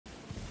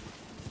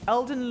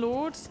Elden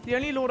Lord? The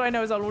only Lord I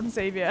know is our Lord and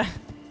Savior.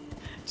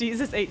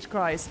 Jesus H.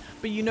 Christ.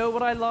 But you know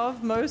what I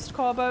love most,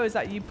 Carbo, is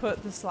that you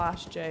put the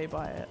 /J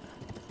by it.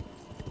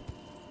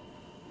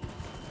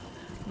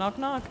 Knock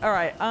knock.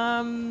 Alright,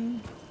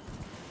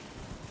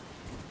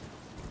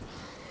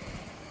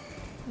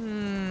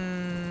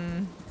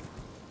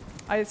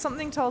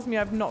 something tells me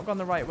I've not gone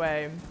the right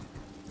way.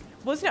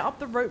 Wasn't it up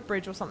the rope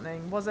bridge or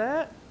something? Was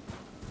it?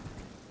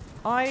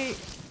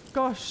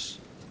 Gosh.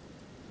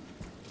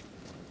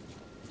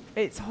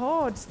 It's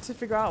hard to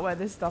figure out where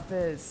this stuff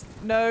is.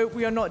 No,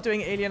 we are not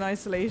doing Alien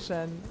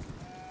Isolation.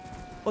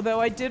 Although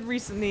I did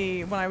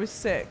recently, when I was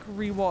sick,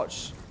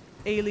 rewatch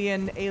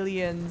Alien,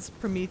 Aliens,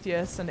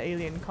 Prometheus, and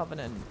Alien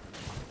Covenant.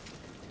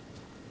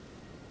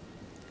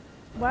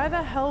 Where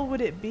the hell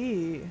would it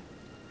be?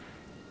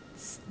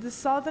 The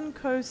southern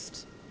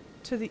coast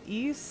to the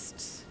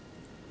east?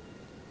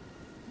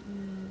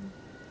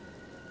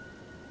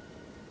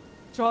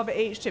 Java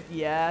H-chip,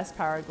 yes,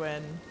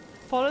 Paraguayan.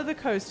 Follow the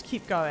coast,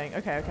 keep going.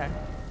 Okay, okay.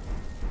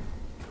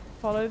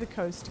 Follow the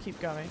coast, keep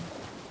going.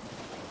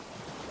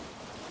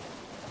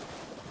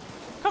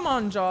 Come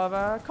on,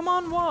 Java. Come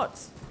on,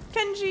 what?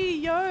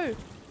 Kenji, yo!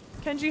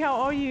 Kenji,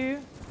 how are you?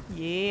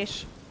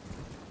 Yesh.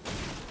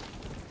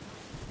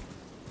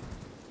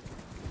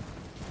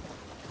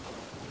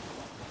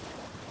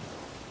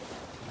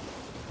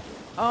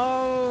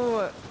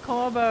 Oh,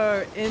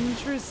 Carbo,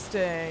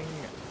 interesting.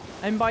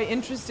 And by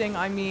interesting,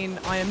 I mean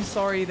I am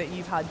sorry that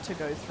you've had to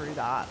go through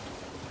that.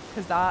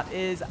 Because that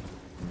is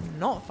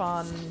not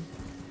fun.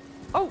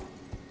 Oh,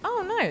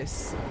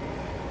 nice.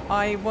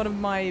 One of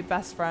my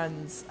best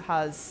friends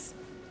has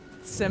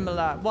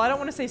similar, well, I don't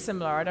want to say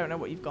similar, I don't know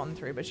what you've gone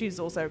through, but she's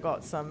also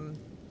got some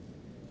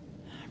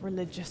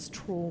religious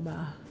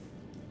trauma.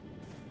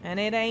 And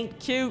it ain't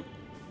cute.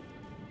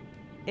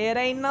 It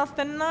ain't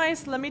nothing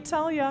nice, let me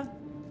tell ya.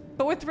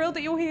 But we're thrilled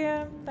that you're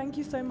here. Thank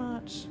you so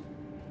much.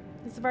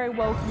 It's a very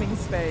welcoming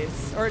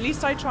space, or at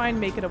least I try and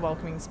make it a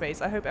welcoming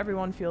space. I hope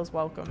everyone feels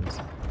welcomed.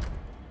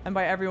 And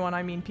by everyone,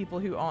 I mean people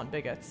who aren't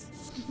bigots.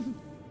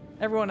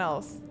 Everyone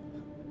else.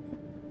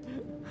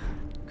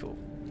 Cool.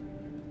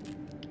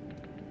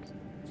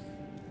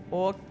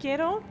 Okay,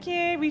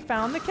 okay. We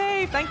found the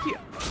cave. Thank you.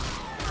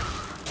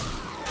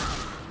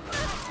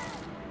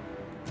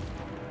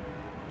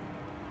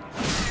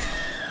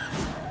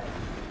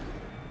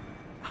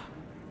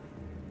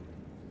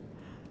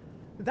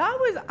 That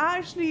was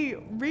actually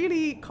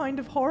really kind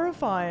of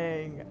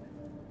horrifying.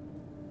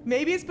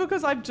 Maybe it's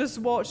because I've just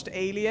watched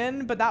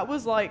Alien, but that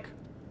was like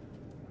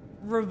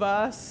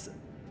reverse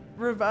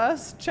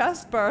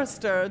chest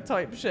burster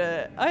type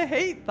shit. I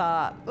hate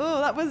that. Oh,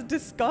 that was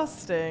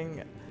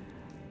disgusting.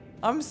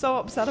 I'm so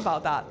upset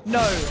about that.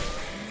 No.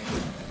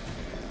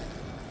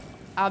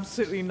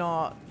 Absolutely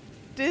not.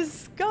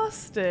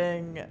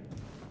 Disgusting.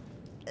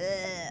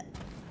 Ugh.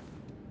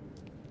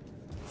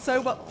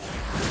 So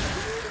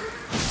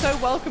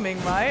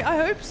welcoming, right? I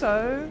hope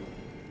so.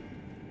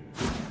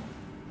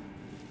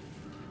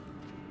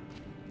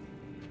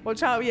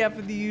 Watch out, yeah,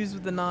 for the use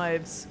with the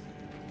knives.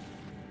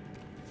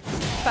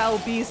 Foul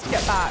beast,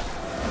 get back.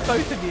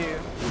 Both of you.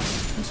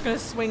 I'm just gonna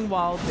swing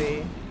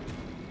wildly.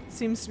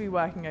 Seems to be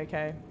working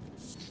okay.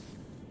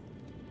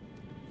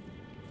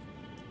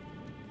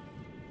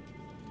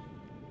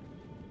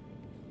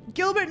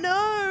 Gilbert,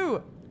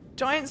 no!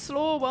 Giant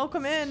Slaw,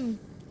 welcome in.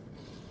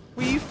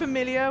 Were you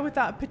familiar with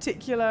that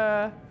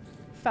particular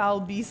foul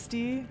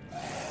beastie?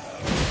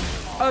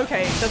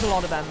 Okay, there's a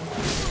lot of them.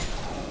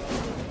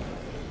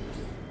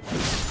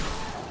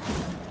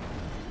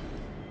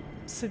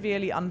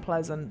 Severely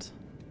unpleasant.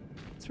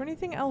 Is there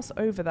anything else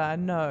over there?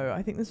 No,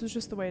 I think this was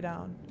just the way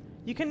down.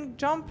 You can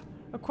jump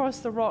across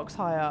the rocks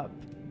high up.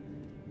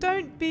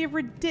 Don't be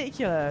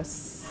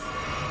ridiculous.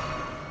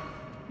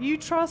 You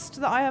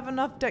trust that I have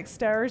enough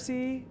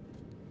dexterity?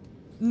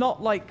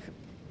 Not like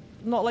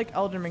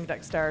Elden Ring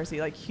dexterity,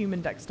 like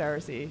human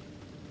dexterity.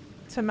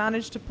 To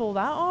manage to pull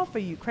that off? Are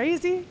you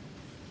crazy?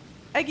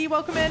 Eggy,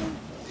 welcome in.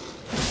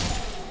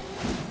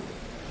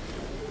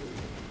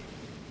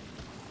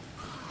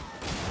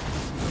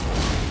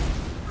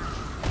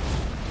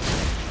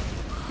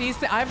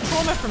 I have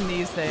trauma from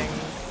these things.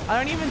 I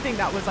don't even think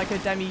that was like a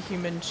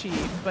demi-human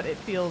cheat, but it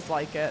feels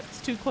like it. It's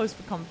too close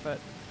for comfort.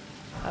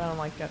 I don't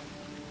like it.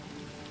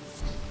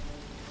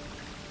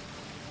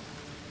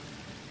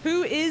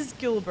 Who is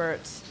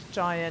Gilbert,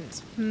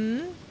 Giant?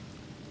 Who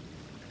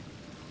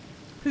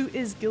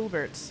is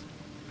Gilbert?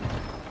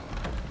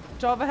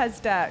 Java has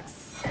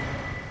dex.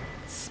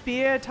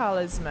 Spear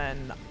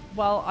talisman.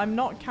 Well, I'm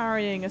not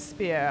carrying a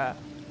spear,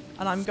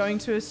 and I'm going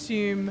to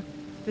assume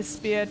the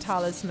spear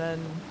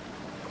talisman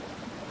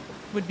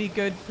would be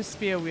good for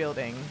spear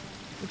wielding,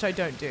 which I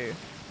don't do.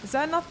 Is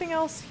there nothing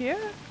else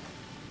here?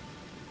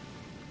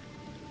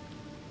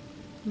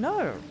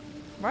 No,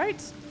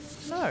 right?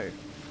 No.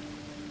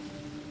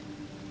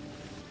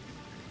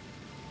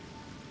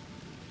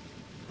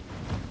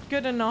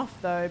 Good enough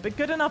though, but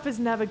good enough is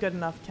never good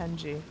enough,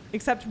 Kenji.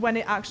 Except when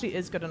it actually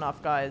is good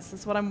enough, guys.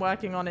 That's what I'm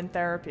working on in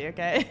therapy,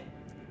 okay?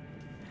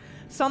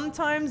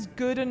 Sometimes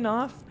good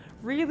enough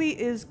really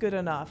is good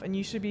enough, and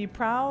you should be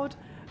proud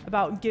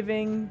about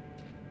giving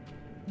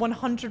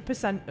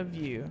 100% of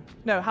you.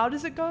 No, how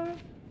does it go?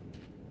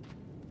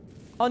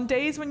 On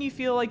days when you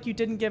feel like you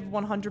didn't give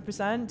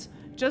 100%,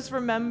 just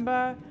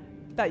remember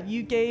that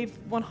you gave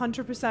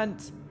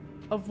 100%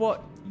 of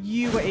what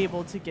you were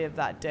able to give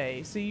that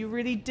day. So you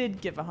really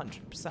did give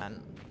 100%.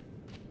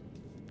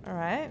 All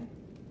right?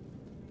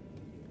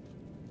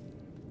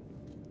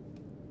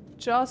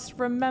 Just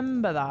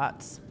remember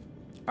that.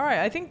 All right,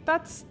 I think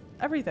that's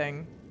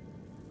everything.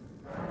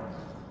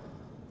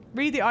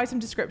 Read the item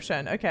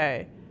description.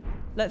 Okay,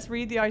 let's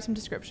read the item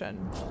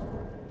description.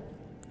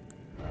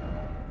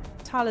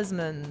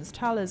 Talismans,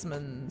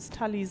 talismans,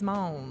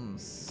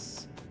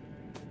 talismans.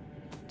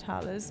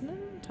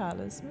 Talisman,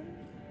 talisman.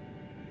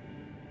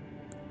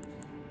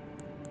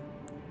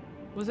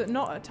 Was it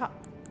not a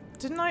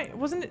didn't I,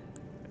 wasn't it,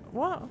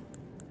 what?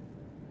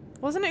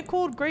 Wasn't it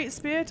called Great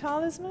Spear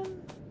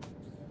Talisman?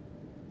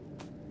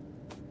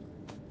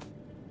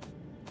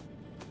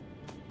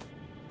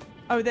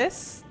 Oh,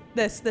 this.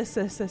 I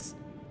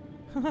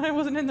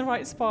wasn't in the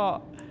right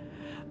spot.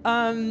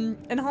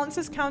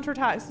 Enhances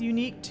counterattacks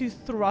unique to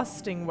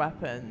thrusting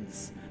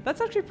weapons.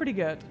 That's actually pretty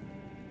good.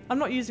 I'm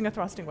not using a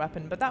thrusting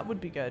weapon, but that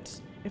would be good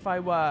if I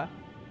were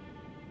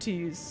to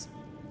use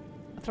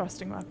a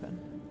thrusting weapon.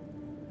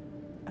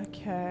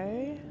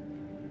 Okay.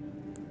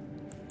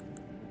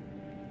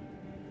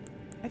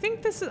 I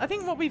think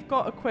what we've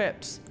got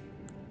equipped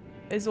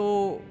is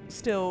all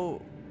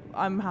still,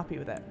 I'm happy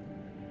with it.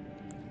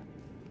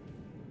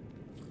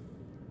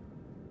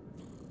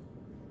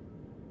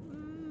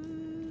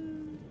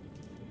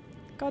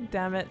 God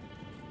damn it.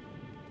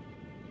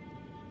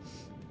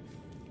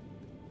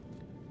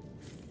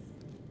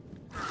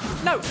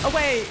 No,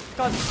 away!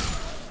 God.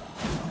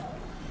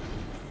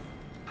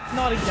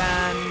 Not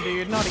again,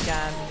 dude, not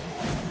again.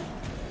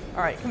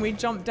 Alright, can we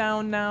jump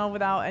down now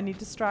without any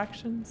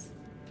distractions?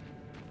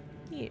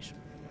 Yes.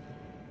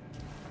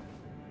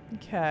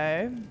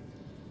 Okay.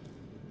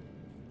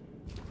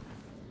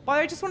 But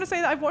I just want to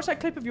say that I've watched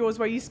that clip of yours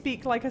where you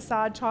speak like a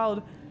sad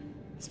child.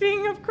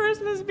 Speaking of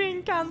Christmas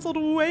being cancelled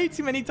way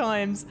too many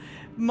times.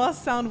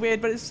 Must sound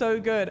weird, but it's so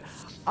good.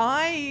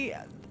 I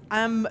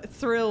am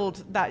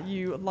thrilled that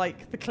you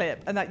like the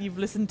clip and that you've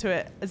listened to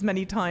it as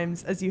many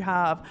times as you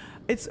have.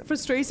 It's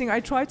frustrating. I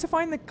tried to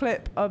find the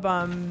clip of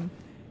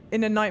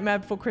In a Nightmare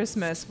Before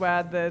Christmas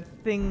where the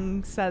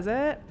thing says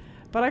it,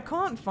 but I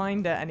can't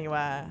find it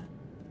anywhere.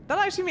 That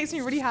actually makes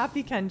me really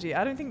happy, Kenji.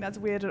 I don't think that's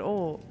weird at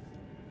all.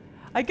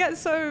 I get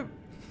so...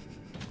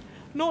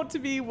 Not to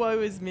be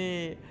woe is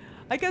me.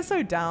 I get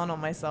so down on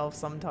myself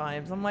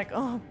sometimes. I'm like,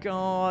 oh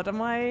God, am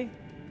I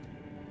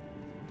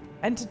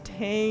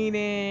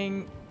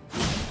entertaining?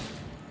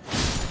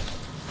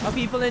 Are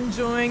people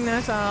enjoying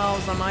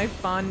themselves? Am I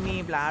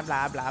funny? Blah,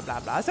 blah, blah, blah,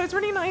 blah. So it's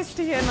really nice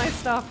to hear nice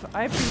stuff.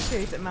 I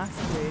appreciate it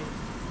massively.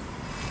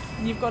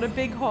 And you've got a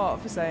big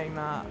heart for saying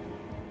that.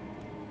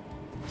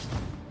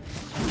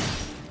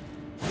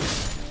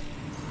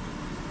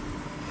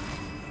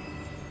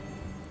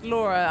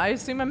 Laura, I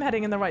assume I'm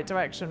heading in the right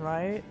direction,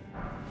 right?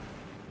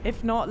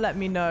 If not, let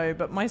me know,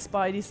 but my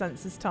spidey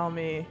senses tell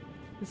me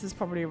this is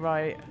probably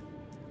right.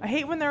 I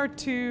hate when there are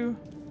two...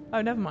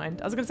 Oh, never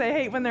mind. I was going to say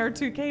I hate when there are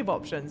two cave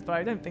options, but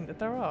I don't think that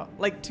there are.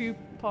 Like, two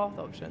path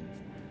options.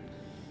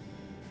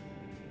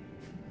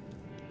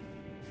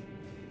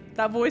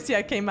 That voice,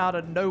 yeah, came out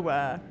of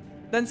nowhere.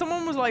 Then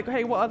someone was like,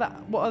 hey, what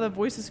other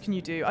voices can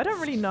you do? I don't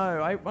really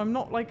know. I'm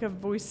not like a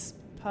voice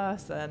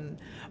person.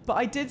 But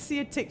I did see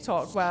a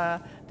TikTok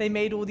where they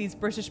made all these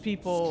British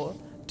people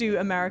do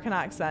American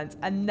accents,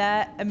 and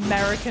their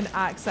American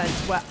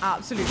accents were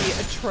absolutely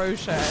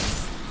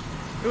atrocious.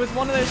 It was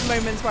one of those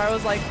moments where I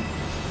was like,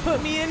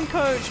 put me in,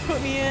 coach,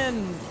 put me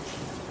in.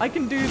 I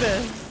can do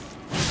this.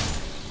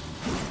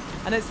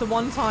 And it's the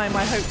one time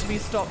I hope to be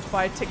stopped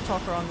by a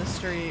TikToker on the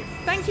street.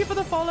 Thank you for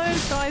the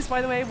follows, guys,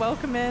 by the way.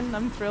 Welcome in.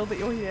 I'm thrilled that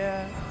you're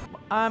here.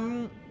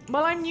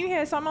 Well, I'm new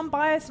here, so I'm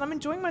unbiased, and I'm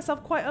enjoying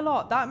myself quite a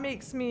lot. That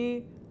makes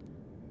me,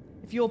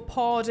 if you'll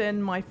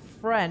pardon my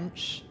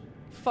French,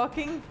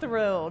 fucking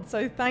thrilled.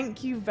 So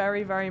thank you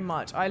very, very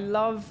much. I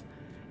love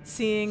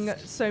seeing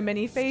so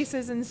many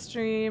faces in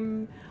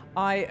stream.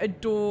 I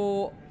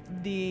adore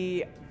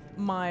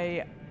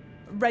my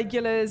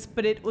regulars,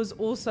 but it was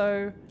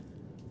also,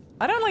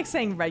 I don't like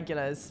saying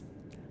regulars.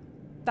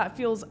 That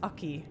feels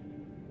ucky.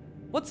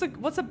 What's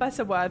a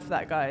better word for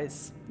that,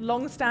 guys?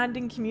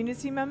 Long-standing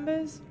community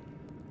members?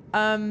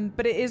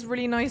 But it is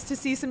really nice to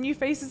see some new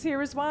faces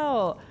here as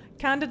well.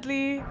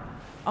 Candidly,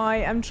 I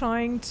am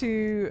trying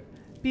to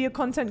be a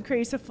content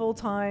creator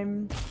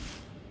full-time.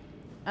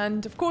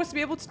 And of course, to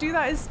be able to do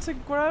that is to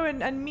grow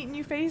and meet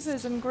new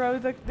faces and grow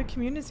the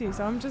community.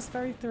 So I'm just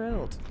very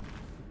thrilled.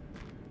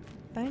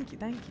 Thank you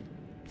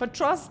for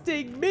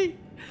trusting me,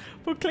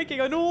 for clicking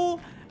on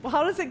all. Well,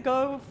 how does it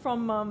go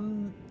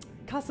from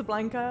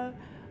Casablanca?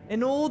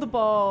 In all the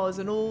bars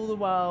in all the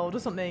world or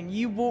something,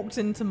 you walked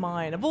into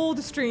mine. Of all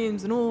the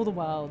streams in all the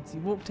worlds,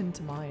 you walked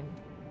into mine.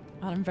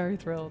 And I'm very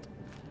thrilled.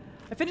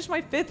 I finished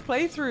my 5th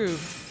playthrough.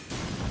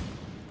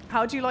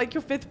 How do you like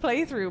your 5th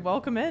playthrough?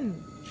 Welcome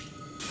in.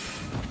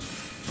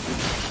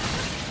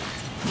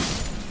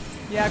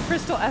 Yeah,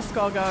 crystal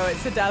escargot.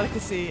 It's a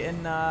delicacy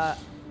in well,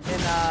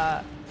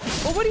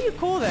 what do you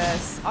call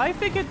this? I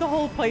figured the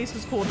whole place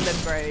was called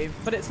Limgrave,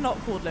 but it's not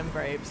called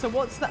Limgrave. So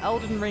what's the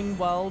Elden Ring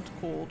world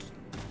called?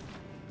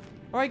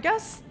 Or I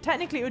guess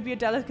technically it would be a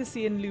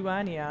delicacy in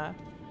Liurnia.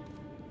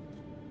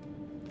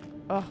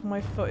 Oh, my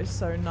foot is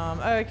so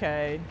numb.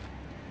 Okay.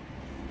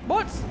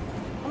 What?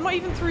 I'm not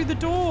even through the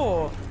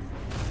door.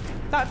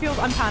 That feels...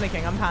 I'm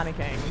panicking. I'm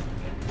panicking.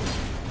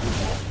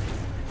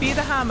 Be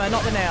the hammer,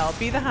 not the nail.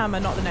 Be the hammer,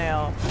 not the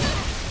nail.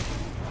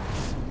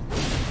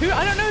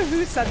 I don't know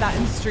who said that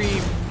in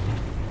stream.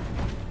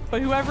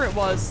 But whoever it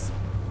was,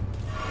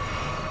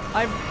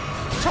 I've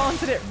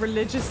chanted it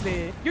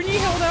religiously. You're new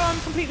here, though. I'm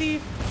completely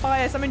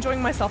biased. I'm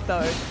enjoying myself,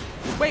 though.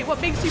 Wait,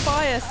 what makes you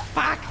biased?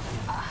 Fuck!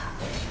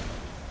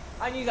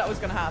 I knew that was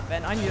going to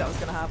happen. I knew that was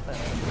going to happen.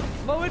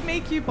 What would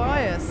make you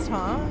biased,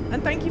 huh?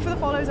 And thank you for the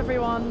follows,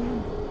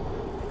 everyone.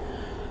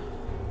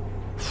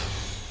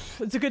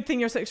 It's a good thing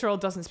your 6-year-old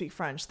doesn't speak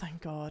French.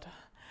 Thank God.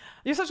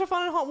 You're such a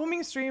fun and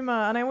heartwarming streamer,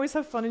 and I always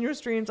have fun in your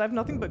streams. I have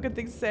nothing but good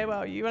things to say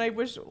about you, and I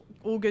wish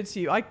all good to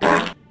you. I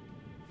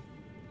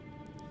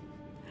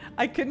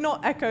could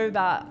not echo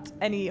that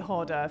any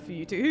harder for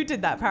you two. Who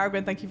did that?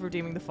 Paragon, thank you for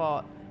redeeming the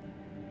fart.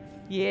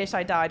 Yes,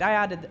 I died. I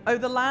added... Oh,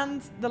 the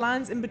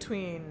land's in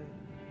between.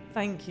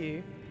 Thank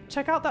you.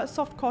 Check out that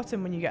soft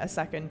cotton when you get a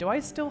second. Do I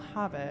still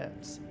have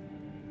it?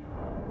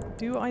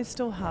 Do I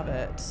still have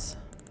it?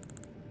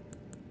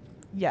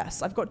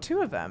 Yes, I've got 2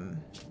 of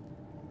them.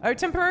 Oh,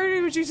 temporarily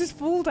reduces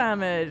fall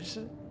damage.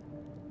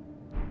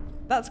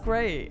 That's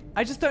great.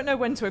 I just don't know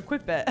when to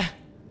equip it.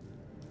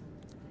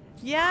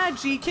 Yeah,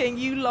 G-King,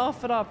 you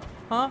laugh it up,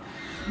 huh?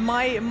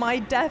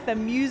 My death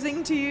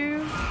amusing to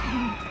you?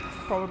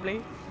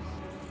 Probably.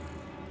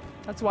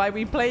 That's why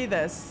we play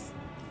this.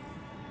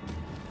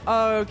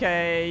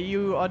 Okay,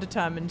 you are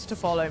determined to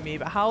follow me,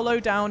 but how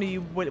low down are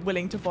you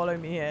willing to follow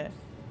me here?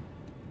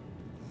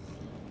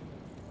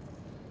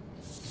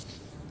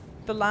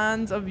 The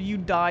lands of you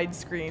died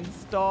screen.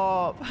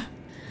 Stop.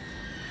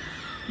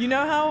 You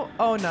know how...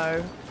 Oh,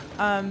 no.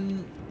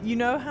 You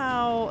know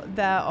how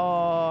there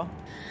are...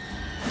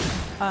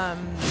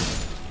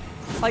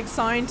 like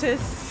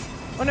scientists...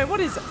 Oh, no,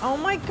 what is... Oh,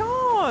 my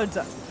God!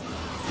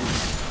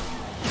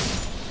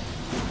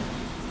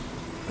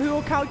 Who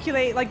will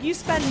calculate... Like, you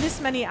spend this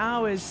many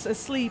hours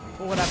asleep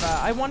or whatever.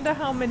 I wonder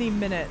how many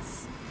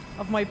minutes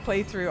of my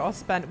playthrough are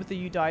spent with the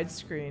you died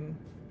screen.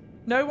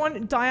 No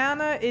one...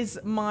 Diana is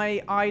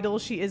my idol.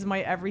 She is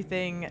my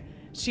everything.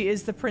 She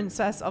is the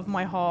princess of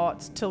my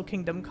heart till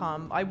kingdom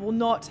come. I will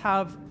not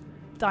have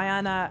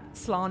Diana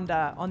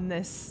slander on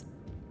this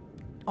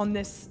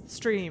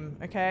stream,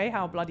 okay?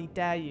 How bloody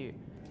dare you?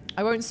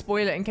 I won't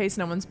spoil it in case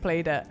no one's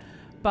played it.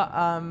 But,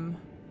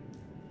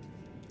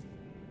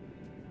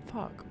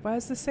 fuck.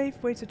 Where's the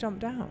safe way to jump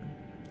down?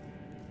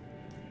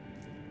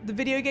 The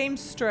video game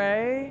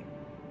Stray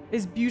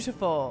is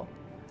beautiful.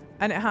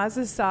 And it has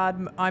a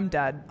sad... I'm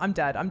dead. I'm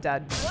dead. I'm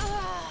dead.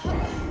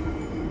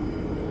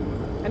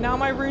 And now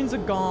my runes are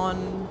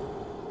gone.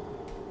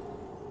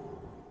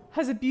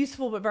 Has a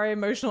beautiful but very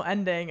emotional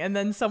ending. And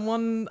then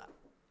someone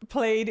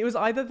played... It was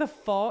either the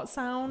fart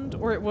sound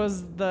or it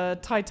was the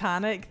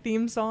Titanic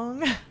theme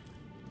song. And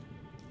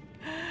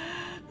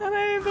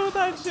I thought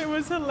that shit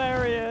was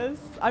hilarious.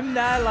 I'm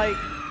there like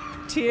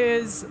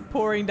tears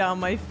pouring down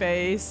my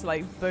face,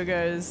 like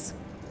boogers,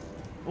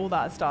 all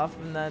that stuff.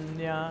 And then,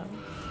 yeah.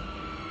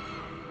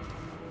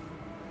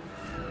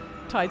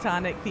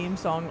 Titanic theme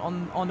song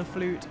on a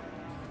flute.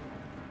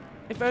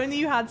 If only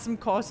you had some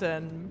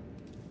cotton.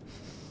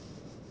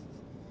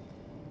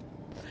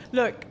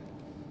 Look.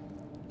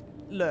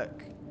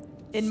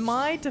 In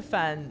my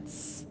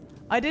defense,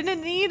 I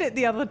didn't need it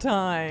the other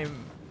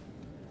time.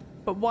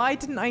 But why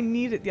didn't I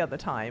need it the other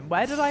time?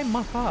 Where did I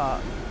muck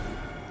up?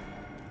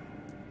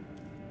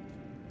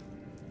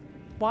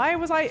 Why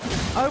was I...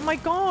 Oh my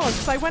God,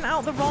 because I went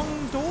out the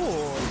wrong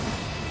door.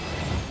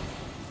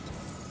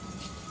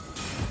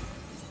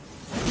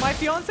 My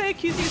fiance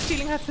accused me of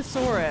stealing her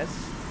thesaurus.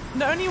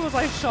 Not only was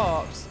I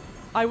shocked,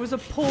 I was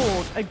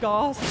appalled,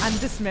 aghast, and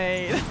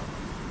dismayed.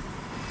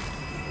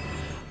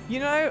 You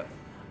know,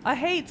 I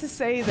hate to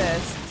say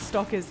this,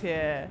 stock is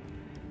here.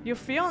 Your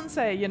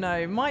fiance, you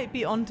know, might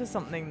be onto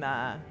something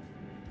there.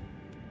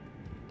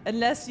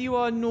 Unless you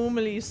are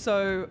normally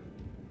so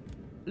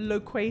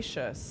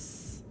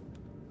loquacious.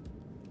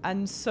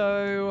 And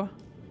so...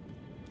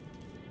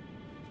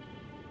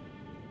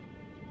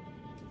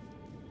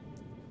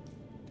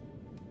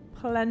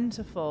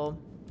 plentiful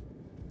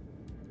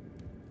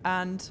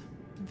and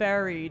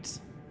varied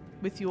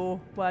with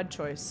your word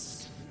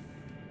choice.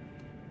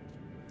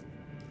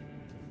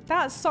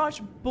 That's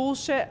such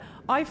bullshit.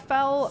 I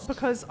fell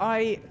because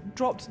I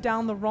dropped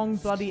down the wrong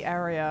bloody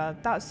area.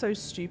 That's so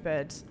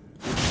stupid.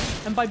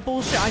 And by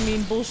bullshit, I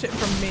mean bullshit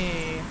from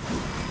me.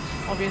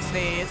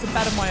 Obviously, it's a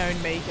bed of my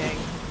own making,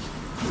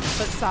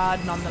 but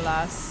sad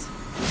nonetheless.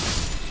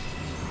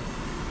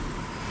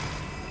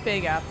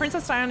 Bigger.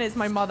 Princess Diana is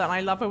my mother and I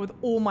love her with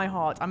all my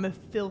heart. I'm a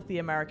filthy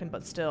American,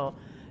 but still.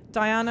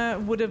 Diana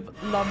would have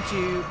loved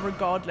you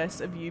regardless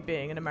of you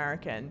being an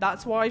American.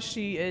 That's why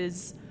she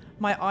is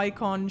my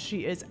icon.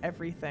 She is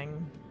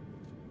everything.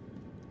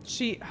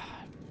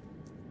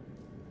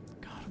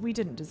 God, we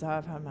didn't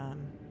deserve her,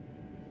 man.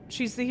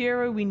 She's the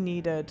hero we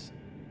needed.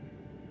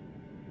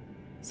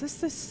 Is this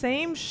the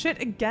same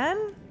shit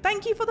again?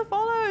 Thank you for the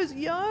follows,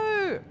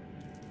 yo!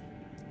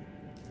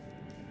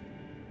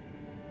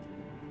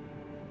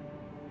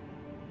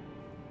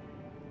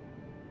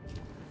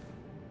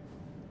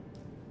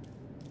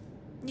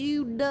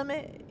 You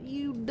dummy.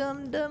 You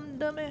dumb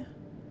dummy.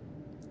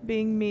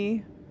 Being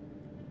me.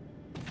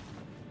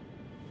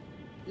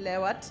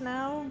 What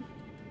now?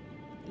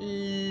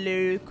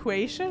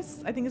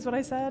 Loquacious, I think is what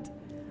I said.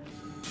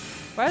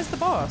 Where's the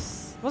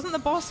boss? Wasn't the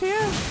boss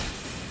here?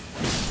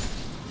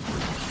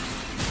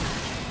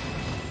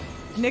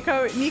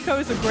 Nico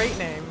is a great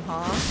name,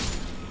 huh?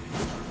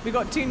 We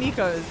got 2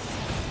 Nikos.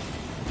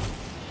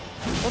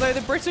 Although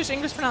the British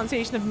English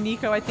pronunciation of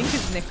Nico I think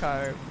is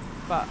Nico,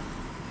 but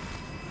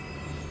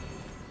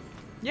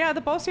yeah,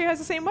 the boss here has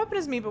the same weapon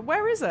as me, but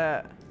where is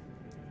it?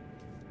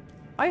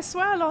 I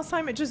swear last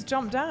time it just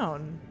jumped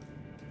down.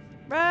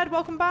 Red,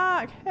 welcome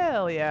back.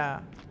 Hell yeah.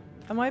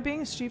 Am I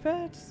being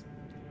stupid?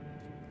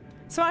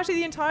 So actually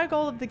the entire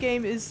goal of the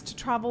game is to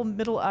travel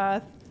Middle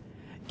Earth,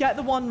 get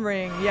the One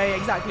Ring. Yeah,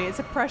 exactly. It's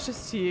a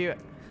precious to you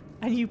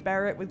and you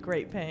bear it with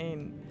great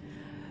pain.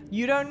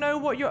 You don't know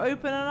what you're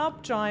opening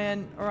up,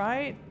 giant, all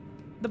right?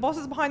 The boss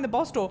is behind the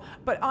boss door,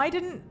 but I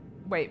didn't...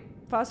 Wait.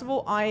 First of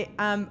all, I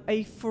am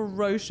a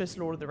ferocious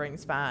Lord of the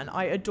Rings fan.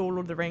 I adore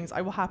Lord of the Rings.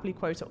 I will happily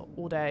quote it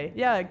all day.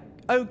 Yeah.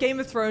 Oh, Game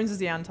of Thrones is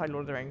the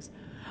anti-Lord of the Rings.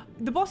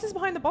 The boss is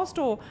behind the boss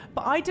door,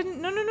 but I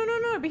didn't... No.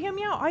 But hear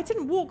me out. I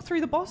didn't walk through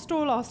the boss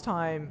door last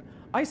time.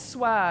 I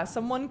swear.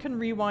 Someone can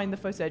rewind the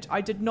footage. I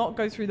did not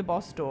go through the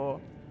boss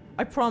door.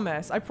 I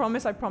promise. I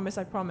promise.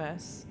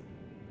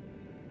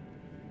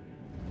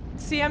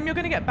 CM, you're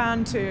going to get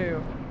banned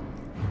too.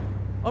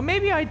 Or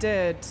maybe I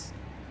did.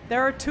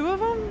 There are 2 of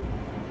them?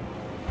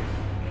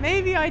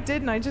 Maybe I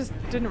did and I just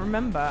didn't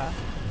remember.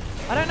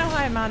 I don't know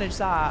how I managed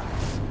that.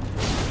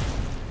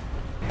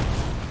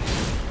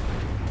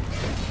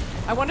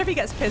 I wonder if he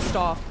gets pissed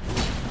off.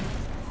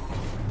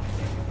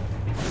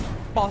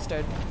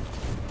 Bastard.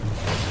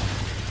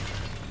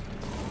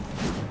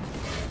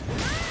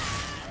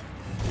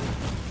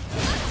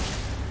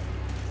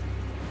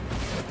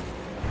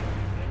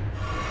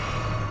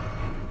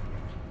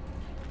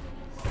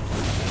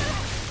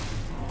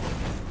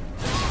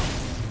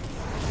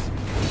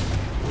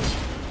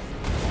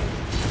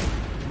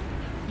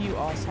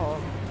 Asshole.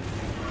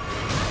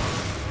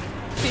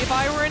 See, if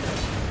I were in...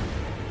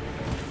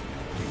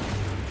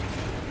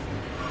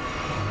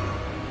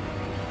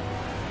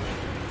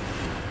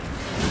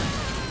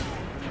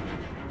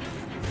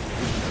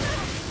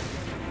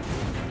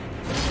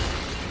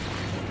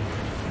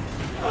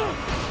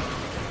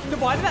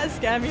 Why did that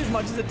scare me as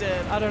much as it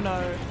did? I don't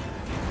know.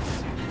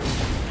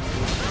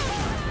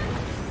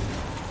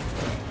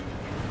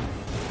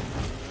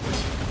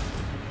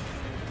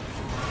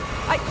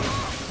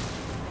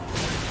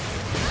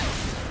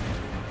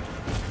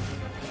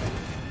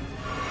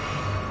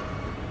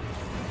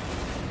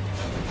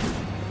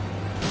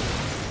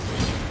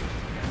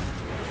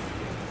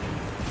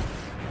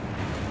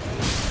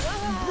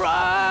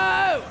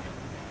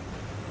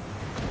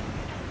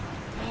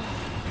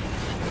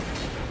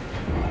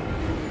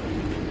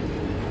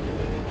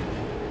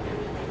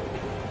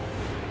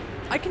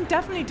 I can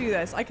definitely do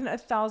this. I can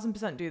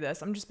 1000% do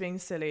this. I'm just being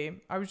silly.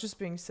 I was just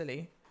being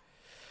silly.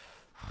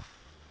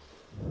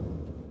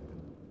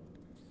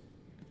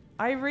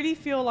 I really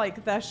feel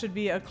like there should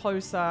be a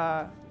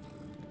closer,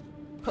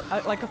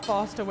 like a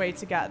faster way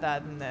to get there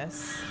than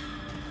this.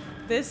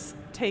 This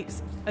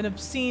takes an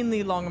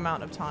obscenely long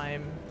amount of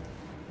time.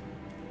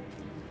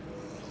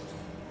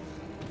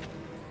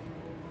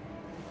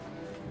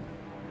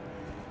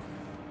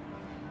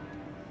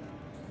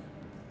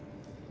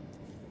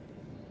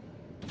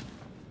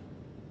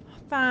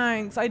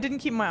 Thanks. I didn't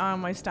keep my eye on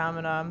my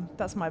stamina.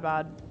 That's my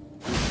bad.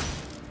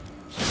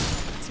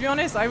 To be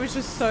honest, I was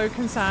just so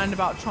concerned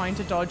about trying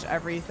to dodge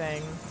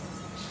everything.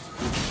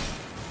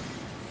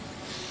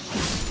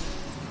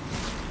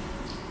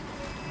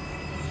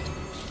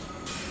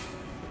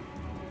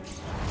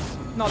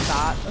 Not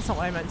that. That's not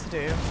what I meant to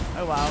do.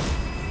 Oh well.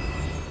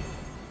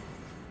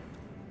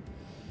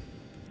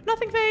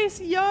 Nothing face!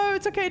 Yo,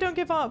 it's okay, don't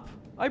give up.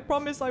 I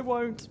promise I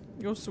won't.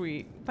 You're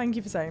sweet. Thank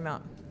you for saying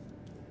that.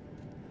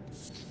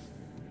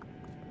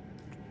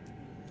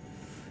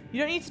 You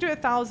don't need to do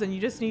 1,000,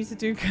 you just need to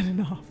do good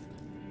enough.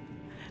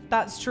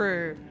 That's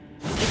true.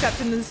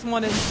 Except in this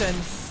one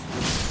instance,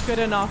 good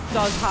enough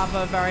does have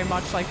a very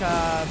much like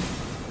a...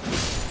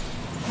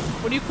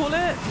 What do you call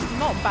it?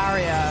 Not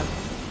barrier.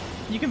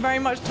 You can very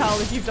much tell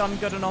if you've done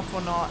good enough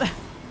or not.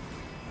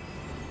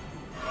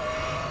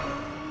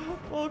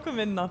 Welcome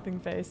in, nothing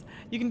face.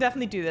 You can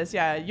definitely do this,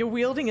 yeah. You're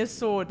wielding a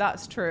sword,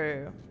 that's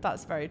true.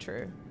 That's very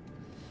true.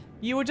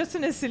 You were just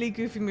in a silly,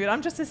 goofy mood.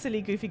 I'm just a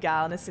silly, goofy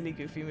gal in a silly,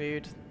 goofy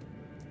mood.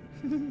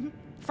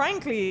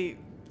 Frankly,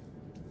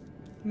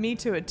 me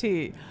to a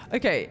T.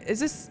 Okay, is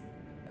this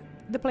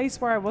the place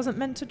where I wasn't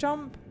meant to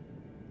jump?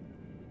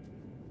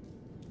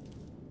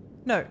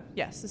 No,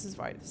 yes, this is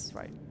right, this is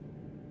right.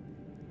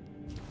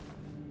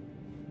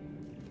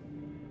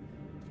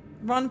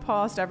 Run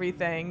past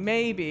everything,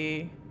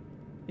 maybe.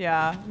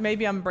 Yeah,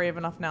 maybe I'm brave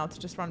enough now to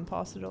just run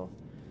past it all.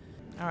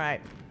 All right.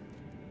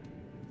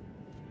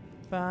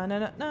 Where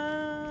did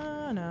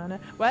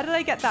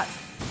I get that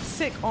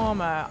sick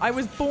armor? I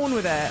was born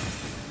with it.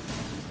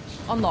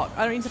 Unlock.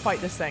 I don't need to fight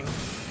this thing.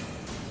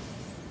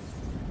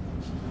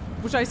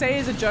 Which I say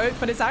is a joke,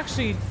 but it's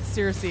actually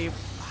seriously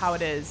how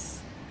it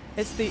is.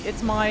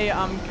 It's my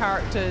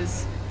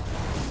character's.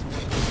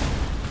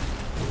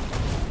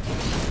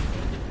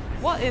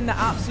 What in the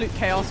absolute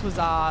chaos was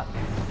that?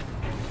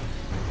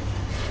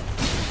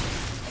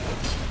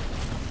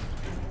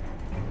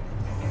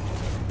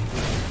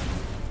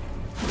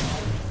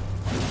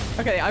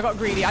 Okay, I got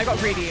greedy. I got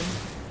greedy.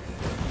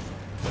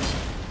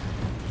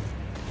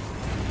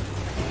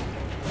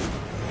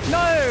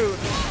 No!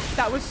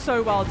 That was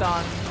so well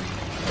done.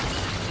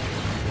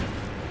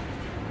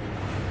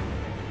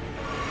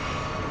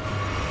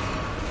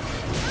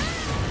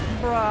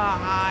 Bruh,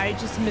 I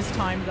just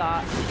mistimed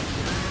that.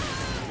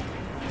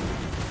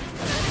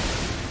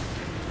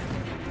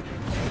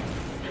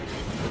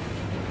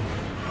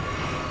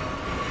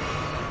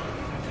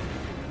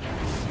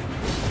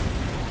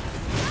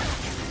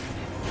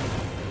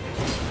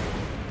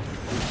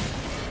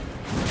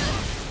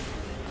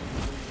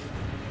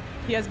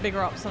 He has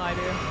bigger ups than I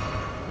do.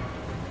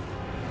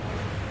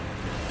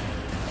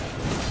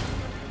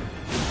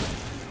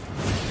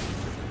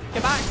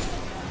 Get back.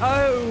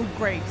 Oh,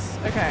 great.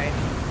 Okay.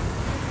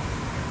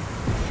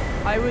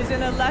 I was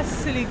in a less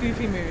silly,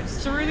 goofy mood.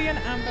 Cerulean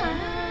Amber.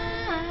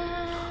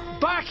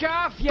 Back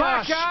off! Yeah,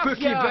 Back off!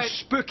 spooky Yeah, bitch.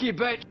 spooky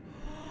bitch!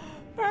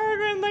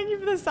 Peregrine, thank you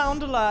for the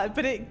sound alert,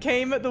 but it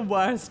came at the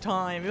worst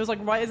time. It was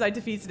like right as I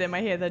defeated him, I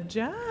hear the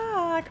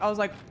Jack. I was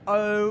like,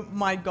 oh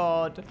my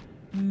god.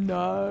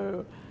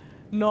 No.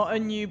 Not a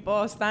new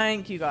boss.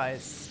 Thank you,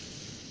 guys.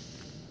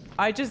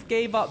 I just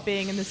gave up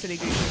being in the silly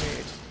goofy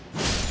mood.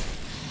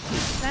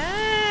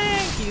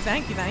 Thank you,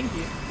 thank you, thank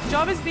you.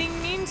 Java's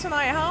being mean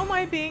tonight. How am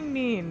I being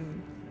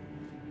mean?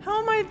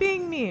 How am I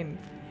being mean?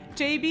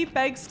 JB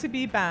begs to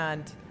be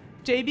banned.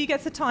 JB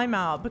gets a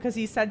timeout because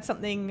he said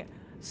something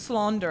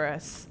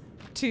slanderous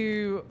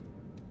to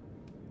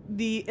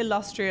the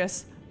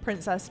illustrious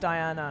Princess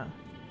Diana.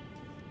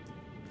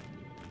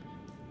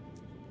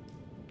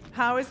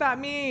 How is that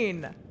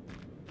mean?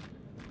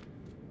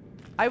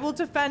 I will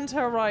defend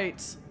her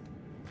right.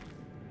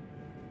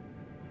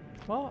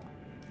 What?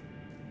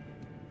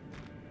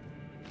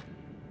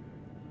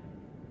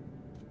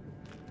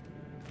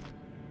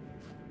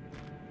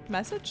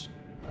 Message?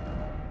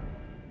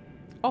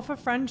 Offer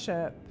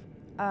friendship.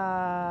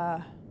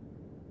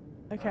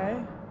 Okay.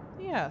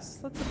 Yes,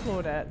 let's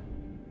applaud it.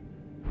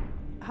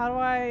 How do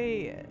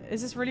I...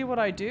 Is this really what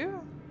I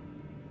do?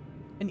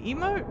 An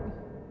emote?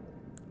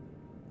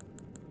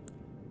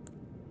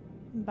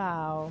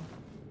 Bow.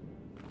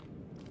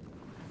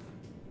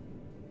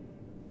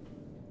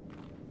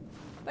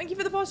 Thank you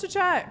for the posture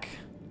check.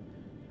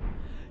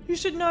 You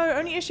should know,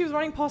 only issue with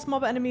running past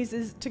mob enemies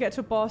is to get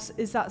to a boss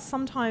is that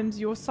sometimes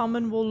your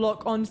summon will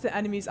lock onto the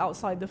enemies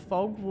outside the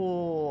fog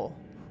wall.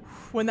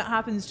 When that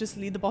happens, just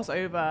lead the boss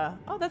over.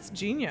 Oh, that's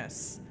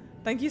genius.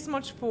 Thank you so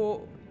much for,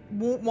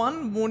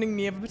 one, warning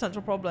me of a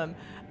potential problem,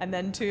 and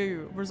then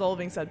two,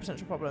 resolving said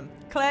potential problem.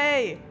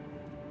 Clay!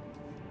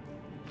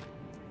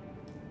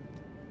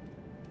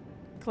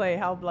 Clay,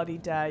 how bloody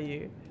dare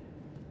you?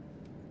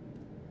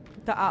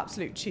 The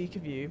absolute cheek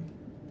of you.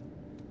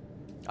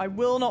 I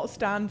will not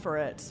stand for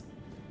it.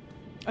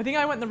 I think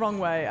I went the wrong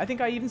way. I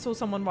think I even saw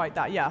someone write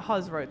that. Yeah,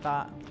 Huz wrote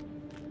that.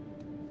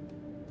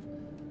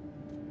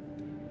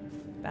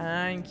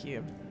 Thank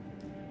you.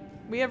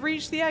 We have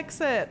reached the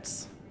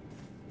exit.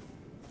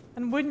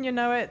 And wouldn't you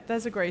know it,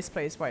 there's a grace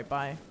place right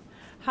by.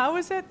 How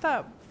is it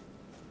that...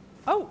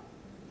 Oh.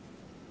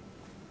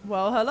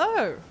 Well,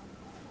 hello.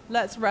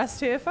 Let's rest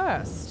here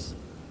first.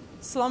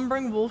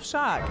 Slumbering wolf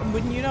shack. And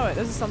wouldn't you know it,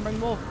 there's a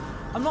slumbering wolf.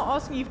 I'm not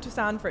asking you to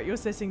stand for it. You're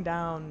sitting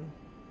down.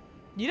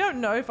 You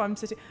don't know if I'm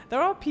sitting... There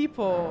are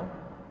people,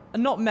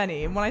 and not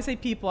many, and when I say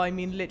people, I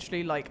mean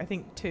literally like, I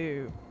think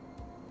 2,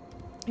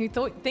 who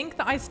think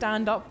that I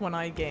stand up when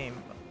I game.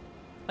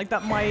 Like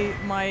that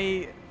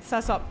my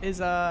setup is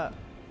a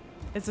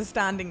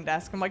standing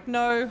desk. I'm like,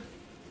 no,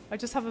 I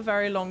just have a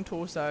very long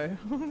torso.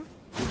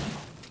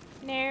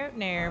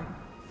 No.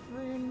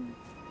 Rune.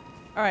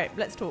 All right,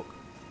 let's talk.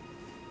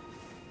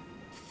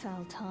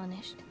 Foul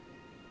tarnished.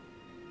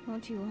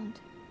 What do you want?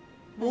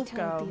 Wolf I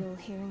girl. told the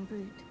all-hearing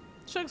brute.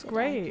 She looks that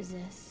great. I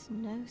possess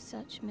no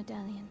such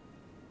medallion.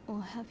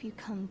 Or have you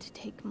come to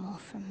take more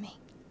from me?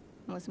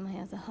 Was my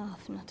other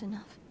half not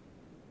enough?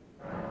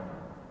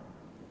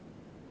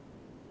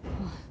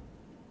 Oh.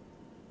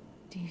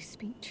 Do you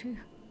speak true?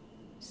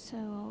 So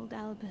old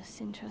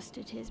Albus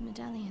entrusted his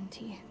medallion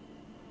to you.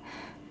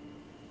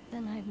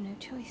 then I've no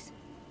choice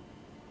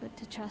but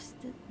to trust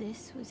that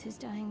this was his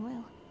dying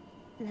will.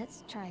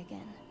 Let's try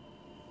again.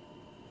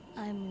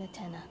 I'm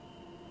Latenna,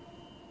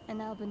 an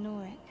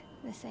Albinoric,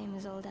 the same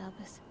as old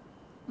Albus.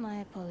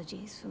 My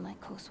apologies for my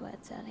coarse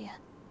words earlier.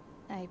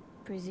 I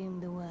presume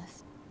the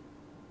worst.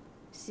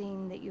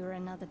 Seeing that you're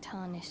another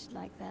tarnished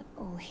like that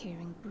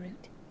all-hearing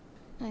brute,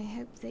 I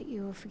hope that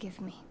you will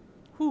forgive me.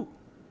 Who?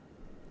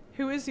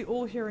 Who is the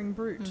all-hearing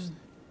brute?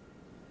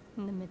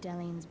 The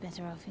medallion's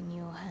better off in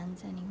your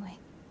hands anyway.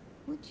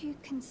 Would you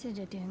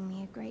consider doing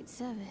me a great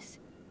service?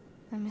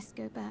 I must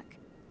go back.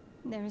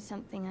 There is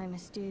something I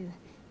must do,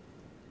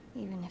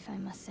 even if I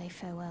must say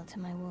farewell to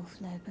my wolf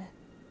Lobo.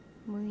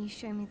 Will you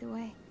show me the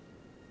way?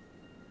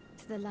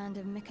 To the land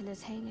of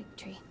Miquella's Halig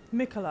tree.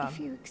 Miquella. If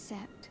you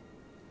accept,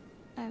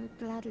 I would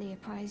gladly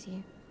apprise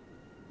you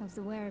of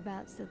the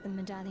whereabouts of the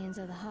medallion's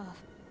other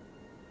half.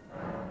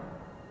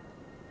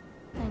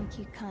 Thank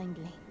you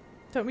kindly.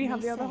 Don't we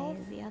have the other half?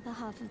 The other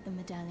half of the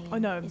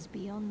medallion know. is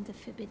beyond the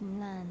Forbidden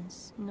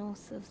Lands,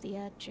 north of the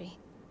Erd Tree,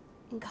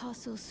 in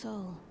Castle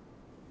Sol,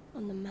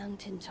 on the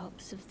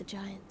mountaintops of the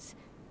Giants,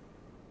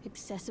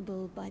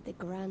 accessible by the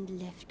Grand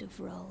Lift of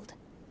Rold.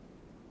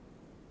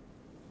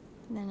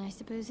 Then I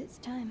suppose it's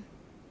time.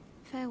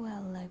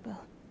 Farewell, Lobo.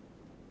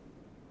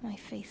 My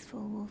faithful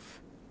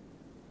wolf.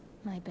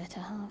 My better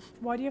half.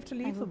 Why do you have to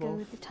leave the I will wolf? go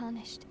with the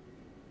Tarnished,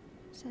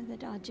 so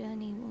that our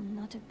journey will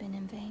not have been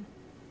in vain.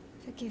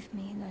 Forgive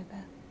me,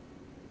 Lobo.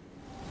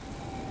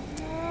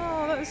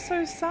 Oh, that is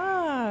so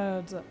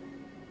sad.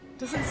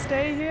 Does it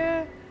stay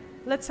here?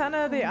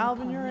 Latenna, the Call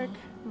upon Albinuric. me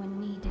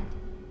when needed,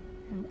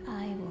 and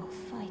I will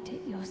fight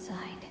at your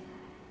side.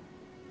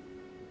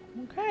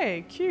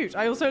 Okay, cute.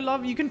 I also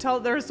love, you can tell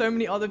there are so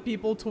many other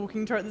people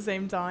talking to her at the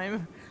same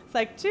time. It's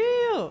like,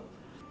 chill.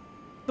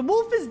 The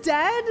wolf is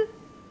dead?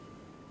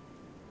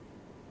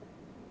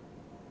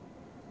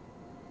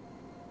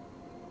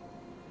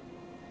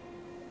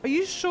 Are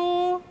you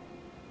sure?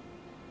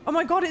 Oh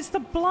my god, it's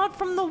the blood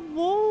from the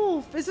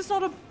wolf. Is this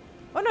not a...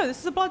 Oh no, this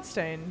is a blood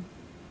stain.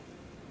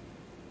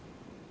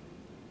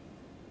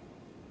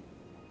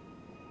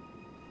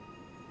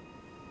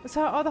 It's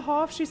her other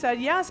half, she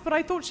said. Yes, but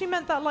I thought she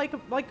meant that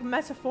like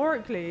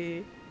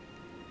metaphorically.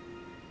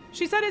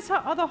 She said it's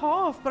her other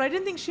half, but I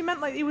didn't think she meant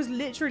like it was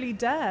literally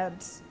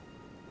dead.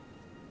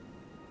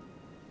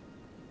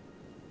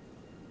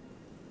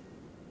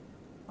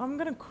 I'm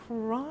gonna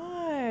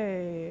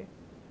cry.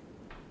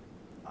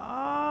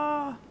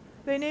 Ah,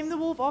 they named the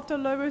wolf after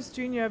Lobos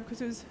Jr.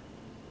 because it was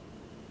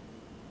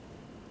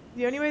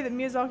the only way that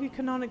Miyazaki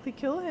canonically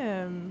kill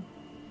him.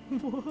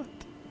 What?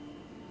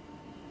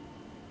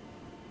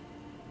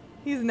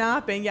 He's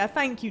napping. Yeah,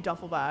 thank you,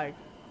 duffel bag.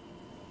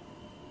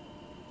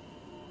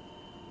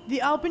 The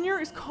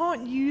Albinurics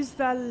can't use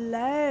their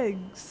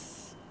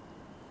legs.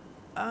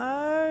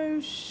 Oh,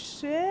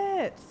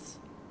 shit.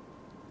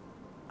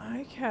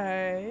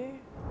 Okay.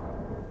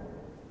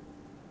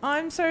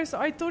 I'm so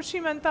sorry. I thought she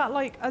meant that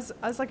like as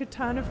like a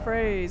turn of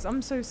phrase.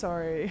 I'm so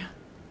sorry.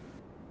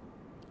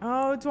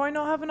 Oh, do I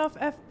not have enough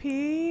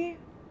FP?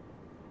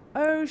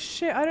 Oh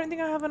shit, I don't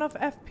think I have enough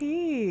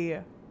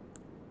FP.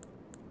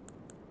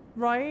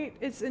 Right?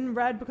 It's in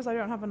red because I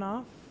don't have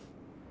enough.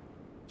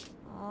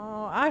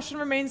 Oh, ashen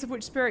remains of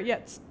which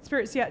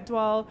spirits yet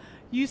dwell.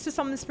 Used to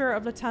summon the spirit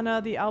of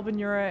Latenna, the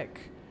Albinuric.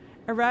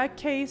 A rare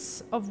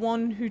case of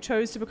one who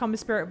chose to become a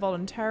spirit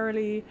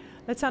voluntarily.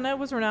 Latenna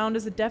was renowned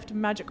as a deft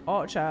magic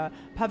archer,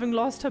 having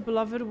lost her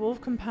beloved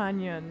wolf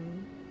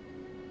companion.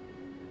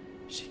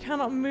 She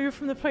cannot move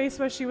from the place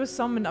where she was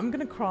summoned. I'm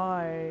gonna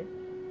cry.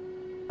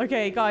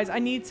 Okay, guys, I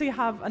need to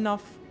have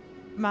enough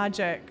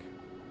magic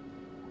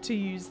to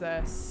use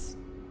this.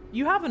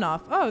 You have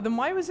enough? Oh, then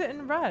why was it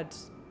in red?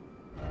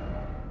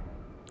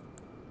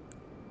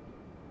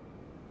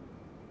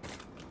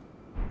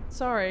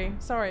 Sorry.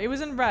 It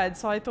was in red,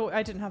 so I thought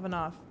I didn't have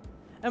enough.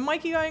 And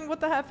Mikey going, what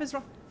the heck is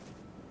wrong?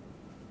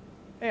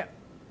 Yeah.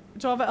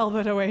 Java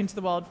elbowed her way into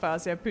the world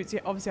first. Yeah, Pootsie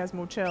obviously has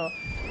more chill.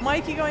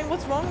 Mikey going,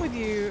 what's wrong with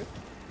you?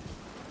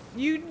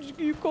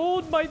 You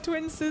called my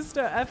twin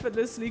sister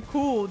effortlessly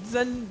cool.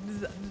 Then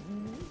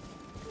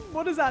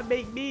what does that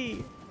make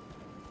me?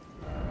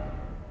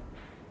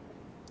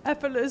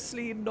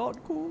 Effortlessly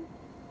not cool?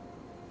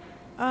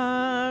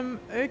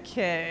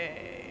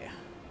 Okay.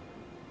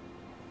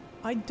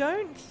 I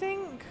don't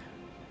think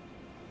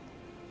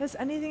there's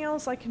anything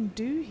else I can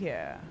do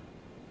here.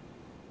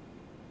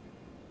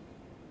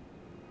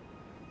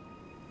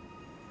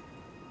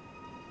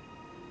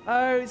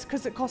 Oh, it's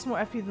because it costs more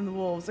FP than the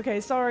wolves. Okay,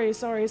 sorry.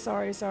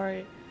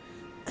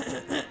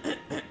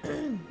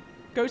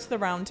 Go to the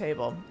round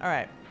table. All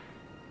right.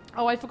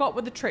 Oh, I forgot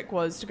what the trick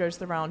was to go to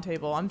the round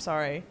table. I'm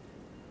sorry.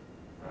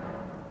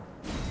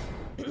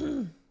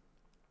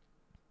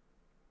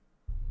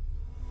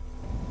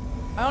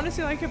 I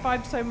honestly like your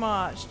vibes so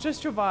much.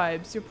 Just your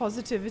vibes, your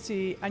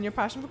positivity, and your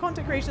passion for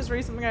content creation is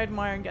really something I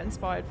admire and get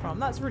inspired from.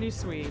 That's really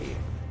sweet.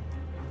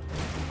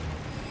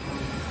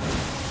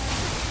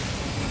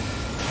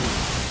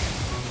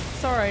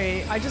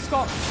 Sorry, I just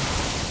got...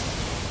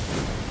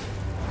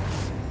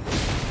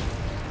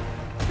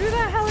 Who the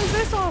hell is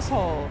this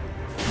asshole?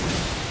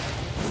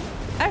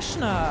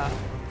 Eshna.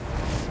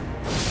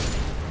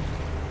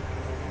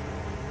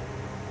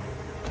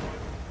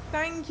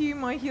 Thank you,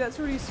 Mikey. That's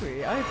really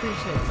sweet. I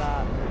appreciate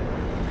that.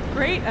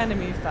 Great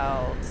enemy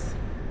felt.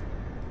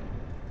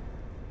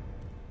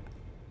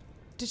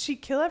 Did she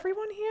kill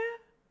everyone here?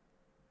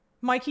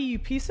 Mikey, you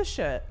piece of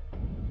shit.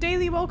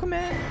 Daily, welcome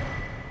in.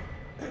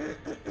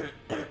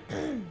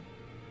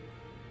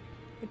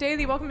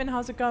 Daily, welcome in.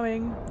 How's it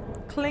going?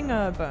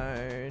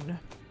 Klingerbone.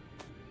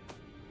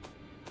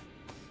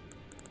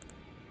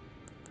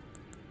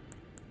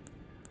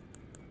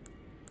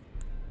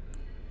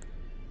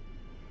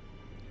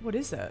 What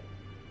is it?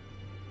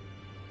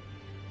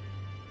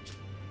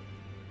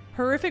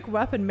 Horrific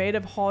weapon made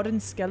of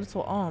hardened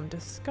skeletal arm.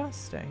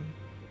 Disgusting.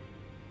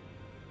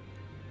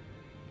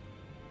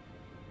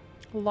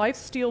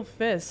 Lifesteal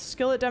fist.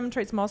 Skill that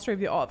demonstrates mastery of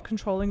the art of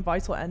controlling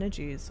vital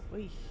energies.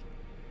 Oi.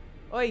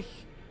 Oi.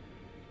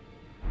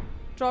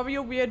 Java,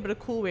 you're weird, but a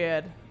cool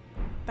weird.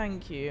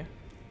 Thank you.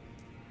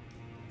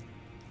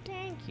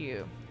 Thank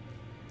you.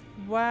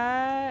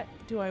 Where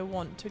do I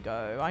want to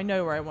go? I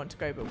know where I want to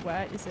go, but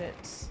where is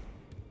it?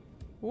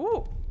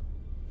 Ooh.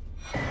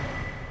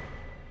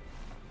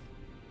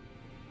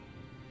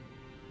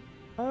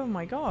 Oh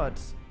my god.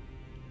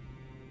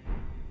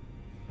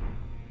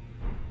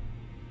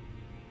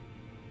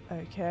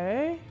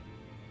 Okay.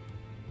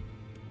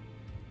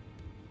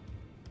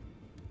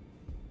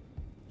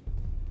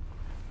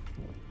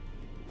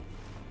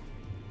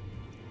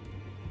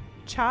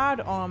 Chad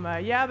armor.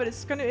 Yeah, but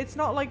it's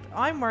not like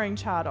I'm wearing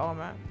Chad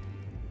armor.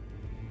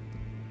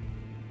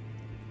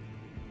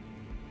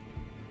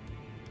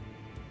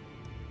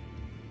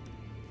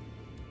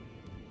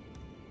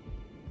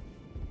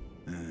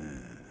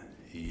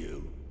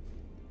 You.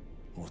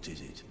 What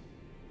is it?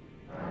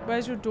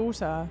 Where's your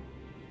daughter?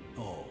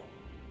 Oh,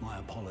 my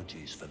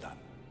apologies for that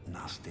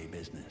nasty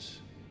business.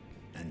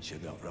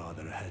 Ensha got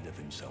rather ahead of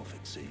himself,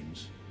 it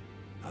seems.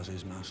 As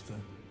his master,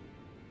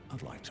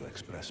 I'd like to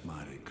express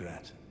my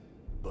regret.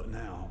 But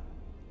now,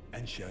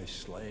 Ensha is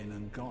slain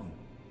and gone.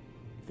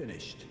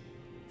 Finished.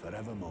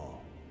 Forevermore.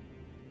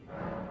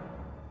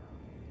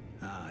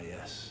 Ah,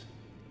 yes.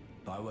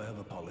 By way of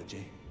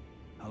apology,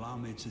 allow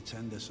me to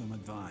tender some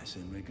advice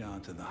in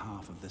regard to the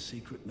half of the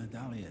secret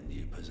medallion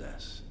you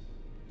possess.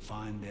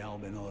 Find the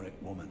albinoric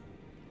woman.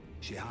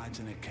 She hides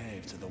in a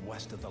cave to the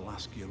west of the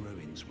Laskia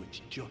ruins,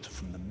 which jut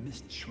from the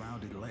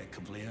mist-shrouded lake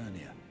of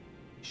Liurnia.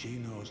 She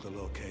knows the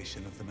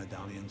location of the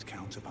medallion's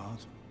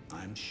counterpart,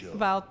 I'm sure.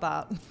 About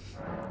that.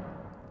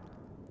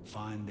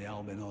 Find the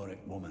albinoric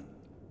woman.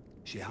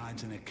 She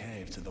hides in a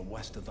cave to the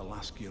west of the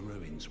Laskia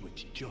ruins,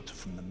 which jut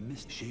from the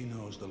mist. She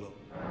knows the look.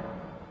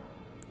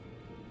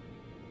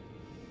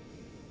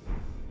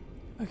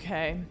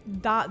 Okay,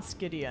 that's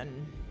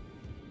Gideon.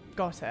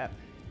 Got it.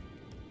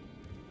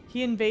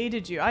 He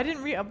invaded you. I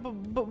didn't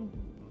but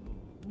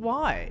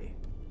why?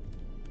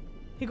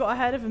 He got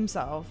ahead of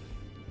himself.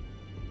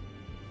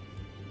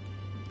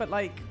 But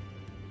like,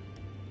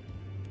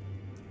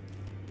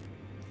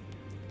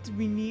 do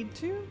we need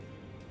to?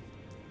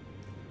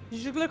 You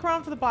should look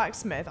around for the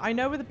blacksmith. I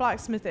know where the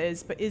blacksmith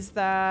is, but is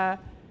there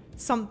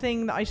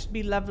something that I should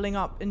be leveling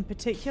up in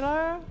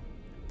particular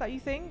that you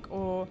think?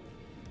 Or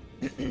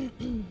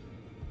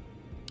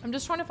I'm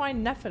just trying to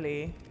find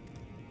Nephili.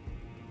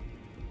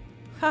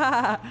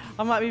 I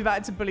might be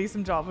back to bully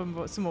some Java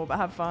and some more, but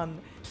have fun.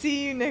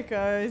 See you,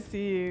 Nico.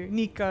 See you,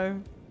 Nico.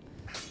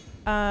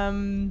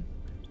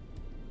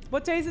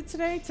 What day is it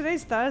today?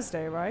 Today's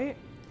Thursday, right?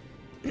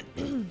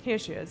 Here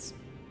she is.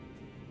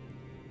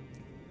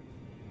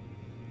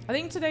 I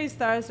think today's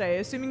Thursday,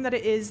 assuming that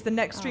it is. The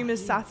next stream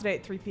is Saturday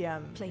at 3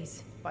 p.m.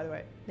 Please. By the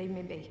way. Leave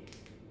me be.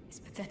 It's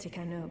pathetic,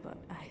 I know, but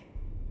I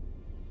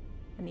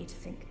need to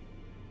think.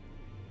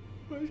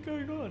 What is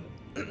going on?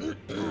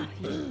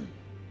 You.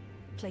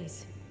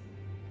 Please.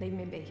 Leave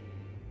me be.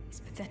 It's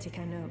pathetic,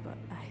 I know, but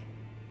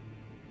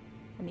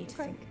I need to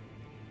think.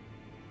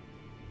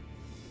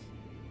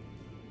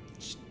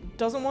 She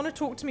doesn't want to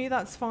talk to me,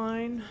 that's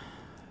fine.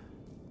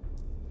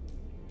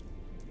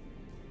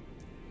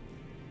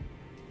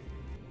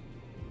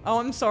 Oh,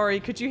 I'm sorry.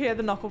 Could you hear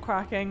the knuckle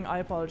cracking? I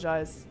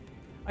apologize.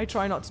 I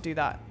try not to do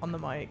that on the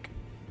mic.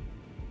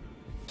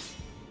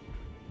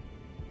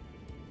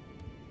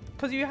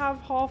 Because you have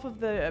half of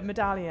the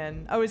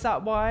medallion. Oh, is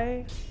that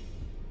why?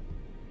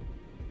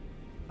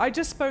 I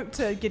just spoke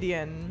to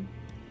Gideon.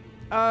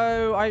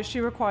 Oh, she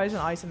requires an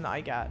item that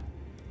I get.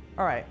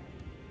 Alright.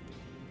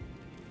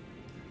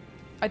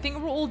 I think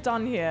we're all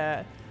done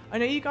here. I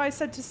know you guys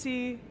said to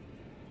see...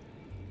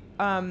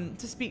 to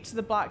speak to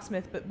the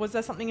blacksmith, but was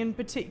there something in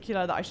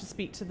particular that I should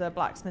speak to the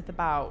blacksmith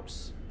about?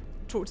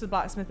 Talk to the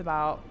blacksmith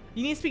about?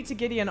 You need to speak to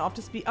Gideon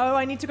after speak... Oh,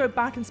 I need to go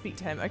back and speak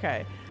to him.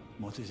 Okay.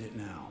 What is it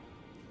now?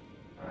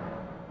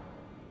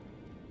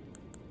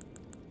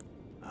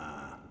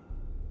 Ah.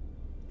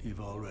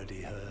 You've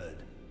already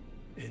heard.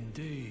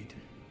 Indeed.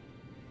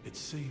 It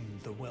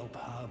seemed the whelp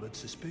harbored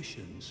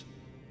suspicions,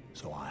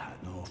 so I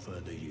had no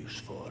further use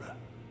for her.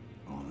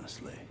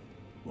 Honestly,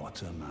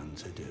 what's a man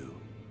to do?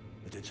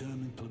 A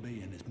determined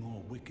plebeian is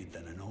more wicked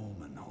than an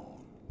omen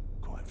horn,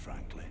 quite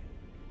frankly.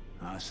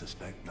 I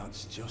suspect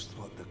that's just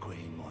what the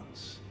Queen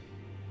wants.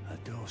 A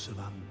dose of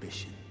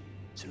ambition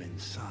to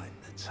incite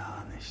the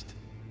tarnished.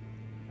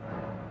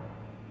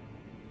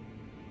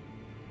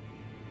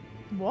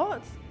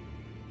 What?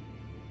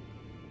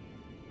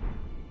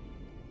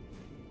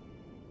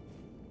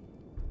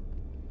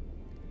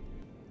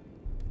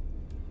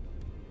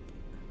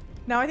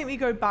 Now I think we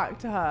go back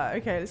to her.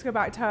 Okay, let's go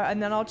back to her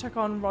and then I'll check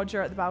on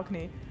Roger at the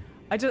balcony.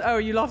 Oh,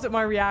 you laughed at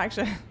my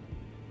reaction.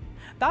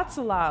 That's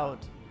allowed.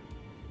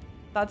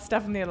 That's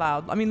definitely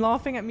allowed. I mean,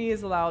 laughing at me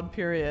is allowed,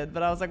 period.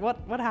 But I was like,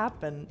 what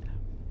happened?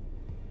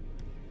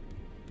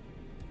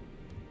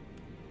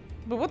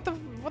 But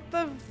what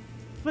the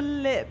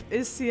flip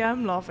is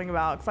CM laughing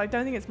about? Because I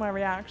don't think it's my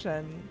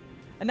reaction.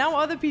 And now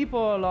other people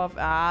are laughing.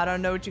 I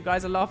don't know what you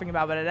guys are laughing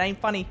about, but it ain't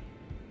funny.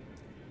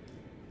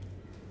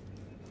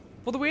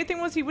 Well, the weird thing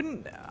was he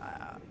wouldn't...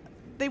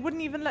 they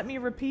wouldn't even let me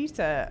repeat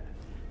it.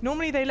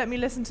 Normally they let me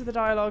listen to the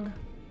dialogue.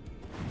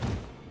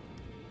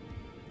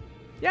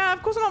 Yeah,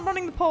 of course I'm not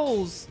running the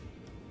polls.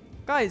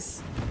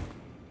 Guys.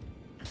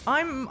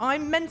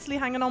 I'm mentally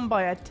hanging on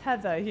by a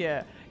tether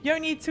here. You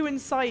don't need to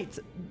incite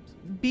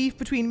beef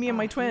between me and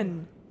my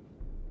twin.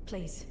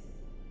 Please,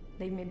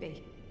 leave me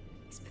be.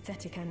 It's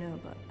pathetic, I know,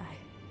 but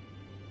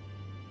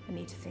I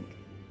need to think.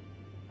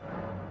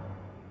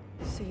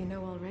 So you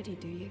know already,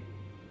 do you?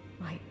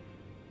 Right.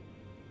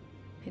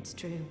 It's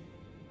true.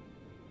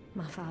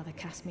 My father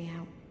cast me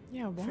out.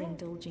 Yeah, what? For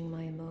indulging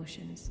my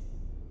emotions.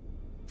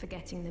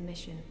 Forgetting the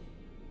mission.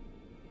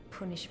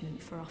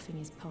 Punishment for offing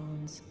his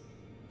pawns.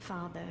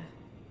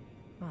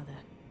 Mother,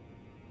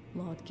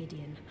 Lord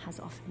Gideon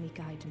has offered me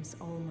guidance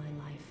all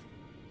my life.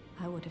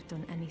 I would have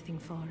done anything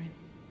for him.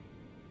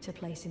 To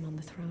place him on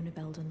the throne of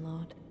Elden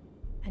Lord.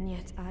 And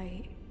yet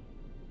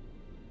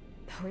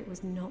though it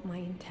was not my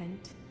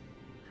intent,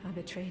 I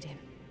betrayed him.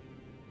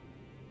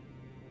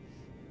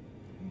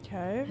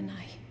 Okay. And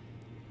I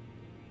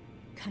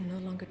can no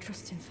longer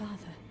trust in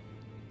Father.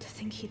 To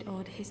think he'd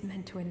order his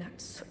men to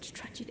enact such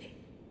tragedy.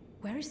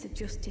 Where is the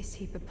justice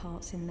he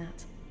purports in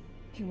that?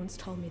 He once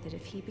told me that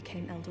if he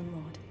became Elden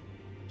Lord,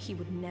 he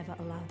would never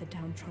allow the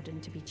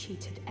downtrodden to be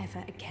cheated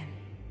ever again.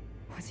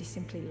 Was he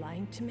simply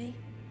lying to me?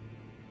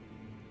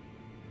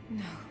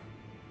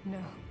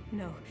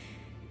 No.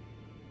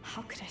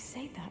 How could I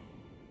say that?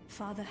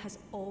 Father has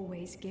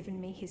always given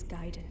me his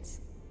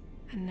guidance.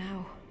 And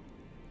now...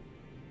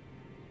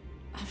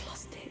 I've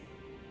lost it.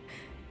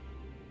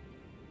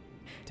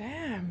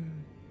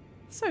 Damn.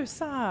 So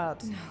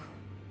sad.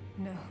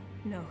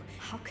 No.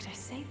 How could I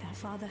say that?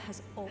 Father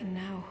has all... And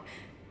now...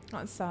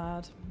 That's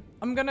sad.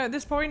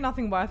 There's probably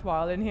nothing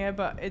worthwhile in here,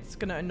 but it's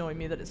gonna annoy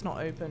me that it's not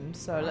opened,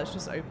 so let's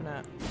just open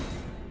it.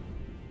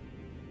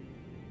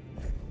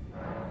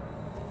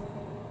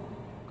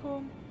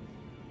 Cool.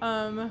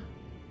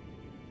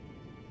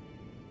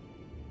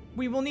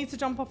 We will need to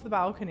jump off the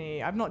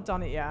balcony. I've not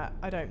done it yet,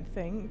 I don't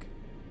think.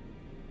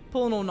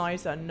 Pull an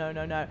all-nighter.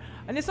 No.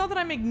 And it's not that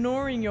I'm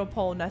ignoring your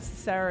poll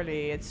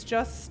necessarily. It's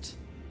just,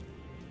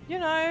 you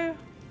know,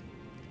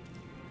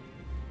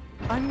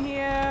 I'm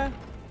here.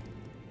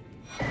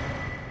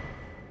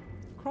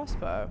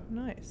 Crossbow.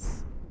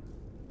 Nice.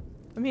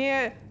 I'm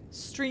here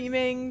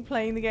streaming,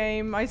 playing the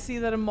game. I see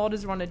that a mod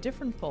has run a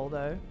different poll,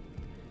 though.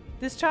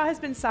 This chat has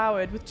been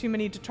soured with too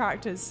many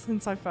detractors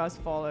since I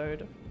first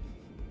followed.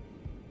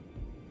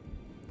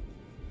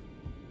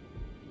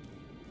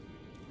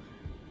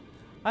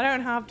 I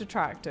don't have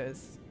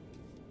detractors.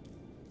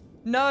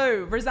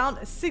 No, resound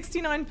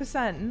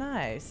 69%.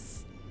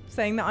 Nice.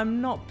 Saying that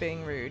I'm not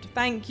being rude.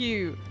 Thank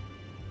you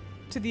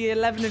to the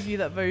 11 of you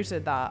that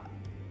voted that.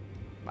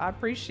 I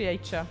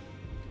appreciate you.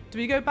 Do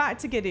we go back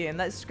to Gideon?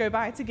 Let's go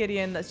back to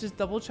Gideon. Let's just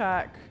double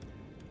check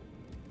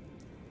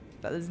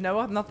that there's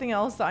nothing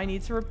else that I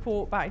need to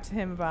report back to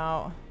him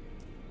about.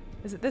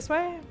 Is it this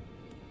way?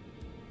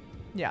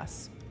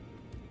 Yes.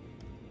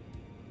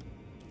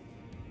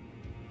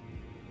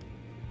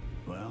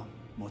 Well,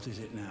 what is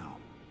it now?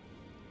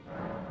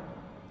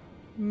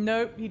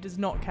 Nope, he does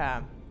not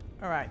care.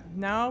 All right,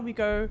 now we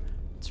go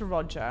to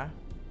Roger.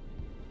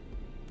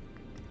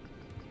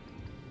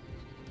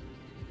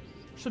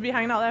 She'll be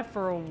hanging out there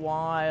for a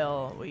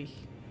while.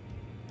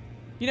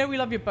 You know we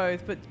love you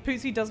both, but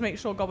Pootsie does make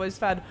sure Gobbo's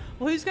fed.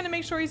 Well, who's going to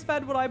make sure he's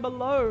fed when I'm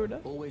alone?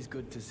 Always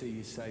good to see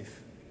you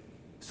safe.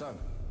 So,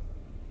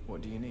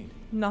 what do you need?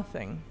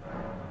 Nothing.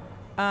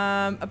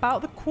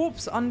 About the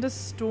corpse under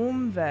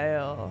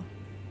Stormvale.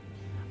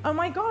 Oh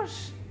my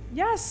gosh,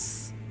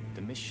 yes!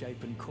 The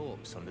misshapen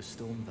corpse under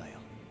Stormvale.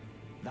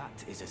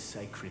 That is a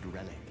sacred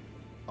relic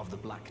of the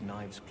Black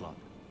Knives plot,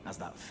 as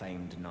that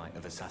famed night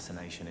of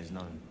assassination is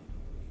known.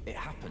 It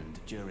happened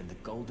during the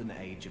golden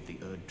age of the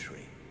Erd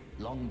Tree,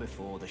 long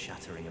before the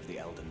shattering of the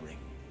Elden Ring.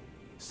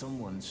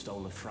 Someone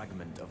stole a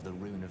fragment of the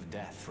Rune of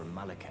Death from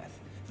Malekith,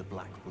 the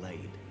Black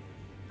Blade,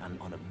 and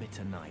on a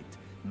bitter night,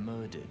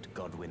 murdered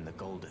Godwyn the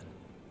Golden.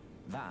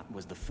 That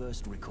was the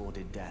first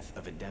recorded death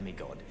of a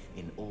demigod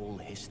in all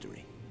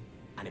history,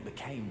 and it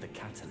became the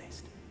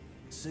catalyst.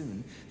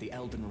 Soon, the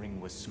Elden Ring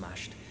was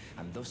smashed,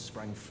 and thus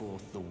sprang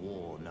forth the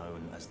war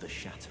known as the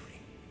Shattering.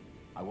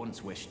 I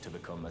once wished to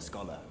become a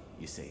scholar,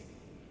 you see.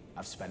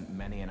 I've spent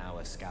many an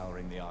hour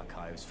scouring the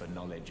archives for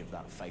knowledge of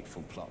that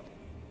fateful plot.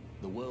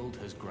 The world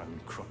has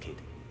grown crooked,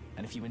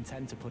 and if you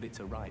intend to put it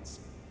to rights,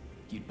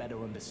 you'd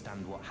better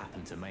understand what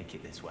happened to make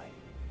it this way.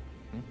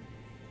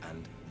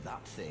 And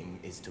that thing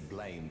is to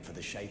blame for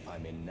the shape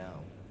I'm in now.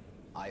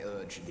 I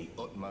urge the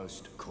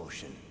utmost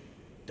caution.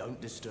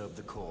 Don't disturb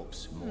the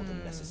corpse more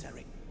than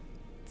necessary.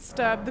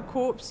 Disturb the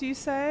corpse, you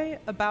say?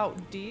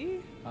 About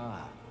D?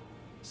 Ah,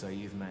 so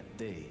you've met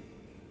D.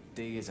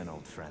 D is an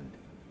old friend.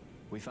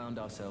 We found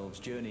ourselves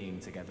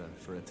journeying together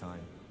for a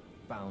time,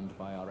 bound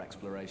by our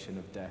exploration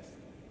of death.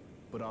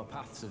 But our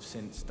paths have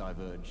since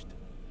diverged,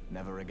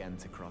 never again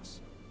to cross.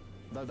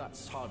 Though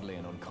that's hardly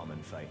an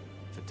uncommon fate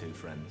for two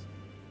friends.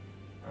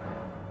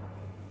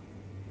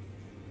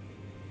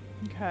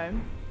 Okay.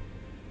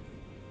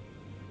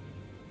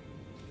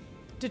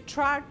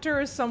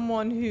 Detractor is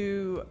someone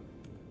who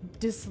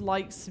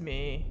dislikes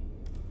me.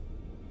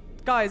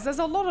 Guys, there's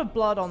a lot of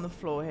blood on the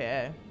floor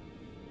here.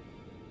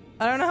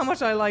 I don't know how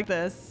much I like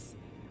this.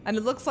 And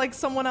it looks like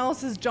someone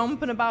else is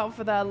jumping about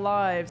for their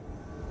lives.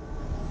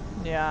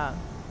 Yeah.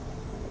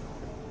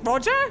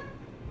 Roger?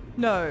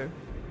 No.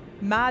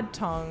 Mad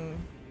Tongue.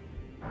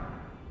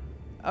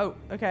 Oh,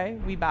 okay.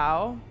 We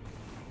bow.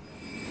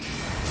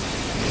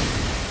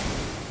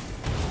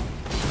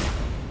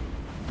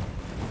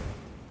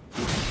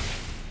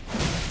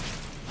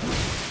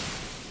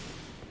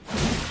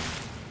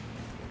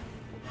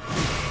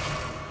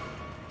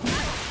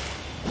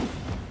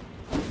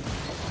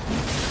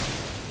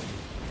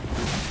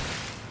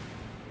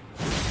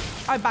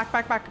 Oh, back.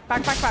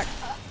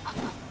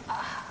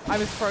 I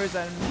was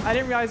frozen. I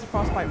didn't realize the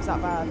frostbite was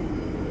that bad.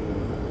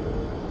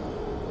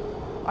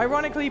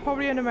 Ironically,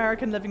 probably an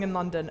American living in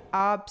London.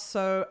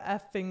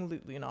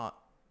 Abso-effing-lutely not.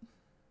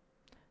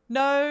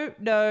 No,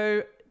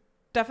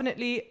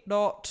 definitely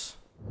not.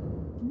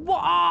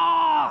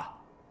 Wah!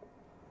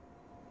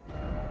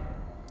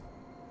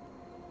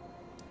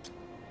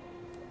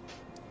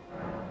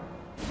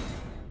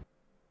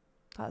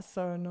 That's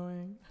so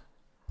annoying.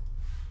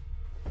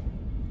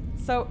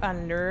 So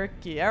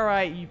unlucky.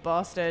 Alright, you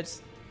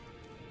bastards.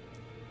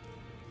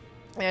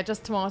 Yeah,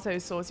 just tomato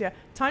sauce. Yeah.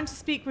 Time to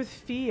speak with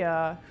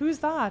Fia. Who's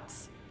that?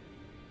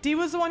 D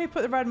was the one who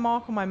put the red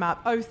mark on my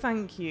map. Oh,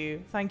 thank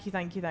you. Thank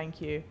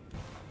you.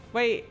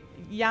 Wait,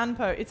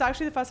 Yanpo. It's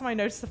actually the first time I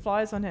noticed the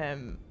flies on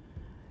him.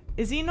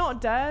 Is he not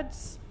dead?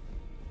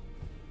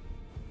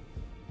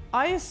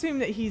 I assume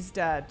that he's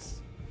dead.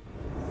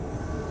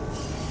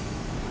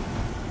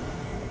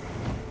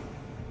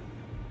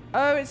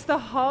 Oh, it's the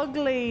hug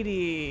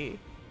lady.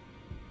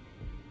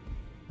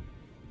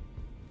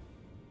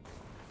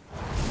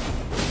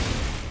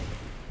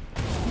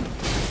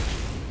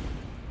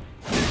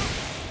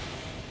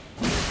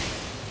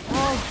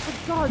 Oh, for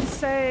God's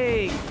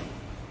sake.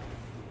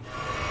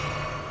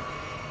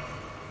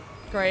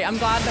 Great, I'm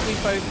glad that we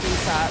both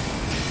reset.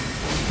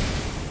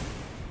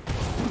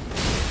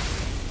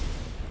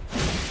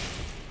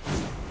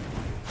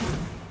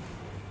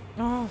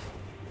 Oh,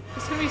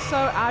 it's gonna be so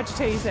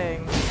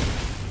agitating.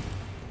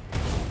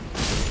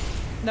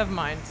 Never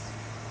mind.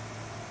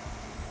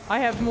 I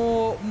have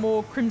more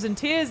crimson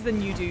tears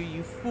than you do,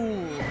 you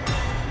fool.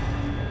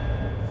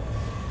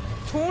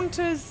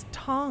 Taunter's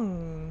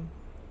tongue.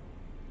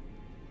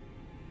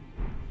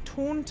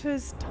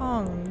 Taunter's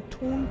tongue.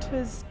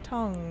 Taunter's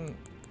tongue.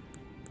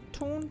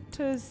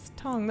 Taunter's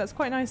tongue. That's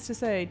quite nice to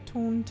say.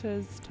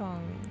 Taunter's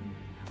tongue.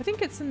 I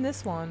think it's in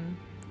this one.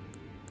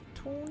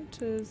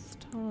 Taunter's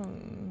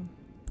tongue.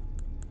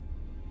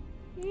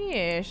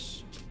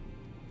 Yes.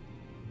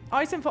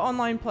 Item for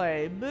online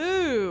play.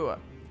 Boo!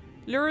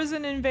 Lures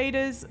in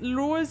invaders.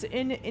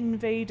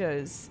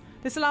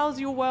 This allows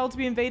your world to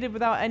be invaded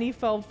without any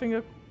felled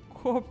finger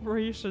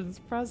corporations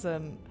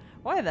present.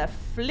 Why the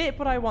flip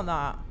would I want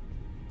that?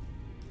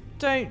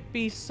 Don't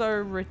be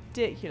so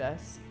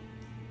ridiculous.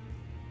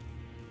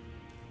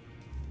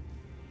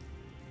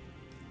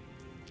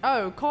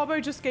 Oh, Carbo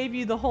just gave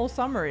you the whole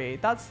summary.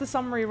 That's the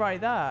summary right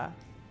there.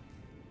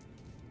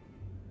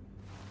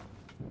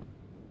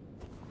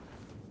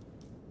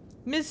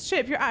 Ms.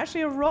 Chip, you're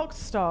actually a rock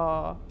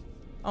star.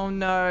 Oh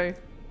no.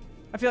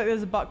 I feel like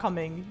there's a butt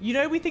coming. You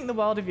know we think the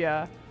world of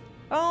you.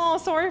 Oh,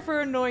 sorry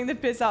for annoying the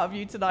piss out of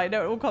you tonight.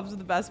 No, it all comes to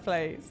the best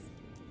place.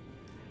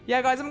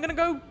 Yeah, guys, I'm gonna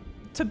go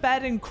to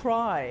bed and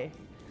cry.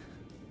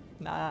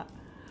 Nah.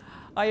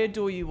 I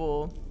adore you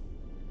all.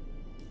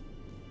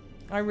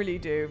 I really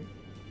do.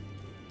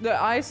 Look,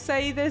 I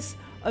say this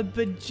a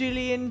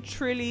bajillion,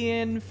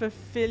 trillion,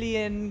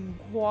 fulfillion,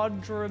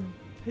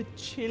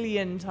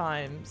 quadrupillion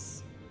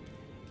times.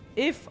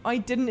 If I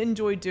didn't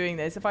enjoy doing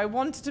this, if I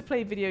wanted to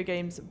play video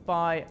games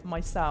by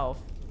myself,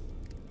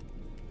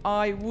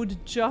 I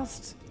would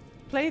just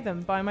play them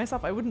by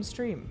myself. I wouldn't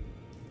stream.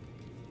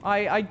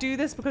 I do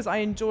this because I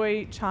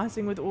enjoy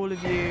chatting with all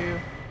of you.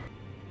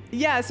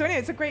 Yeah, so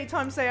anyway, it's a great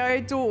time to say I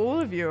adore all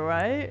of you,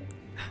 right?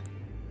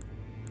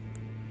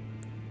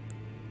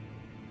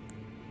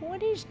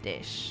 What is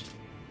this?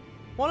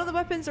 One of the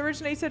weapons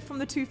originated from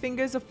the two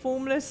fingers. A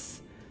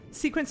formless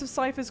sequence of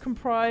ciphers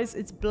comprise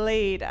its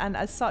blade, and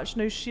as such,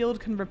 no shield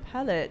can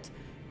repel it.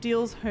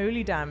 Deals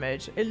holy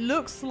damage. It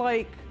looks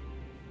like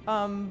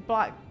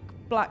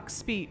black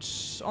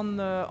speech on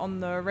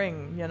the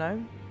ring, you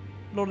know,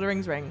 Lord of the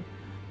Rings ring.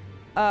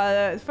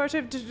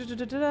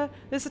 Photo.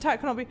 This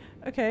attack cannot be.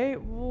 Okay.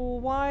 Well,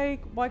 why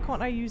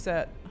can't I use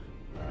it?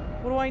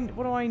 What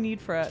do I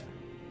need for it?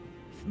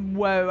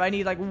 Whoa! I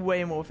need like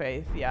way more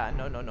faith. Yeah.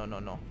 No.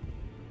 No.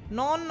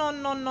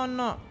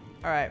 All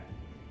right.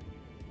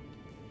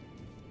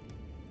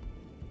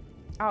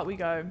 Out we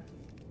go.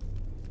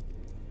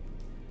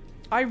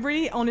 I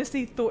really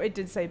honestly thought it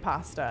did say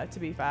pasta, to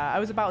be fair. I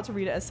was about to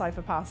read it as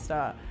cipher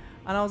pasta,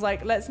 and I was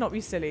like, let's not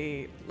be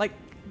silly. Like,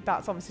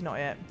 that's obviously not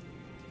it.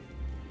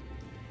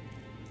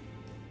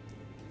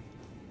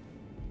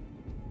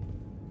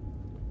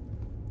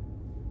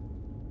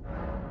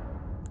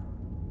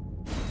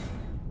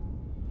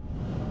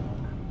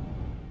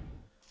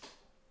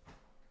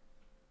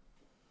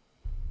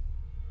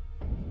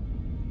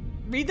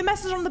 Read the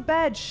message on the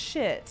bed.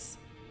 Shit.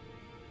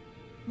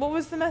 What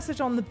was the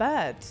message on the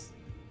bed?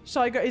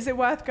 Shall I go? Is it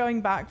worth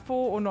going back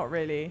for or not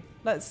really?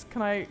 I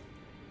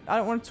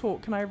don't want to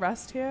talk. Can I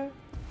rest here?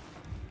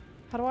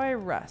 How do I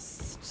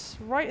rest?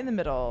 Right in the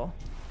middle.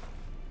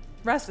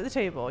 Rest at the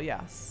table,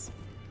 yes.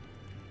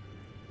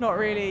 Not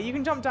really. You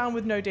can jump down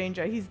with no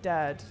danger. He's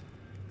dead.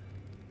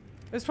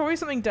 There's probably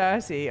something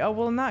dirty. Oh,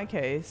 well, in that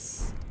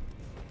case,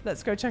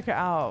 let's go check it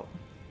out.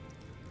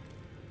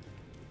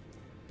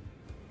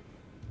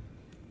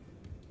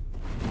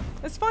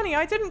 It's funny,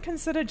 I didn't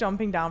consider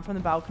jumping down from the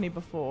balcony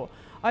before.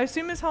 I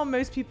assume it's how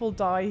most people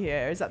die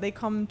here, is that they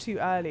come too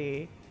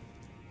early.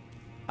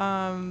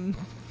 Sorry,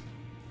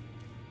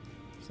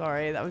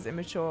 that was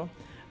immature.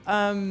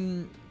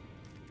 And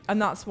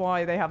that's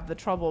why they have the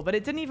trouble, but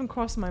it didn't even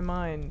cross my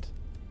mind.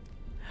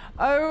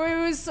 Oh,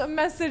 it was a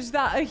message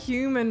that a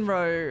human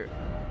wrote.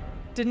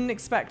 Didn't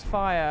expect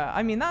fire.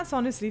 I mean, that's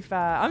honestly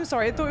fair. I'm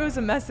sorry, I thought it was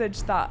a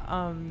message that,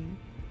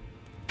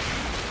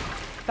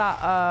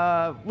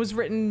 was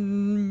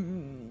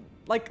written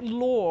like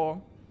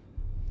lore.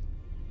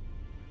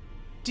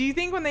 Do you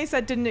think when they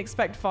said didn't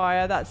expect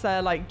fire, that's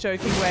their like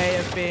joking way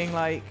of being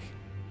like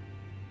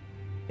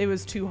it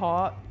was too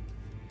hot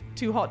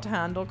to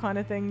handle kind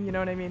of thing, you know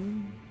what I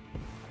mean?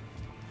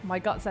 My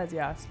gut says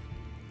yes.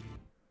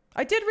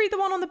 I did read the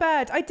one on the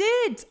bed. I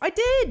did.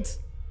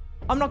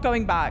 I'm not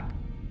going back.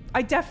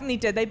 I definitely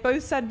did. They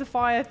both said the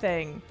fire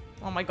thing.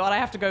 Oh my god, I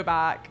have to go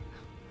back.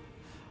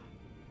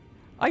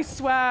 I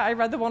swear I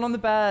read the one on the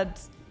bed.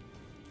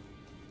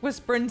 We're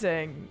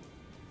sprinting.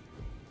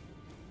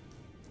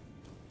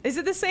 Is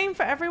it the same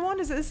for everyone?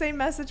 Is it the same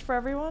message for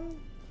everyone?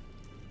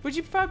 Would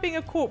you prefer being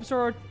a corpse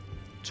or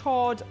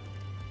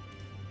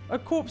a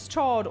corpse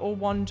charred or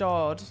one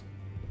jarred?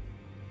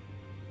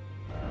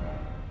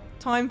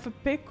 Time for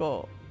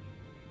pickle.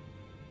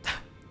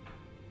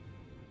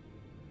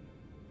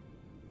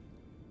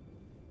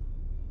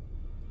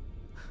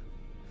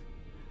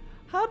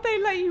 How'd they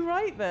let you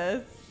write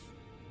this?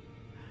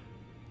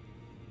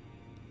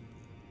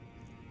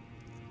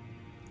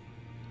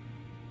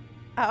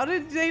 How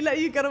did they let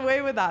you get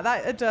away with that?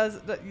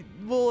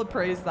 We'll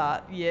appraise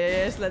that.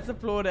 Yes, let's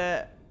applaud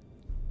it.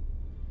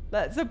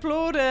 Let's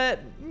applaud it.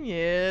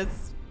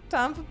 Yes.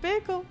 Time for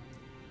pickle.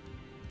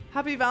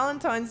 Happy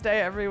Valentine's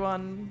Day,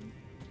 everyone.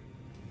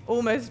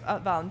 Almost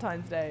at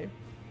Valentine's Day.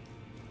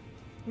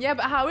 Yeah,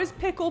 but how is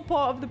pickle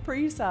part of the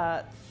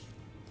presets?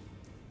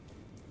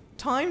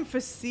 Time for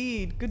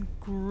seed. Good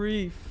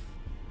grief.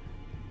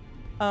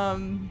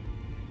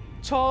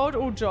 Charred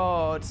or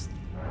jarred?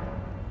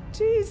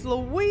 Jeez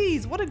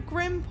Louise, what a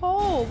grim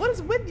poll. What is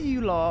with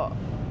you lot?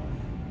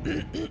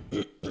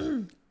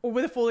 Or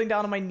with a falling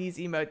down on my knees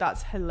emote.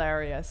 That's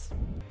hilarious.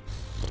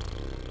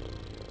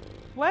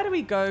 Where do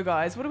we go,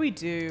 guys? What do we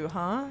do,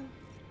 huh?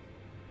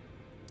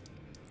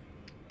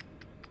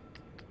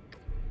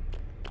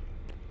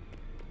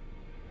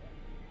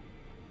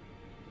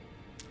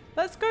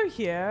 Let's go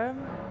here.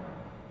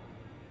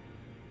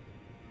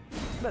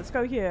 Let's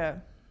go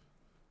here.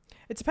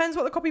 It depends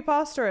what the copy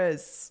pasta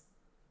is.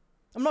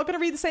 I'm not going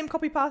to read the same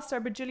copy pasta a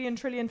bajillion,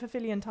 trillion,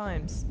 fafillion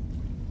times.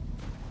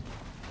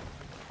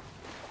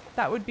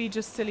 That would be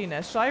just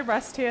silliness. Should I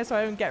rest here so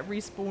I don't get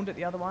respawned at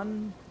the other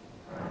one?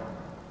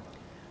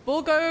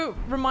 We'll go,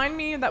 remind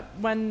me that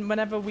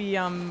whenever we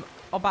are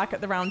back at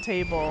the round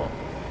table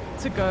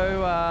to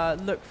go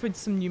look for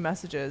some new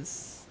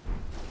messages.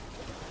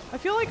 I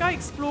feel like I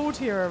explored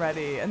here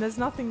already and there's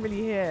nothing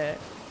really here.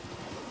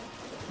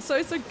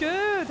 So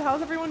good.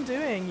 How's everyone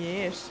doing?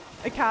 Yes.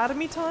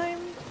 Academy time?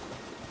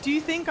 Do you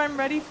think I'm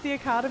ready for the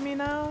academy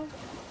now?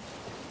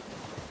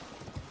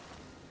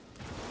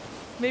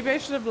 Maybe I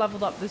should have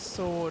leveled up this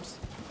sword.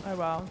 Oh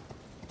well.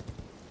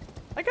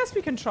 I guess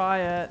we can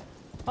try it.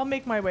 I'll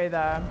make my way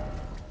there.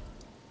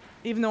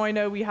 Even though I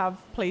know we have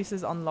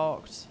places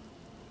unlocked.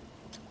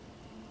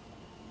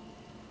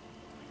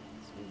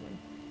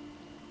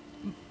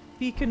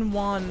 Beacon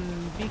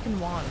 1. Beacon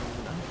 1.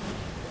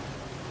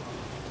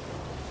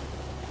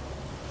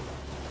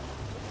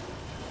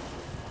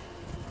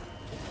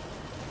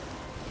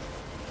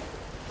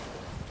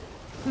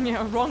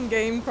 Yeah, wrong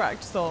game,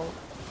 Cracked Soul.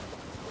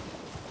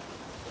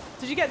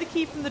 Did you get the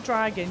key from the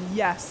dragon?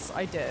 Yes,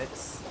 I did.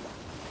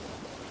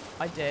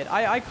 I did.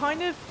 I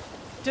kind of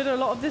did a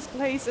lot of this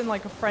place in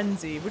like a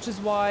frenzy, which is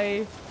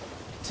why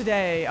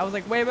today I was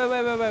like, wait.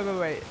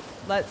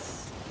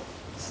 Let's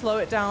slow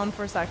it down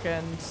for a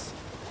second.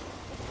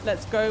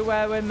 Let's go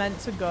where we're meant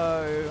to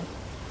go.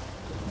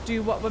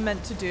 Do what we're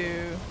meant to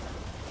do.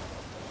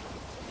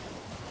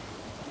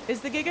 Is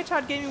the Giga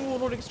Chad Gaming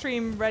Warlord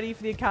Extreme ready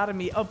for the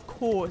Academy? Of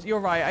course. You're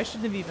right. I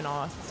shouldn't have even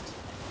asked.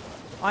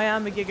 I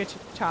am a Giga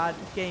Chad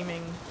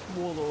Gaming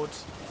Warlord.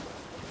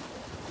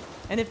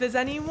 And if there's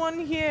anyone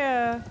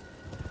here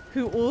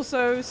who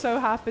also so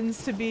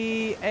happens to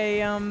be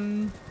a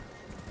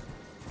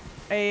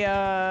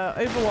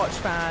Overwatch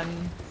fan,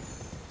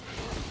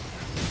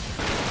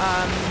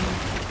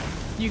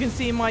 you can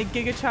see my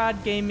Giga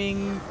Chad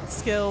Gaming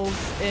skills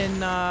in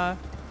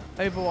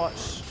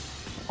Overwatch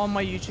on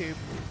my YouTube.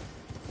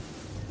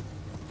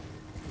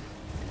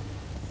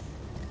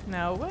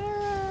 Now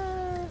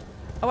where?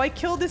 Oh, I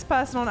killed this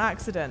person on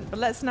accident, but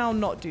let's now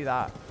not do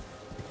that.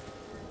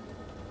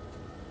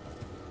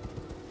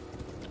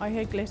 I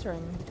hear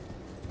glittering.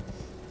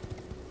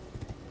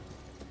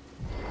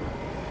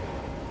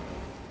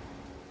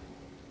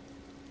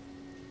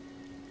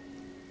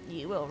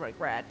 You will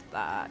regret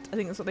that. I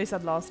think that's what they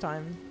said last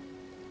time.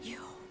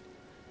 You,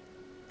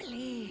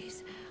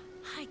 please,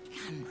 I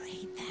can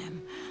read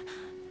them.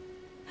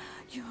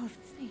 Your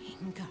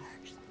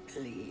fingers,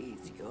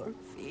 please, your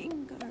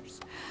fingers.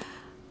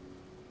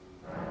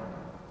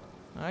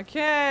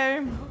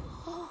 Okay.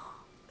 Oh,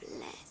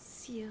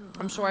 bless you.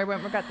 I'm sure I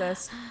won't regret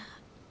this.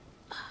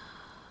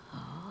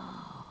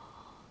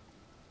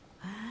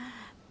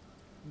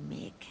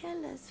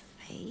 Michaela's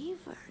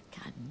favor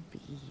can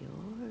be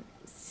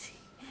yours.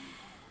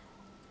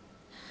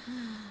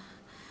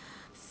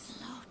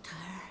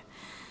 Slaughter,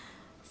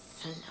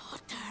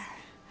 slaughter,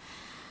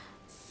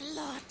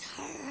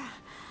 slaughter.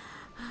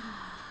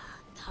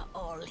 The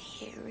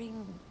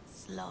all-hearing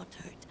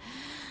slaughtered.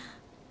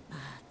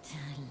 But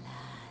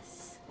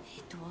alas,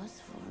 it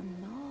was for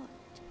naught.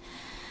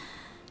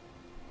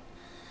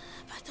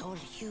 But all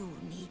you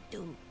need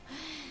do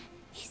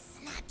is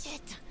snatch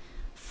it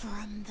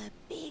from the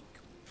big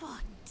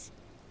pot.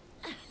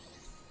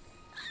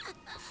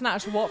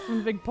 Snatch what from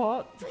the big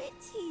pot?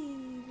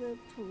 Pity the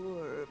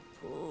poor,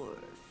 poor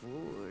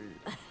fool.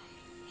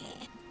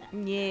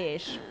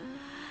 Yes.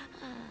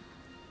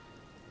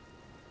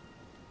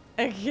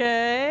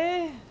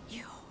 Okay.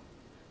 You,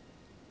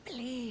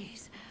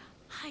 please,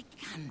 I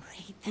can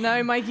read them.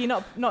 No, Mikey,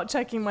 not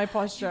checking my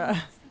posture.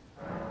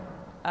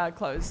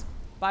 Close.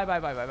 Bye.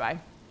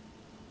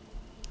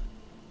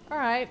 All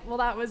right. Well,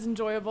 that was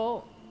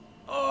enjoyable.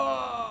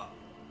 Oh.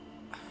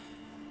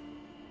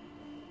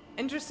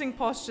 Interesting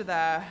posture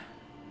there.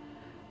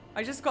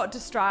 I just got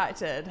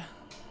distracted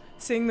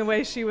seeing the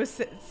way she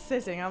was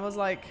sitting. I was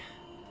like,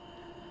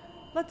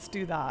 let's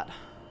do that.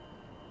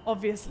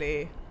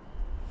 Obviously.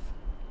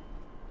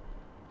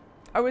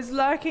 I was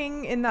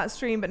lurking in that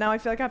stream, but now I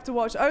feel like I have to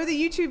watch. Oh, the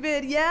YouTube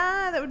vid.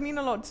 Yeah, that would mean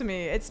a lot to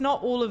me. It's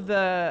not all of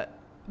the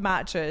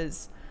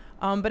matches,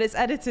 but it's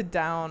edited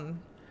down.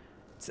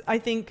 I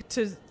think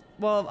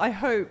well, I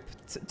hope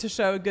to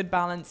show a good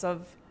balance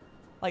of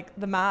like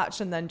the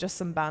match and then just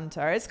some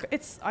banter.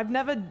 I've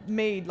never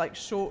made like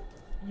short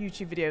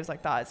YouTube videos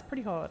like that. It's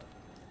pretty hard.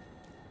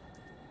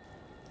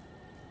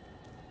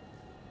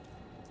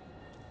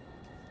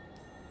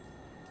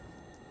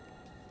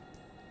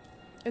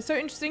 It's so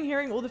interesting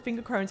hearing all the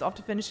finger crones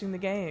after finishing the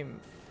game.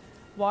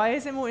 Why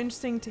is it more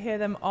interesting to hear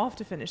them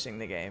after finishing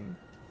the game?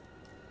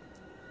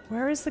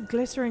 Where is the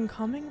glittering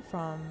coming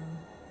from?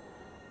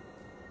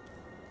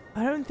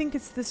 I don't think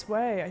it's this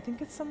way. I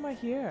think it's somewhere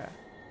here.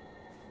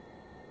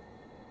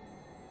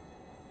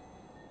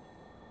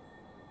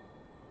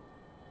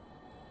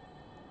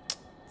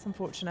 It's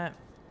unfortunate.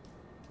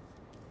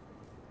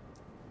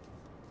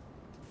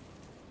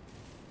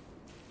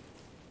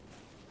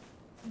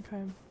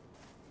 Okay.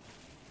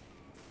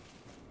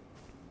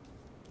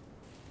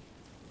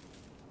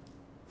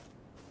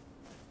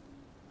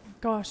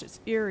 Gosh, it's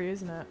eerie,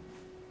 isn't it?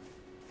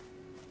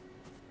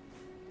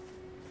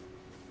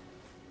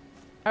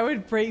 I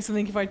would break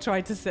something if I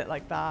tried to sit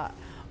like that.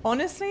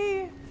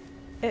 Honestly,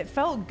 it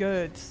felt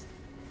good.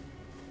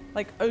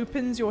 Like,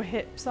 opens your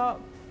hips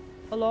up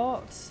a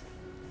lot.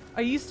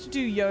 I used to do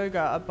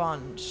yoga a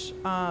bunch,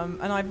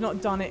 and I've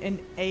not done it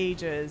in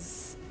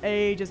ages.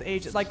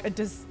 Ages. Like,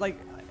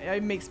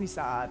 it makes me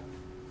sad.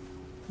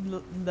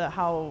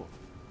 How,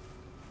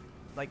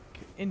 like,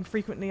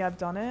 infrequently I've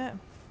done it.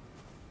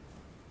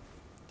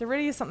 There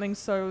really is something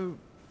so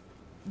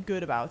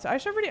good about it.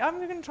 I'm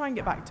going to try and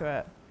get back to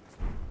it.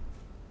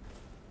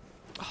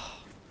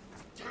 Oh,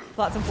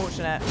 that's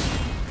unfortunate.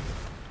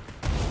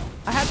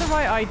 I had the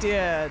right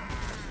idea.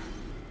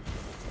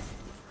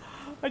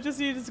 I just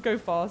needed to go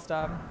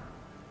faster.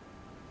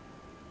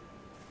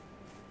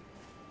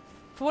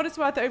 For what it's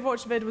worth, the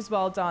Overwatch vid was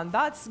well done.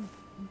 That's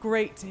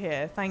great to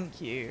hear.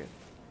 Thank you.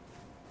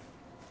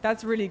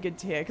 That's really good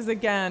to hear. Because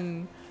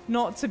again,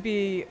 not to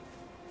be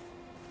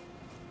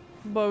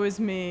Woe is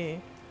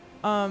me.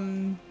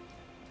 But,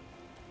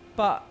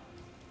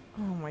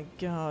 oh my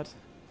god.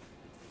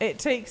 It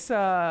takes,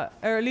 or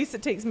at least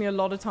it takes me a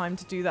lot of time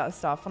to do that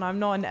stuff. And I'm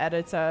not an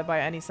editor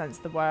by any sense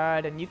of the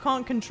word. And you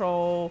can't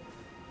control,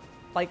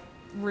 like,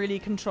 really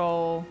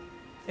control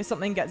if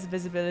something gets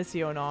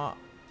visibility or not.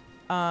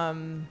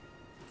 And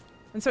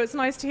so it's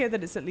nice to hear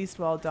that it's at least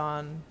well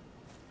done.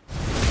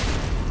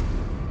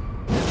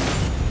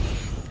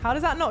 How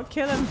does that not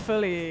kill him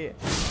fully?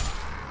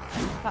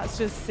 That's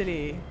just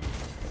silly.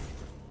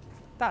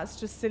 That's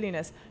just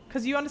silliness.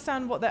 Because you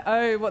understand what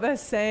they're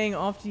saying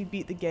after you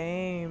beat the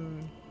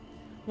game.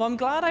 Well, I'm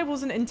glad I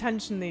wasn't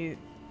intentionally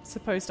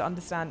supposed to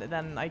understand it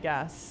then, I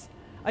guess.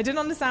 I didn't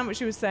understand what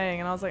she was saying,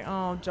 and I was like,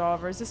 oh,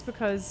 Java, is this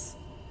because...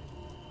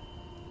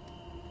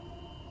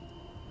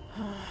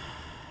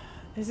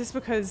 Is this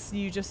because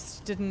you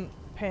just didn't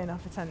pay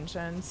enough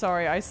attention?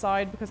 Sorry, I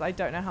sighed because I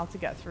don't know how to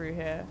get through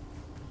here.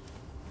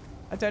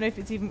 I don't know if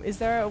it's even... Is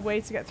there a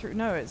way to get through?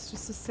 No, it's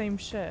just the same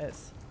shit.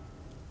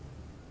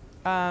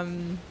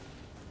 So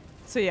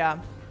yeah,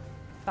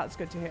 that's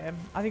good to hear.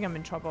 I think I'm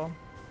in trouble.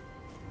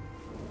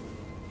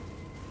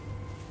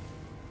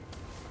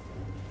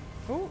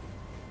 Oh,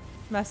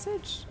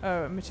 message?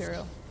 Oh,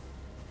 material.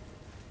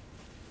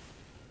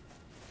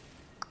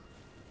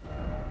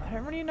 I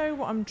don't really know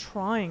what I'm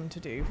trying to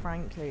do,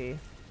 frankly.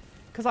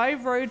 Because I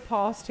rode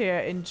past here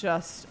in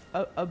just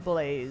a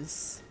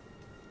blaze.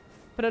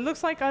 But it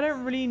looks like I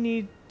don't really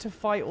need to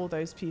fight all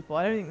those people.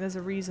 I don't think there's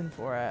a reason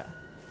for it.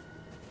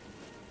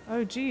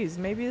 Oh, geez.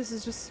 Maybe this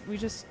is just... We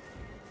just...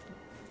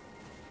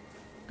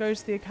 go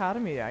to the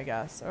academy, I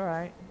guess.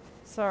 Alright.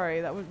 Sorry,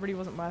 that really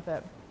wasn't worth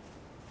it.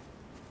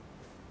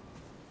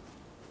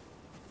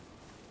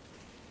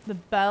 The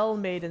Bell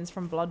Maidens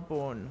from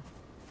Bloodborne.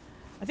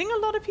 I think a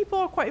lot of people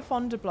are quite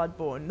fond of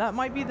Bloodborne. That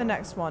might be the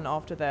next one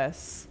after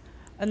this.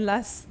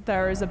 Unless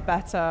there is a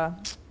better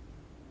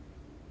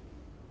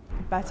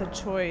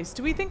choice.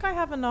 Do we think I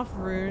have enough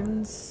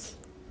runes?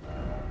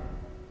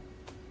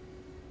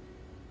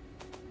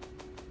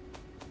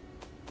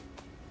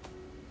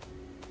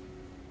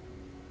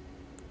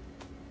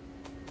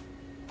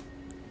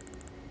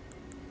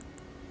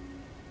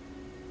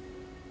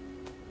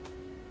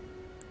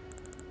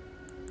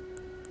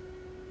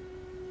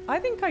 I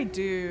think I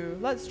do.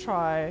 Let's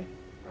try.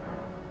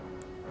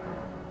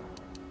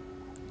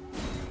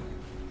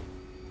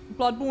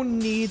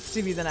 Bloodborne needs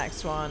to be the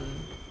next one.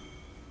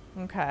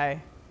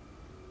 Okay.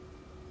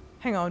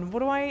 Hang on,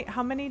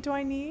 how many do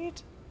I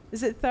need?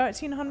 Is it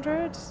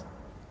 1,300? It's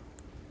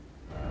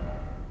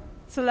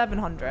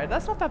 1,100.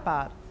 That's not that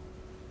bad.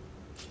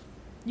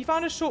 You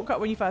found a shortcut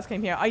when you first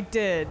came here. I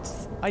did.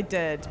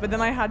 But then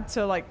I had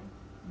to, like,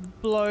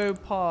 blow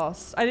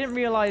past. I didn't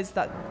realize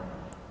that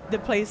the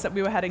place that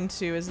we were heading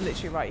to is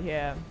literally right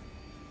here.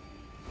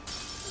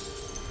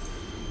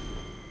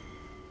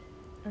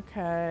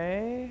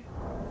 Okay.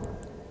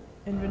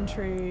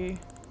 Inventory.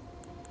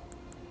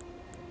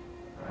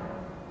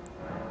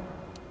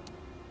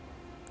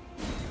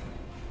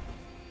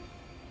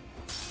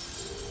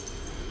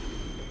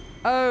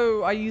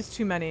 Oh, I used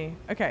too many.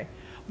 Okay.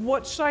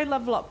 What should I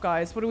level up,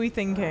 guys? What are we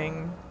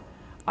thinking?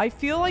 I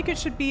feel like it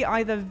should be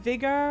either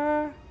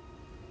Vigor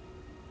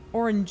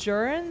or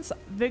Endurance.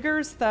 Vigor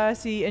is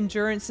 30,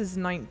 Endurance is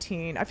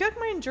 19. I feel like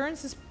my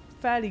Endurance is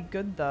fairly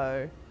good,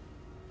 though.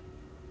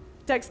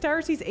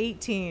 Dexterity is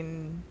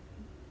 18.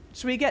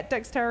 Should we get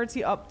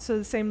Dexterity up to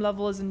the same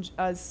level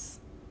as...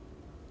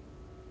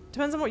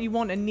 Depends on what you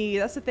want and need.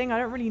 That's the thing, I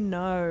don't really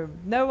know.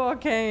 No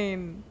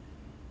Arcane.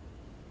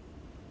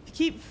 If you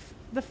keep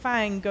the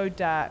Fang, go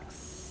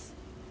Dex.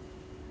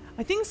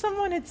 I think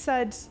someone had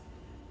said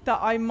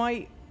that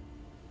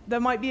there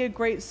might be a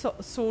great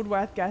sword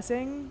worth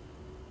getting.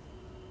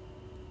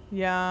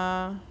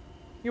 Yeah.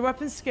 Your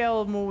weapons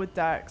scale more with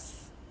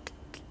Dex.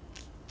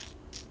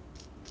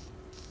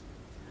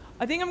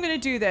 I think I'm going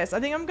to do this. I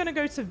think I'm going to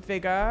go to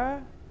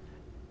Vigor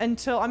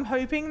until I'm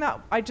hoping that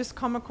I just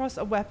come across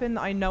a weapon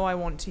that I know I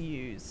want to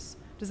use.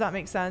 Does that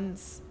make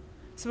sense?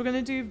 So we're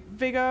going to do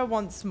Vigor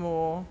once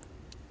more.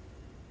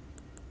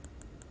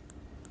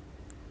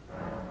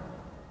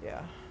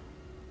 Yeah.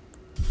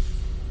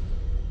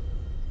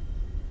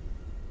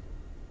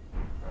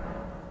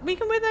 We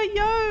can wither,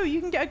 yo!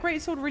 You can get a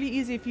great sword really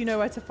easy if you know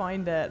where to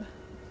find it.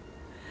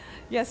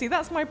 Yeah, see,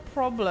 that's my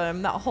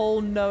problem. That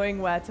whole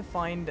knowing where to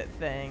find it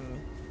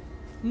thing.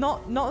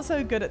 Not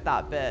so good at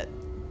that bit.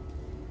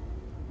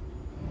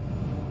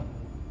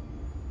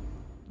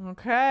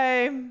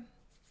 Okay.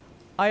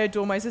 I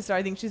adore my sister.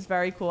 I think she's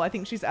very cool. I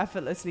think she's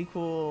effortlessly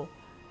cool.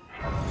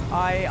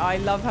 I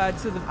love her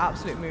to the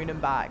absolute moon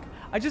and back.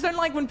 I just don't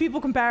like when people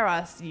compare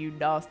us, you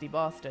nasty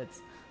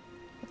bastards.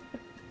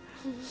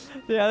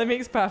 Yeah, that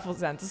makes perfect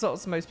sense. That's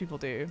what most people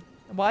do.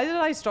 Why did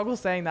I struggle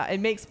saying that? It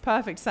makes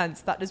perfect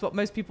sense. That is what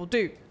most people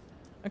do.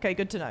 Okay,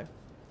 good to know.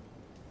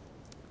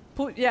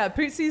 Yeah,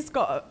 Pootsy's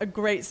got a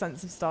great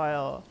sense of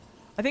style.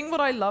 I think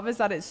what I love is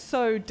that it's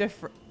so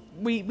different.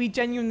 We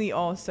genuinely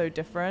are so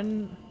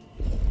different.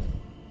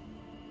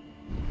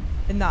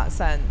 In that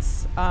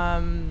sense.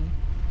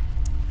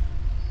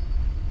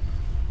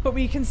 But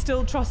we can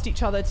still trust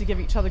each other to give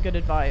each other good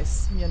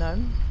advice, you know?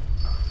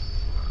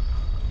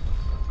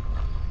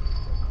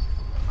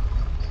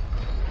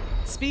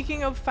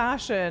 Speaking of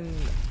fashion,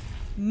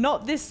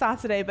 not this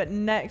Saturday, but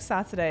next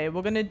Saturday,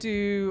 we're gonna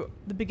do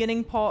the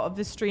beginning part of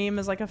the stream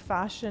as like a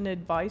fashion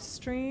advice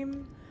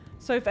stream.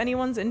 So if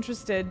anyone's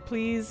interested,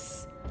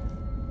 please,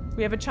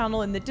 we have a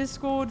channel in the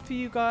Discord for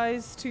you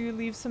guys to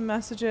leave some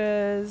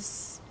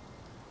messages.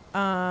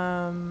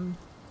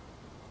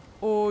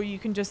 Or you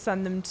can just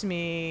send them to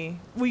me.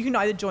 Well, you can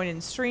either join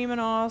in stream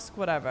and ask,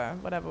 whatever.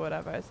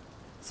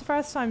 It's the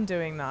first time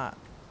doing that.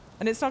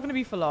 And it's not gonna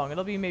be for long.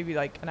 It'll be maybe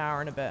like an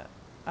hour and a bit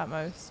at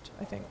most,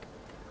 I think.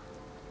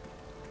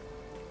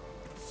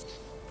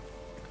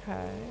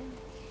 Okay.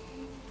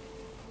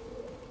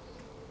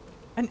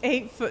 An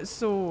 8-foot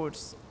sword.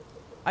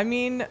 I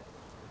mean,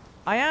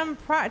 I am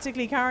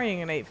practically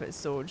carrying an 8-foot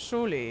sword,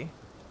 surely.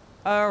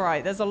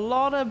 Alright, there's a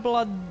lot of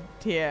blood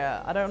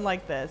here. I don't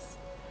like this.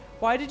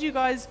 Why did you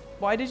guys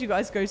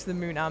go to the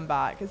moon and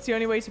back? It's the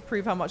only way to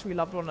prove how much we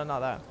loved one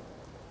another.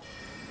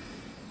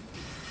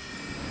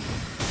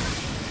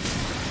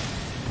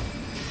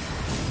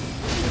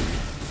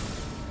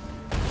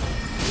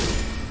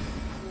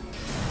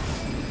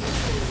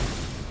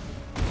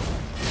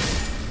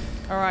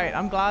 Alright,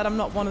 I'm glad I'm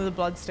not one of the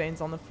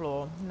bloodstains on the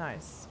floor.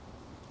 Nice.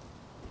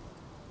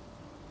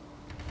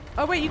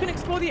 Oh wait, you can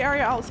explore the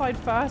area outside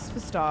first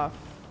for stuff.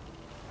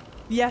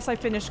 Yes, I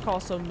finished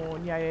Castle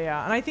Morn.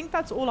 Yeah. And I think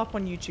that's all up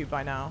on YouTube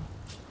by now.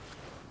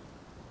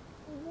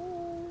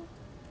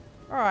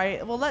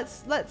 Alright, well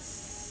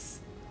let's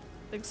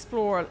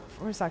explore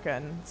for a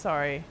second.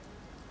 Sorry.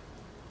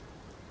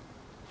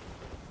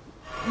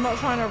 I'm not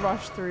trying to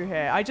rush through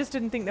here. I just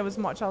didn't think there was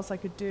much else I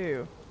could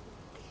do.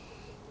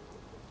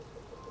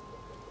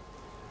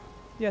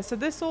 Yeah, so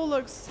this all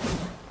looks...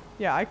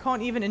 Yeah, I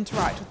can't even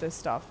interact with this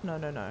stuff. No.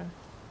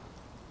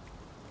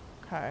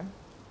 Okay.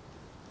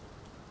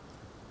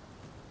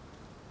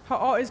 Her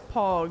art is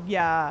Pog.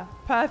 Yeah,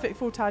 perfect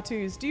for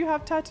tattoos. Do you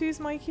have tattoos,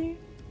 Mikey?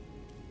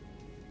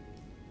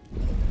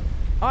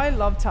 I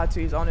love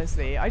tattoos,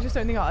 honestly. I just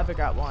don't think I'll ever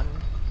get one.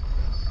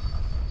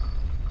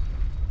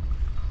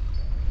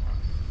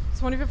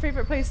 It's one of your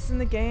favorite places in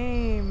the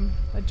game.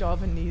 A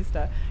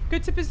Javanese.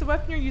 Good tip is the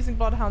weapon you're using,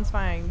 Bloodhound's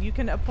Fang. You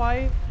can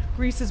apply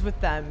greases with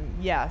them,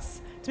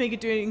 yes, to make it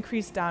do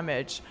increased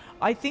damage.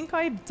 I think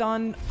I've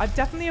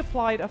definitely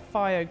applied a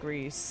fire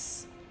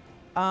grease.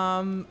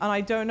 And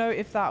I don't know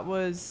if that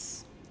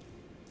was...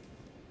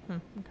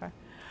 okay.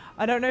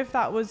 I don't know if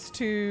that was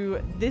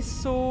to this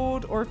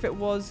sword or if it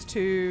was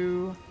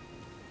to...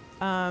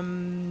 a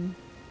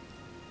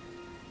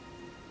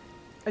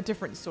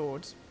different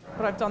sword.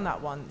 But I've done that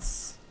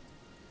once.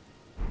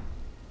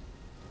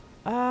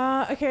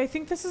 Okay, I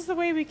think this is the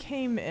way we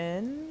came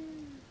in.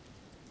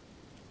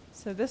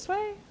 So this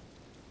way?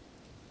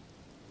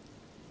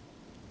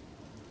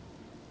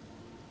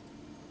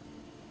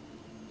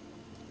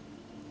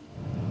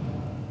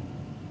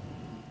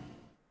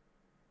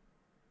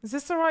 Is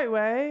this the right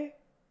way?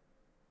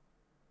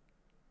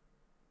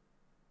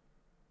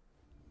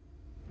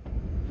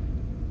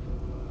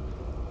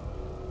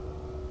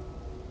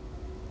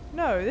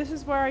 No, this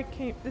is where I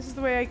came. This is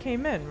the way I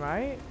came in,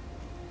 right?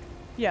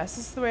 Yes,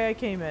 this is the way I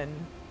came in.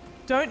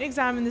 Don't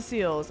examine the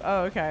seals.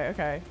 Oh,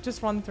 okay.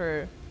 Just run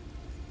through.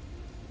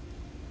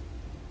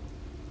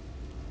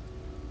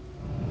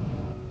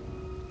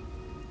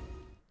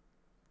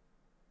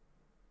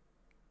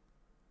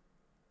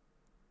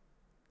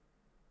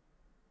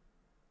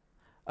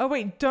 Oh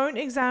wait, don't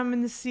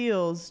examine the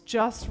seals,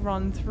 just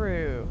run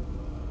through.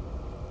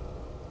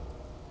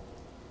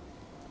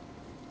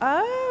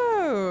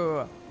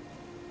 Oh!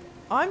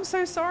 I'm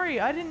so sorry,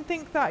 I didn't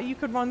think that you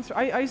could run through.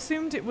 I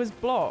assumed it was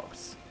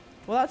blocked.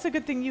 Well, that's a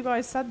good thing you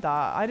guys said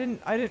that. I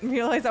didn't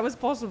realize that was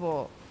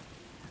possible.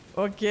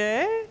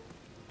 Okay.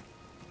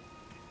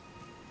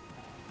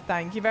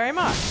 Thank you very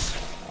much.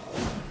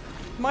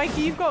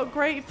 Mikey, you've got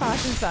great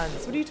fashion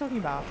sense. What are you talking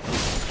about?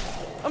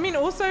 I mean,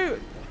 also...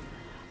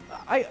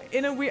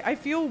 I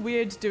feel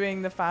weird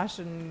doing the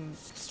fashion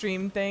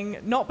stream thing,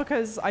 not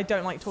because I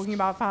don't like talking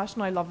about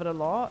fashion, I love it a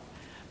lot,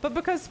 but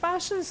because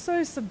fashion is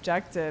so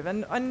subjective,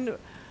 and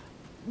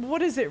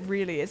what is it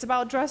really? It's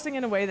about dressing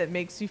in a way that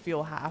makes you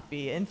feel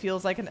happy and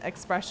feels like an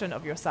expression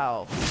of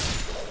yourself.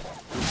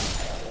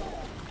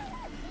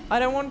 I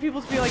don't want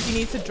people to feel like you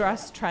need to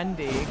dress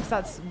trendy, because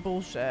that's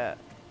bullshit.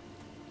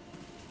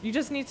 You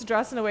just need to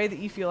dress in a way that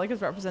you feel like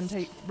is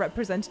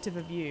representative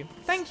of you.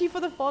 Thank you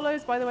for the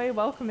follows, by the way,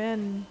 welcome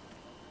in.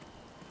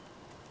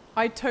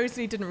 I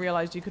totally didn't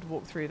realize you could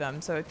walk through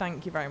them, so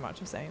thank you very much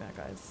for saying that,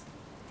 guys.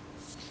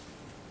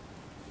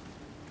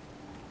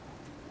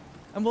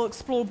 And we'll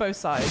explore both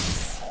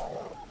sides.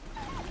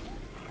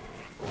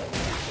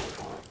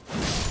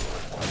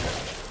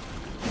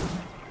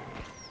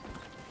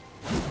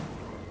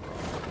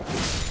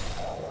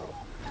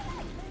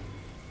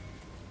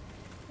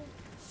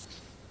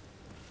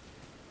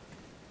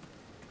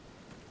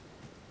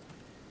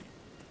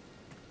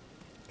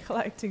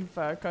 Collecting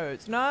fur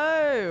coats.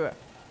 No!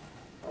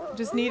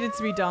 Just needed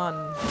to be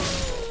done.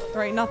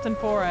 There ain't nothing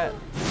for it.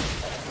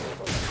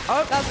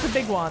 Oh, that's the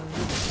big one.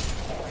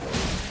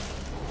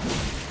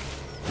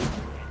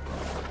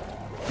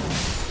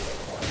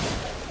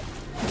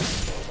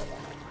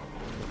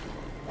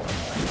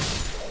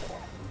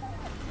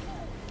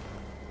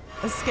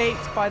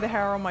 Escaped by the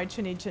hair on my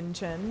chinny chin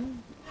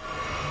chin.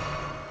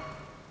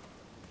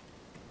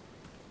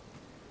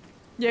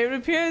 Yeah, it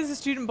appears the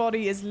student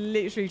body is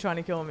literally trying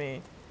to kill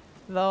me.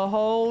 The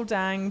whole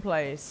dang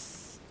place.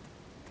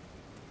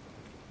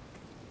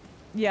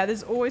 Yeah,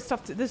 there's always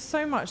stuff to... There's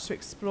so much to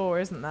explore,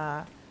 isn't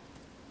there?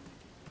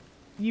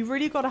 You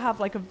really got to have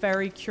like a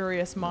very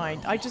curious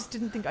mind. I just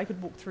didn't think I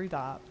could walk through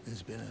that.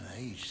 There's been an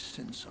age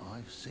since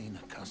I've seen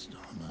a customer.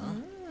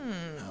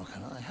 How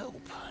can I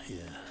help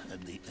here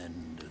at the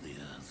end of the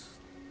earth?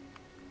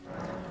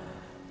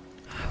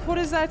 What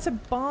is there to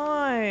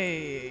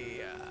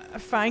buy?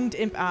 Fanged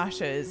imp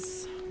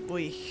ashes.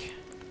 Weak.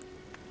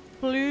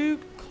 Blue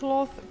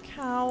cloth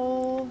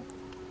cowl.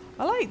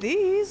 I like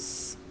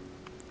these.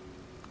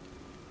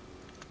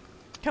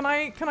 Can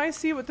I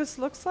see what this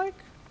looks like?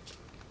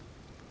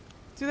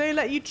 Do they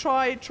let you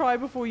try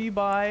before you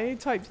buy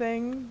type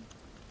thing?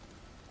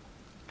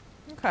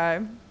 Okay.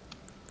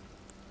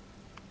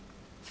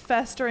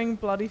 Festering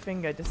bloody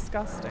finger,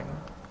 disgusting.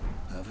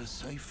 Have a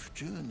safe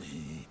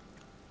journey.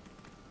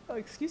 Oh,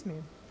 excuse me.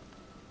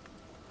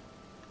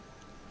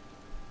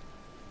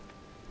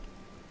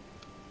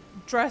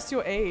 Dress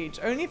your age.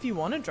 Only if you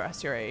want to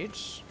dress your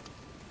age.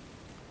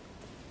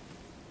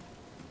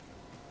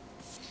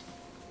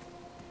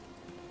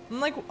 I'm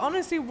like,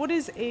 honestly, what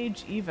is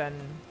age even?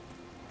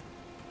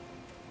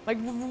 Like,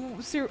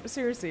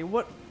 seriously,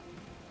 what?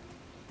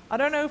 I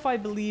don't know if I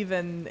believe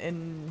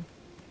in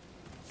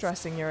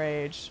dressing your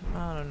age.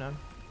 I don't know.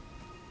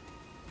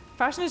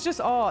 Fashion is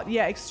just art.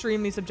 Yeah,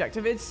 extremely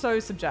subjective. It's so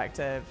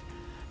subjective.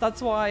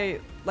 That's why,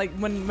 like,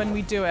 when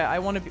we do it, I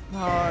want to be...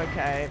 Oh,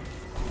 okay.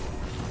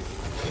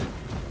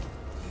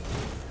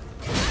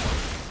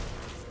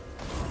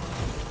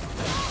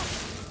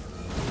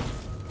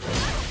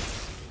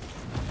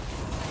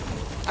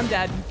 I'm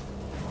dead.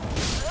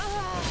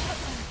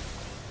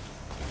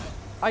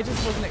 I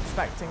just wasn't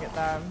expecting it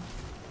there.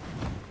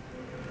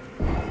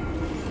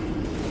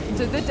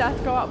 Did the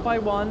death go up by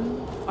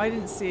 1? I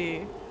didn't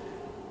see.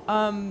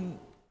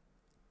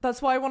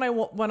 That's why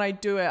when I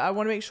do it, I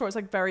want to make sure it's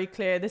like very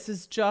clear. This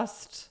is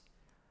just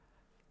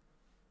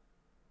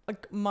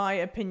like my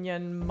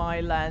opinion,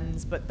 my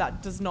lens, but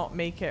that does not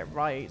make it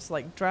right.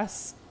 Like,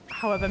 dress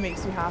however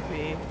makes you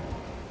happy.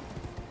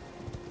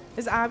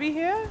 Is Abby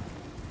here?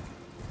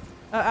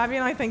 Abby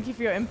and I thank you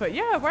for your input.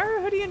 Yeah, wear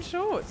a hoodie and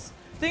shorts.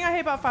 The thing I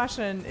hate about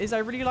fashion is I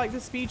really like the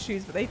speed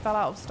shoes, but they fell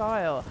out of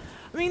style.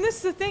 I mean, this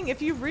is the thing.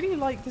 If you really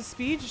like the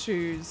speed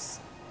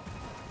shoes,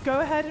 go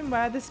ahead and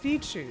wear the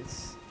speed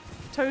shoes.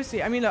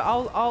 Totally. I mean,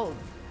 look,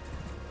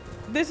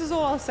 this is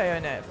all I'll say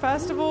on it.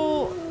 First of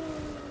all,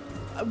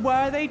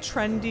 were they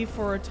trendy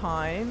for a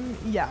time?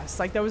 Yes.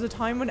 Like, there was a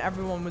time when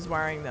everyone was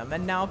wearing them,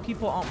 and now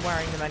people aren't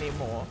wearing them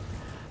anymore.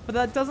 But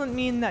that doesn't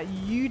mean that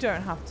you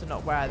don't have to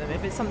not wear them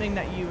if it's something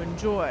that you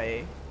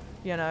enjoy,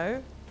 you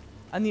know?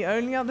 And the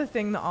only other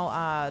thing that I'll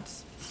add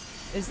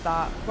is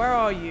that, where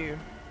are you?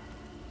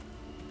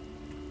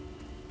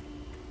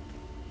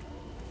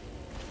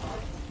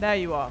 There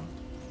you are.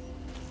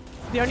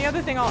 The only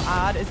other thing I'll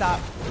add is that,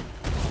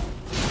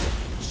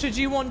 should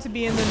you want to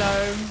be in the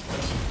know,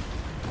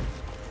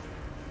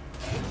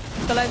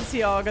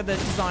 Balenciaga, the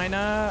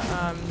designer,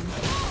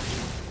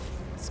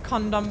 it's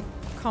come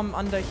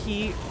under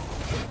heat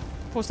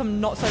for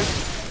some not so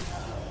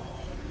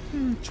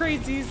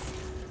tradesies,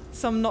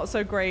 some not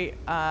so great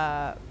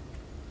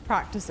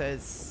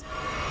practices.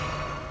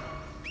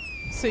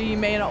 So you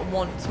may not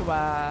want to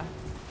wear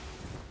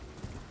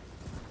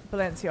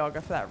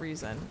Balenciaga for that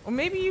reason. Or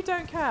maybe you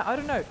don't care. I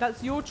don't know.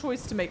 That's your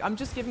choice to make. I'm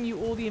just giving you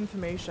all the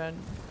information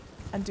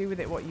and do with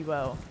it what you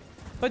will.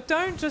 But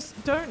don't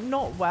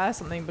not wear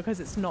something because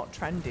it's not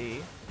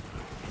trendy.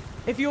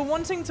 If you're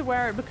wanting to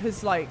wear it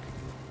because, like,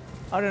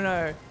 I don't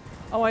know,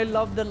 oh, I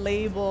love the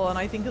label and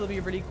I think it'll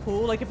be really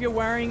cool. Like, if you're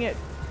wearing it,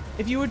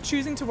 if you were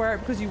choosing to wear it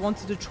because you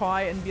wanted to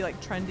try it and be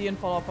like trendy and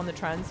follow up on the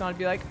trends, then I'd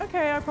be like,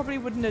 okay, I probably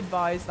wouldn't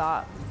advise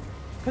that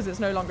because it's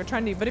no longer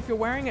trendy. But if you're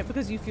wearing it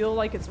because you feel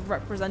like it's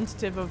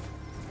representative of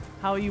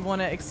how you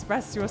want to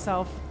express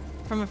yourself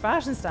from a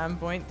fashion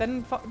standpoint,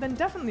 then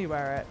definitely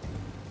wear it.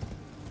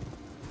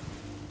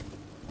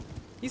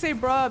 You say,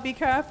 bruh, be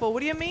careful.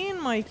 What do you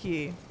mean,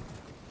 Mikey?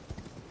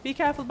 Be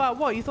careful about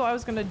what? You thought I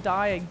was gonna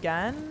die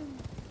again?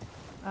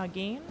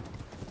 Again?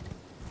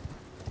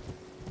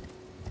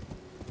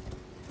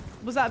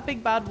 Was that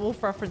Big Bad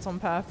Wolf reference on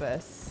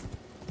purpose?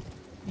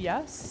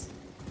 Yes?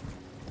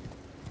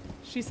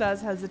 She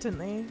says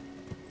hesitantly.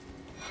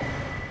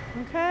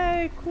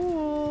 Okay,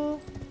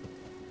 cool.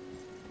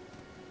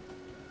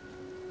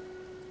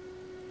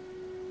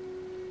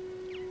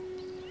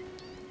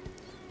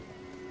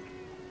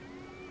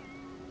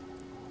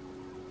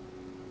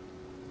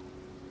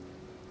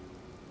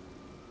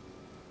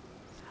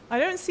 I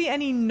don't see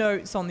any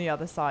notes on the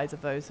other sides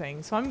of those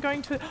things, so I'm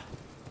going to,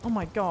 oh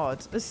my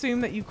god,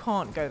 assume that you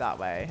can't go that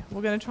way.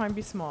 We're going to try and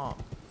be smart.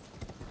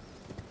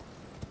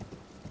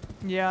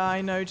 Yeah,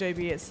 I know,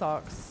 JB, it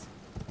sucks.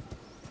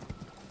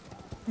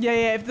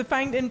 Yeah, if the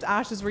fanged imp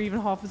ashes were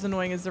even half as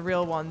annoying as the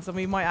real ones, then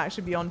we might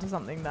actually be onto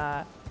something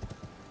there.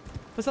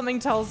 But something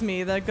tells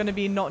me they're going to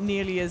be not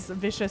nearly as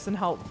vicious and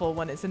helpful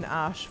when it's in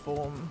ash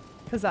form.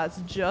 Because that's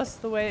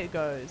just the way it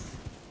goes.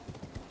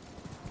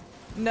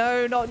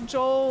 No, not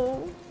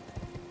Joel.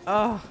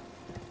 Ugh.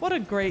 What a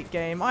great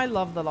game. I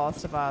love The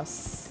Last of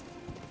Us.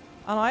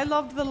 And I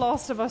loved The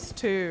Last of Us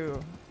 2.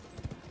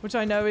 Which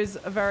I know is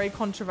a very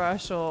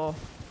controversial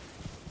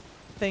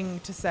thing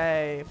to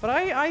say. But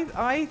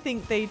I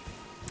think they...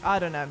 I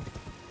don't know.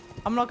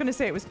 I'm not going to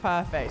say it was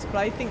perfect. But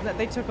I think that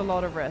they took a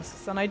lot of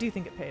risks. And I do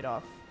think it paid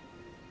off.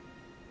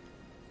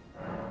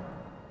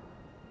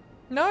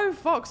 No,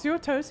 Fox, you're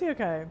totally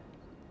okay.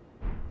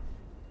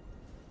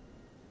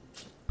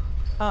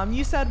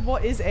 You said,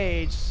 what is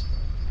age?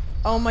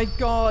 Oh my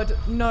god,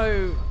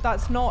 no,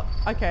 that's not,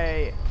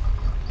 okay.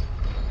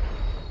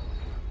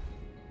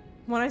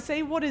 When I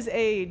say what is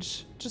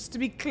age, just to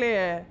be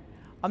clear,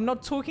 I'm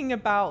not talking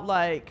about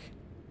like,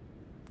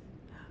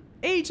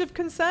 age of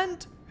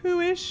consent?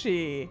 Who is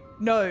she?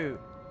 No,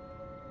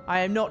 I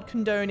am not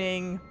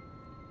condoning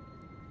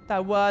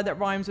that word that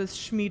rhymes with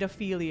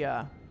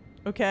schmedophilia,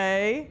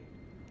 okay?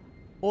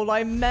 All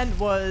I meant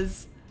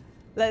was,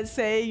 let's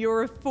say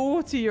you're a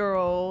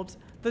 40-year-old.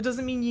 That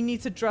doesn't mean you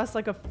need to dress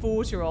like a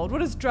 40-year-old. What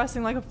does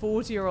dressing like a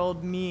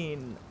 40-year-old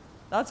mean?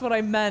 That's what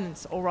I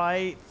meant, all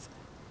right?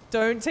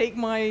 Don't take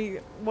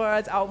my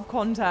words out of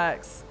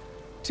context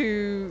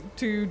to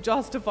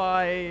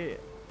justify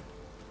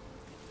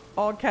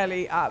R.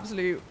 Kelly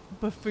absolute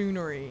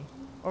buffoonery,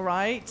 all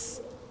right?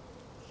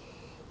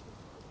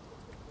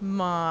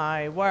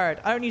 My word.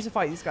 I don't need to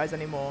fight these guys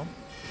anymore.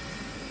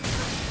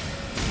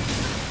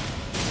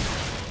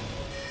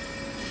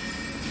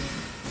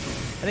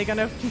 Are they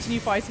gonna continue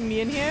fighting me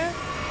in here?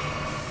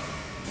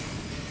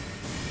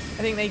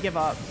 I think they give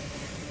up.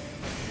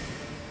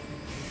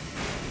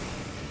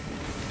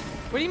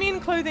 What do you mean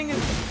clothing is...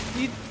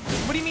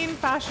 what do you mean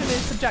fashion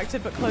is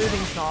subjective but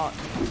clothing's not?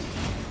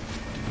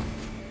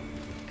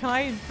 Can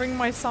I bring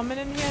my summon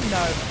in here?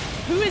 No.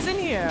 Who is in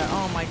here?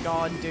 Oh my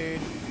god, dude.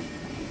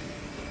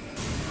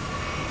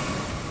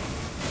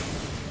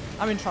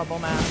 I'm in trouble,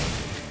 man.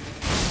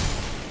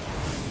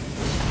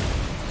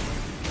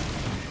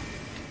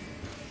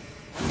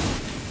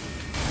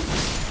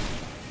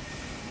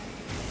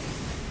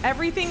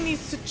 Everything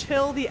needs to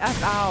chill the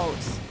F out.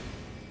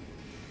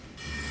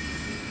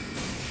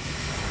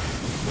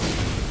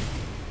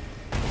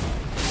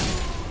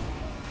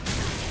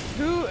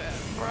 Who,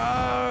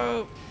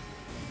 bro?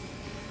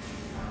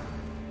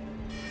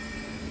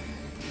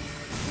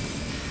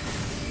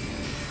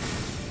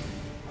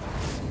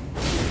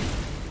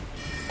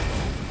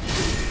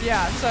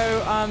 Yeah,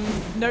 so,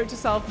 note to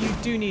self, you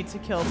do need to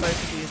kill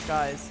both of these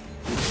guys.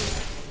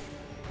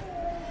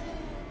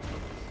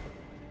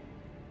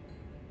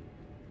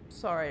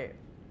 Sorry.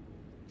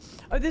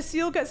 Oh, this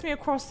seal gets me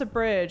across the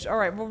bridge. All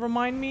right, well,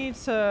 remind me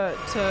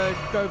to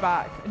go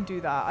back and do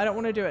that. I don't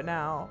want to do it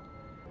now.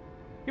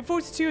 You're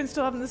 42 and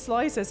still haven't the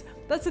slightest.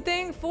 That's the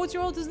thing.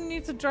 40-year-old doesn't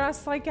need to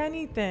dress like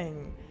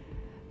anything.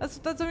 That's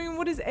I mean,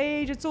 what is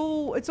age? It's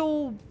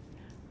all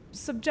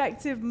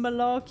subjective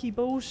malarkey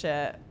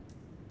bullshit.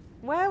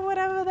 Wear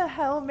whatever the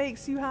hell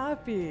makes you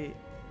happy.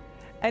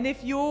 And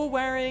if you're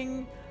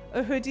wearing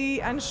a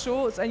hoodie and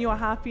shorts and you're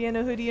happy in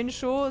a hoodie and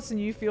shorts and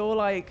you feel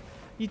like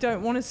you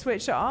don't want to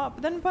switch it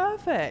up, then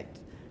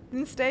perfect.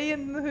 Then stay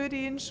in the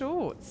hoodie and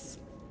shorts.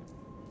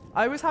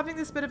 I was having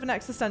this bit of an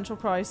existential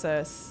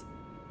crisis.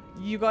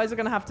 You guys are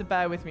going to have to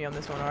bear with me on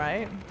this one, all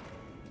right?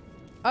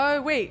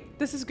 Oh, wait.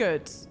 This is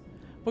good.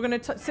 We're going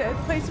to sit at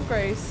the place of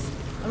grace.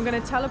 I'm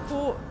going to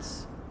teleport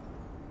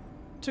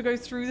to go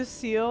through the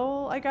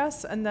seal, I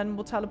guess, and then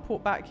we'll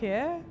teleport back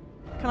here.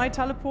 Can I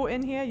teleport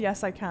in here?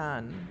 Yes, I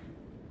can.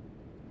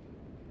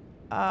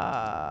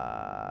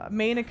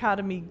 Main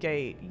Academy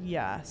gate,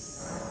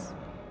 yes.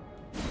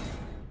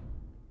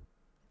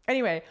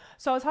 Anyway,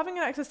 so I was having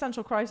an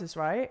existential crisis,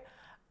 right?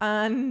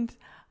 And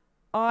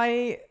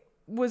I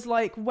was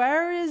like,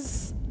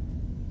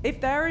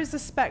 if there is a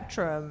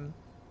spectrum,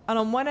 and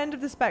on one end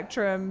of the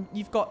spectrum,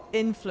 you've got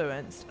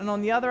influenced, and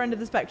on the other end of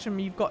the spectrum,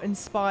 you've got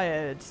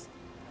inspired.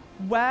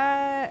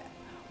 When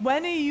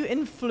are you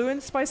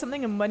influenced by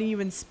something and when are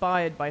you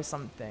inspired by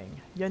something?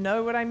 You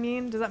know what I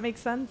mean? Does that make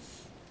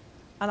sense?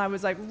 And I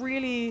was like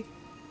really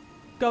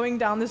going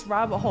down this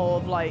rabbit hole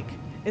of like,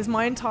 is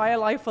my entire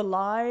life a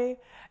lie?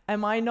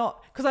 Am I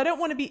not? Because I don't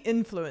want to be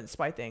influenced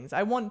by things.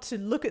 I want to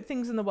look at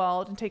things in the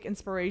world and take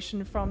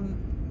inspiration from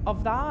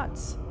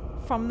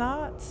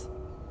that,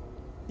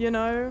 you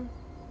know?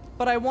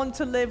 But I want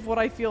to live what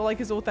I feel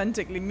like is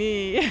authentically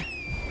me.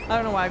 I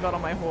don't know why I got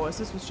on my horse.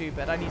 This was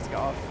stupid. I need to get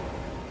off.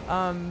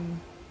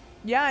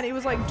 Yeah, and it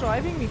was like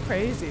driving me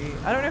crazy.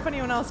 I don't know if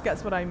anyone else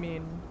gets what I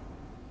mean.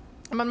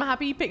 I'm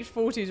happy you picked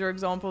 40 as your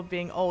example of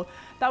being old.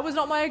 That was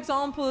not my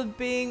example of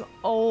being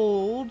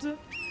old.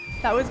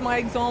 That was my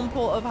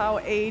example of how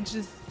age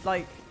is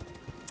like...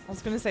 I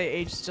was going to say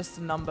age is just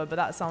a number, but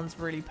that sounds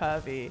really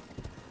pervy.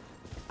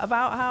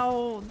 About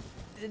how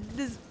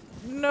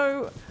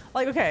know,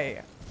 like,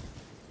 okay,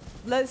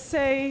 let's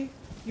say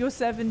you're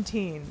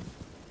 17.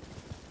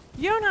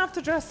 You don't have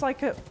to dress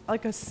like a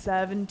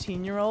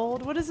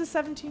 17-year-old. What is a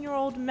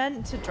 17-year-old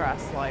meant to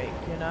dress like,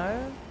 you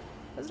know?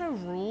 There's no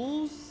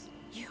rules.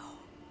 You,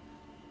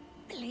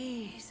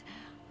 please,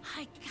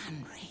 I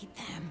can read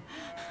them.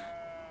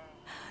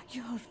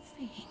 Your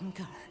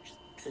fingers,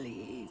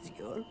 please,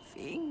 your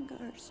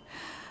fingers.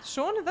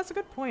 Sean, that's a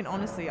good point.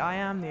 Honestly, I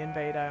am the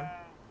invader.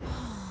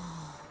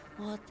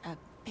 What a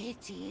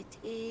pity it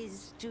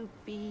is to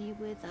be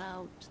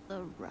without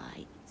the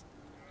right.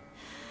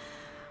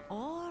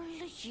 All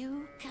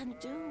you can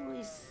do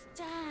is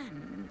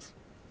stand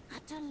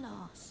at a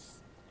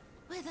loss,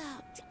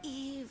 without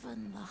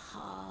even the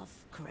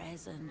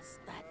half-crescents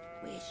that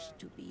wish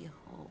to be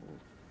whole.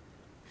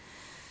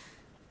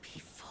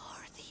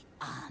 Before the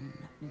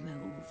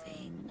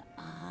unmoving,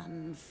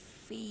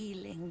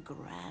 unfeeling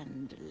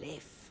grand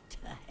lift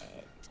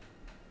ahead.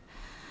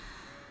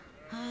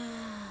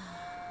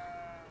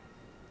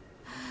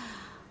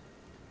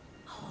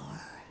 Or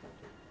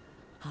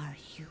are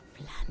you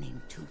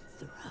planning to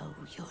throw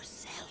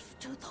yourself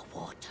to the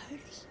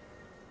waters?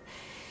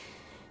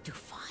 To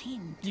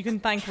find You can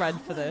thank Red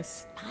for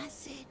this.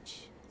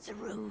 passage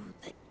through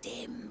the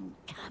dim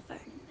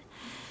cavern.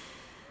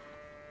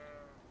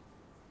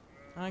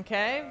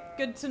 Okay,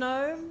 good to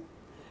know.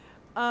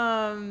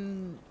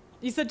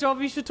 You said,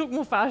 Job, you should talk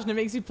more fashion. It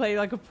makes you play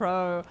like a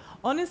pro.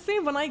 Honestly,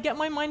 when I get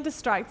my mind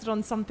distracted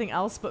on something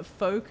else but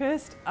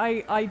focused,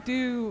 I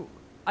do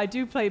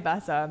play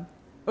better.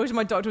 I wish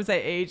my doctor would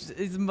say age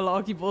is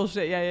malarkey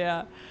bullshit.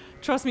 Yeah.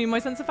 Trust me, my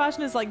sense of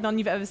fashion is like none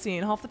you've ever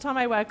seen. Half the time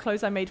I wear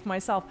clothes I made for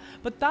myself.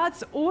 But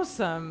that's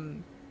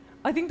awesome.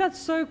 I think that's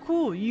so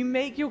cool. You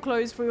make your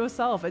clothes for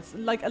yourself. It's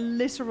like a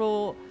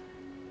literal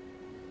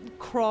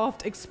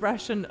craft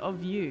expression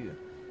of you.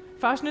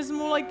 Fashion is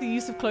more like the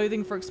use of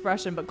clothing for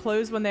expression, but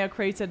clothes, when they are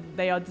created,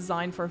 they are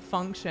designed for a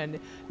function,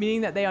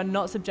 meaning that they are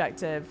not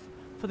subjective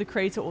for the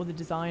creator or the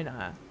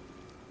designer.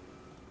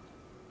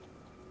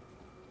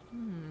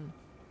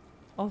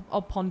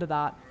 I'll ponder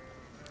that.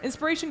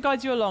 Inspiration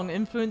guides you along,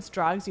 influence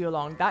drags you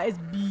along. That is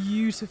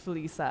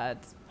beautifully said.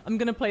 I'm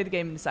going to play the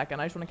game in a second.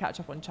 I just want to catch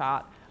up on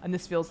chat, and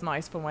this feels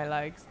nice for my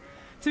legs.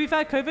 To be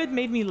fair, COVID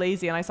made me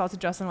lazy and I started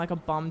dressing like a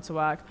bum to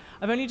work.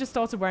 I've only just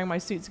started wearing my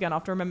suits again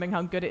after remembering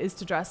how good it is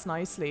to dress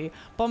nicely.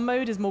 Bum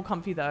mode is more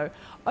comfy though.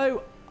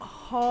 Oh,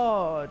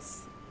 hard.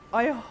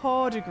 I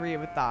hard agree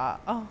with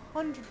that.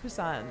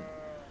 100%.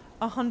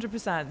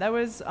 100%. There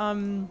was,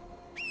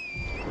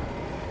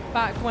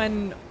 back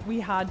when we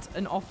had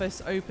an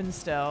office open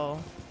still,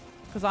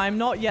 because I'm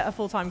not yet a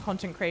full-time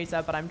content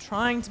creator, but I'm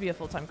trying to be a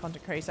full-time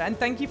content creator. And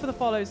thank you for the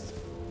follows.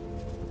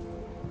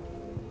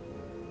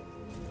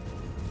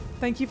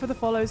 Thank you for the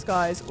follows,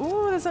 guys.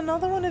 Oh, there's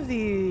another one of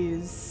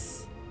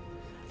these.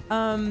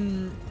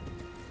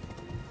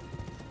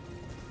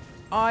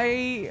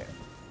 I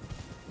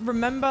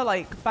remember,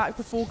 like, back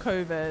before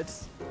COVID,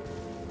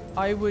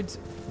 I would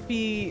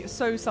be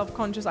so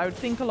self-conscious. I would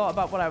think a lot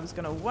about what I was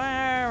going to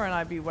wear, and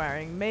I'd be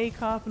wearing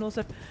makeup and all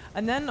stuff.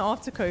 And then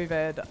after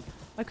COVID,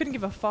 I couldn't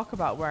give a fuck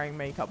about wearing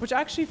makeup, which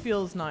actually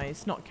feels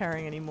nice, not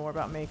caring anymore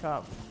about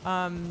makeup.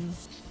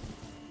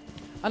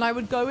 And I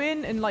would go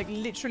in like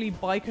literally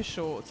biker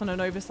shorts and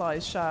an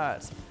oversized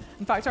shirt.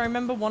 In fact, I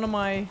remember one of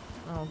my,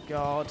 oh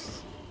God,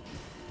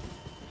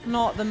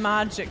 not the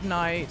Magic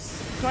Knight.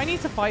 Do I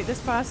need to fight this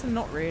person?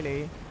 Not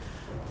really.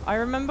 I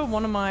remember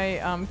one of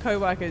my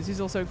co-workers,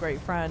 who's also a great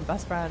friend,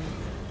 best friend,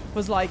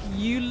 was like,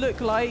 you look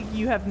like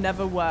you have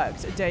never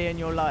worked a day in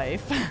your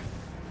life.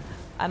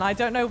 And I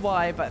don't know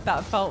why, but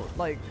that felt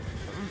like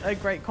a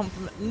great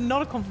compliment.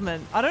 Not a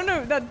compliment. I don't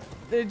know, that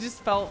it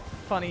just felt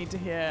funny to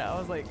hear. I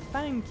was like,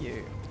 thank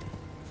you.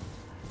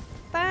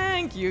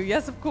 Thank you.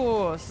 Yes, of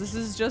course. This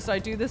is just, I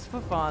do this for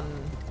fun.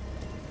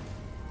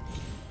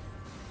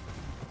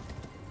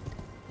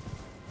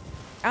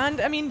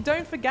 And I mean,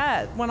 don't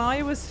forget, when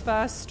I was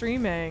first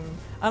streaming,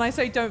 and I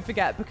say don't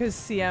forget because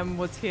CM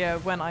was here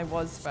when I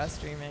was first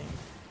streaming,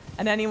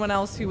 and anyone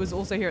else who was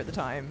also here at the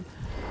time,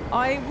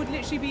 I would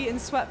literally be in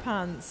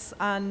sweatpants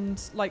and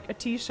like a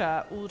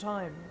t-shirt all the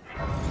time.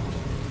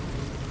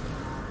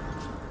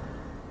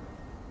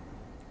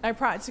 I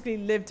practically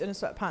lived in a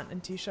sweatpant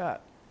and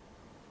t-shirt.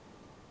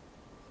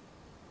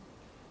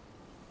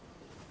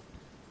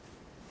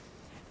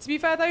 To be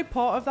fair though,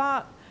 part of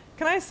that,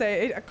 can I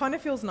say, it kind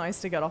of feels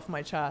nice to get off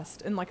my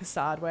chest in like a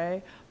sad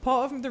way.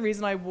 Part of the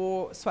reason I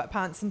wore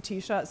sweatpants and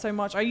t-shirts so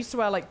much, I used to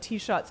wear like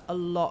t-shirts a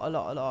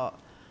lot,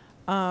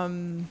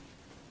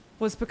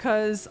 was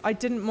because I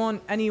didn't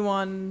want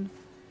anyone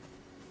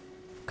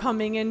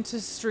coming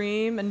into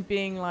stream and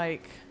being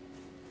like,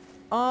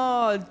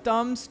 oh,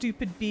 dumb,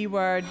 stupid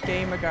B-word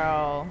gamer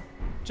girl,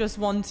 just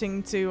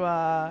wanting to,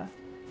 I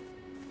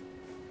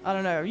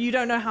don't know, you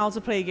don't know how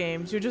to play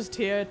games, you're just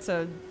here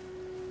to,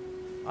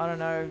 I don't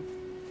know,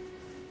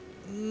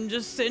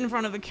 just sit in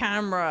front of the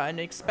camera and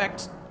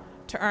expect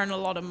to earn a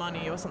lot of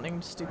money or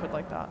something stupid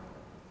like that.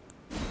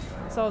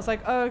 So I was like,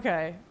 oh,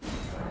 okay,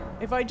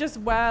 if I just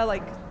wear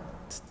like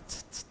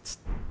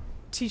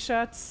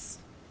t-shirts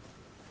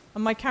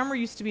And my camera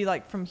used to be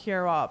like from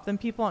here up. Then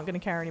people aren't going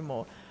to care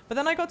anymore. But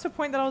then I got to a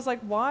point that I was like,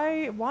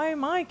 why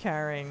am I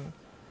caring?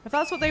 If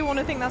that's what they want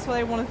to think, that's what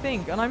they want to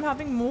think. And I'm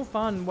having more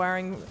fun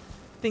wearing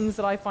things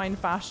that I find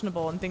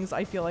fashionable and things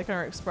I feel like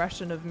are an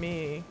expression of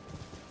me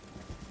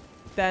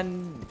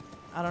than,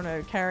 I don't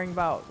know, caring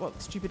about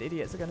what stupid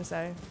idiots are going to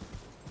say.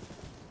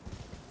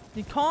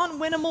 You can't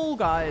win them all,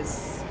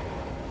 guys.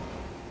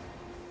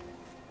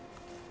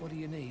 What do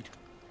you need?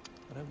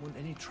 I don't want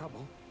any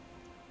trouble.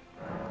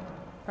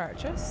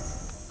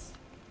 Purchase.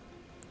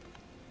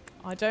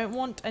 I don't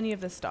want any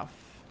of this stuff.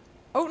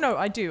 Oh no,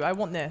 I do. I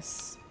want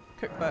this.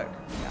 Cookbook.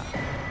 Yeah.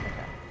 Okay.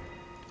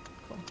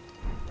 Cool.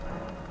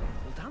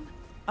 All done?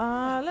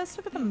 Let's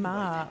look at the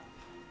map.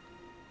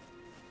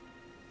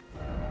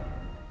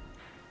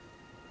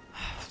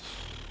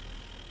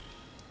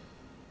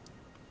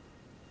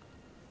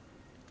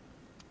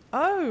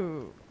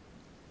 Oh.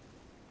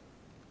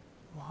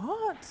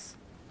 What?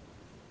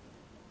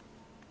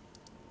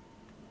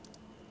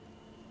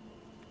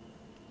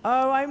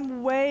 Oh,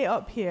 I'm way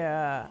up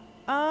here.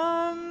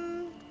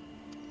 I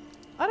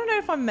don't know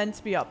if I'm meant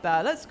to be up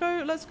there. Let's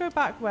go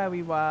back where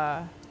we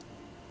were.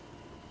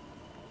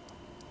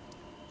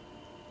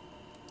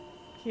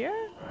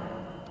 Here?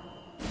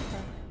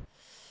 Okay.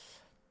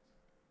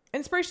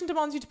 Inspiration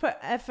demands you to put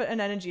effort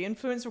and energy.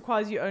 Influence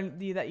requires you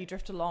only that you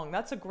drift along.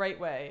 That's a great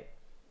way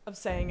of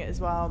saying it as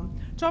well.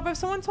 Java, if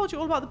someone told you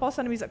all about the boss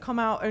enemies that come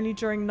out only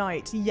during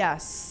night,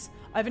 yes.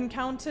 I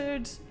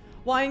encountered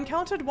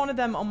one of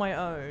them on my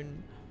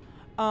own.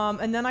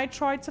 And then I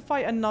tried to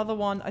fight another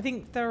one. I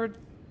think there are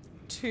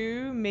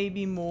 2,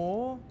 maybe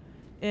more,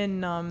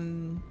 in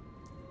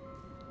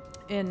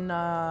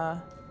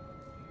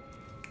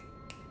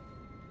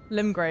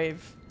Limgrave,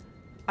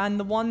 and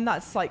the one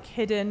that's like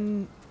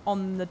hidden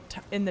on the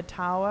in the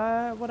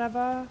tower,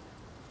 whatever.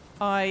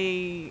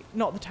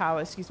 Not the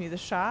tower, excuse me, the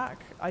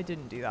shack. I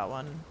didn't do that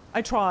one.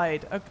 I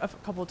tried a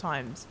couple of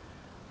times,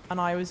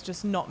 and I was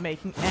just not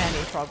making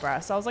any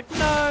progress. I was like,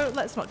 no,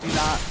 let's not do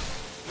that.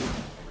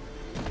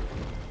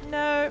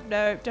 No,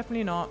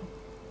 definitely not.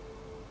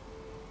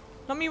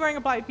 Not me wearing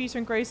a black beater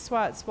and grey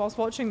sweats whilst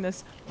watching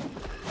this.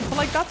 But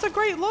like, that's a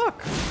great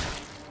look.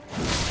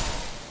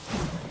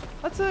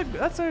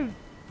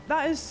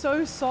 That is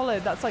so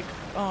solid. That's like,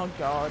 oh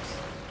god.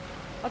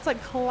 That's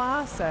like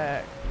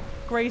classic.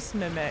 Grace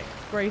mimic.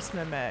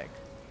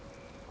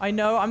 I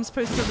know I'm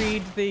supposed to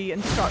read the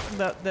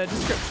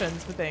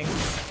descriptions for things.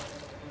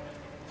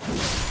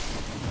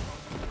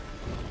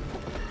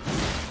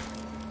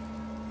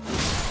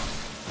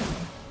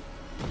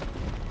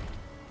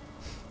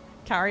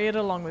 Carry it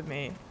along with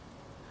me.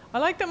 I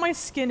like that my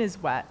skin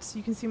is wet. So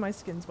you can see my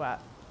skin's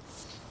wet.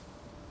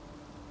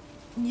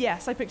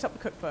 Yes, I picked up the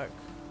cookbook.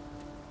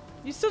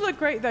 You still look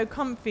great though,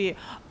 comfy.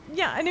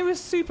 Yeah, and it was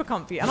super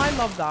comfy, and I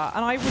love that.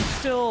 And I would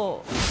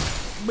still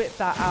whip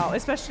that out,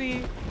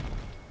 especially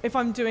if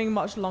I'm doing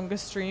much longer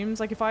streams.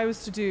 Like if I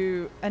was to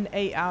do an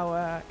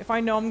 8-hour, if I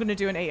know I'm going to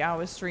do an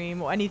 8-hour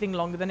stream or anything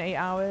longer than 8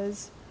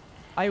 hours,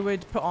 I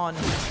would put on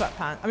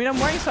sweatpants. I mean, I'm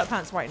wearing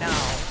sweatpants right now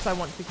because I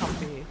want to be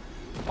comfy.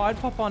 But I'd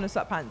pop on a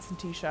sweatpants and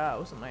t-shirt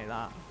or something like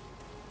that.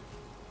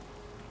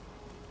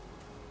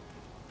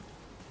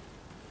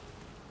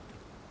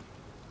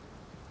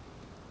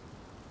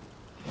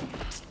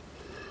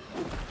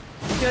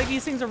 I feel like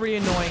these things are really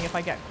annoying if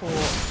I get caught.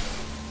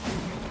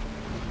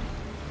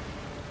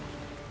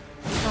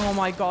 Oh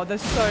my god,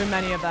 there's so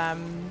many of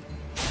them.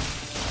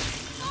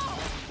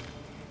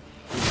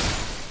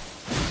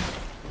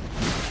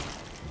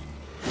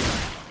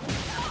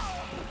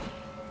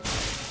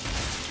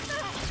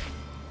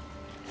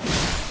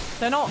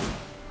 They're not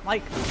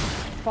like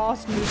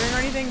fast moving or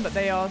anything, but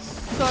they are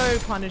so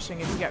punishing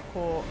if you get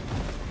caught.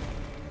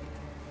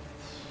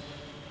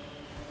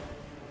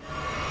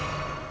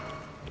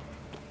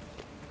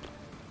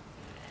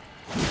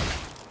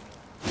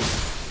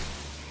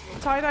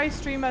 Tie-dye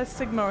streamer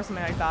Sigma or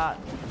something like that.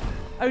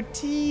 Oh,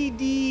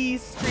 TD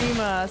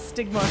streamer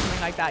Stigma or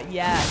something like that.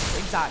 Yes,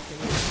 exactly.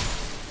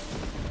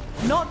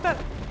 Not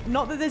that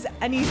there's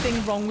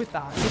anything wrong with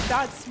that. If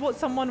that's what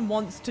someone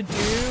wants to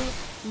do,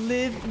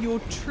 live your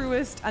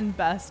truest and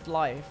best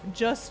life.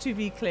 Just to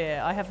be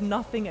clear, I have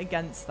nothing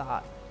against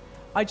that.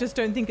 I just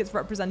don't think it's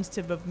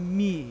representative of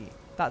me.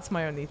 That's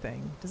my only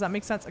thing. Does that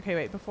make sense? Okay,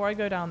 wait, before I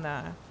go down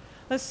there.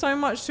 There's so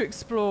much to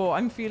explore.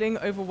 I'm feeling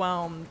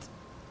overwhelmed.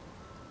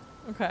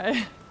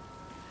 Okay.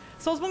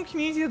 Soulsborne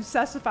community is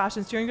obsessed with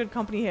fashion. Steering good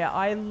company here.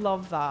 I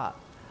love that.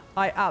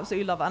 I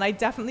absolutely love it. And I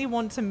definitely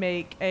want to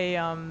make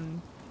a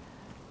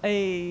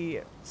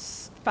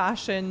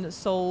fashion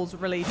Souls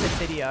related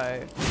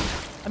video.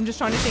 I'm just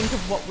trying to think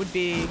of what would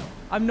be.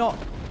 I'm not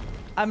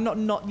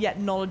yet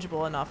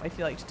knowledgeable enough, I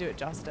feel like, to do it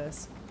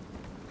justice.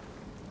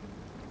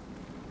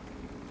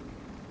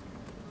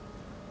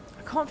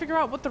 I can't figure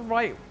out what the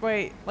right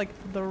way, like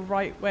the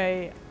right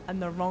way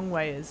and the wrong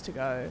way is to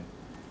go.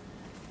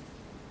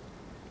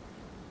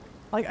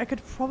 Like, I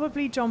could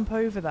probably jump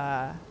over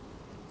there.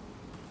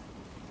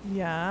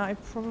 Yeah, I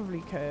probably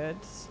could.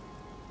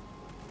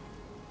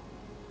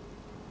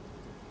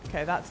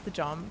 Okay, that's the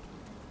jump.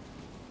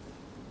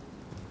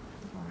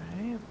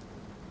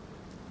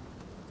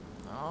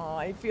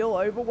 I feel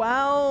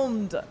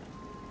overwhelmed.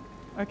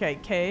 Okay,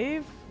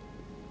 cave.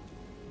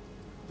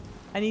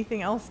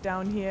 Anything else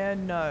down here?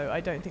 No,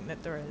 I don't think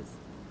that there is.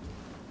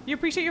 You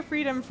appreciate your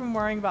freedom from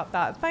worrying about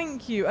that.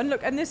 Thank you. And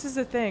look, and this is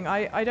the thing.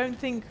 I don't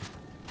think...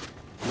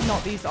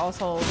 Not these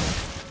assholes.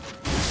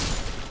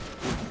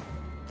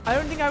 I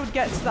don't think I would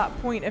get to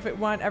that point if it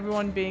weren't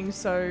everyone being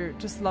so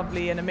just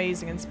lovely and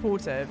amazing and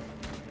supportive.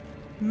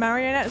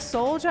 Marionette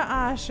soldier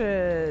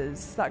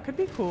ashes. That could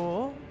be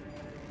cool.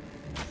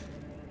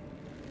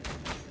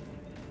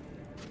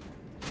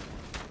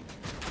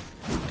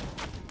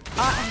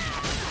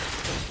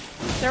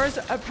 There is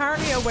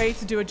apparently a way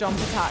to do a jump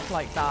attack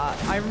like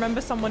that. I remember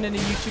someone in a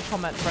YouTube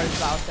comment wrote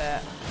about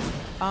it.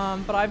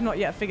 But I've not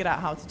yet figured out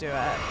how to do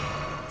it.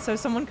 So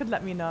someone could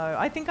let me know.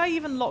 I think I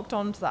even locked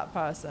on to that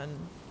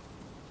person.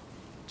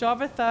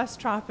 Java thirst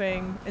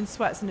trapping in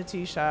sweats and a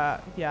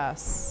t-shirt.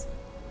 Yes.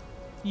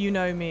 You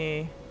know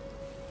me.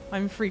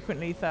 I'm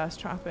frequently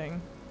thirst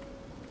trapping.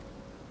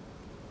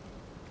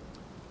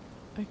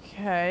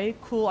 Okay,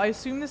 cool. I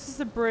assume this is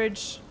the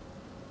bridge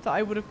that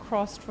I would have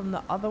crossed from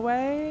the other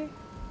way.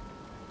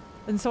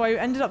 And so I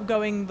ended up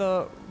going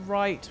the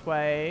right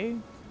way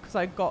because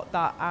I got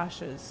that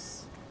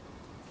ashes.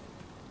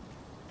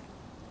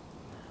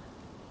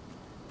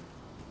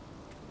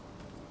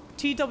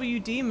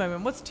 TWD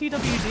moment. What's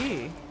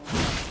TWD?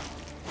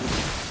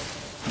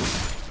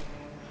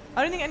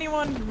 I don't think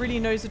anyone really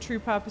knows the true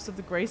purpose of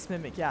the Grace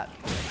Mimic yet.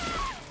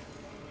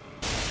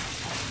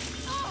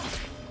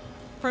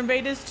 For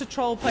invaders to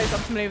troll players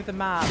optimally with the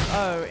map.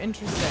 Oh,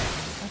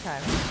 interesting. Okay.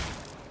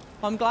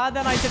 Well, I'm glad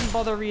then I didn't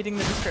bother reading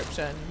the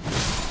description.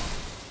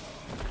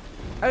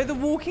 Oh, The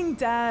Walking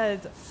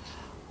Dead.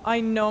 I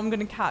know I'm going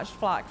to catch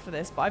flack for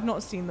this, but I've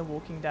not seen The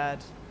Walking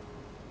Dead.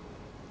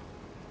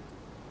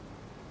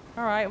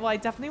 Alright, well I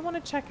definitely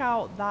want to check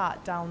out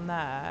that down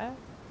there.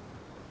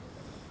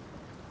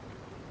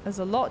 There's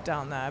a lot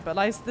down there, but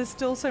like, there's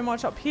still so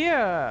much up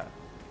here.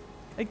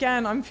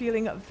 Again, I'm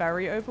feeling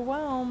very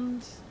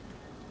overwhelmed.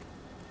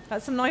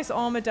 That's some nice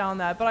armor down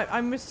there, but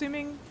I'm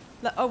assuming...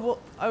 Oh, well,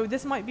 oh,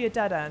 this might be a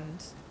dead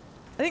end.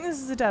 I think this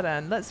is a dead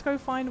end. Let's go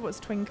find what's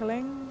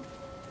twinkling.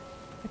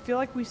 I feel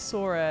like we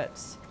saw it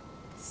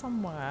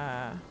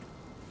somewhere.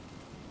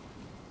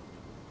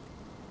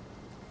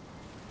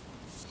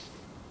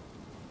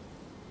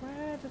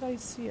 Where did I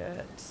see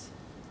it?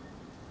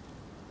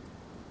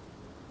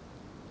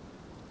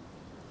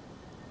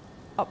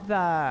 Up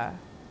there.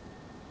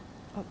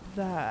 Up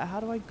there. How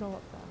do I go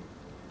up there?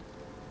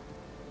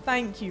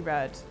 Thank you,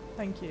 Red.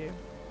 Thank you.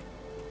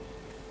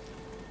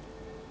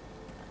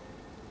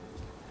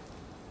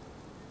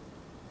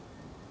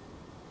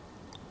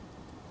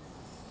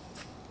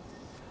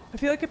 I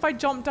feel like if I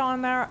jump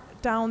down there,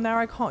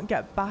 I can't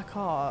get back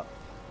up.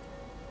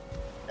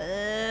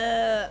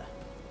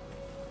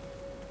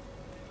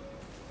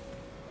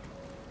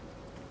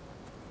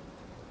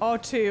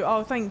 R2.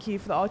 Oh, thank you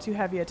for the R2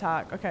 heavy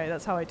attack. Okay,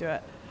 that's how I do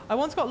it. I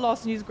once got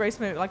lost and used Grace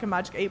Mimic like a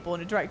magic 8-ball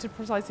and it directed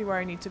precisely where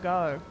I need to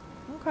go.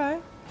 Okay.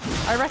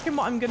 I reckon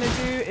what I'm gonna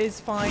do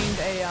is find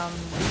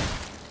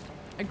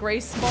a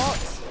Grace spot.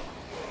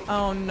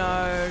 Oh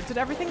no. Did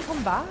everything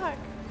come back?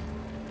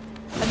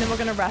 And then we're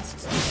gonna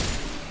rest.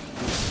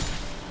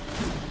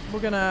 We're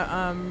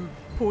gonna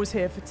pause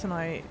here for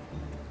tonight.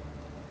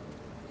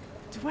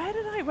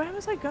 Where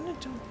was I gonna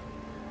jump?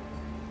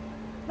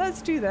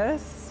 Let's do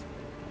this.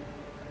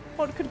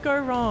 What could go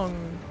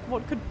wrong?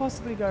 What could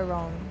possibly go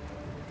wrong?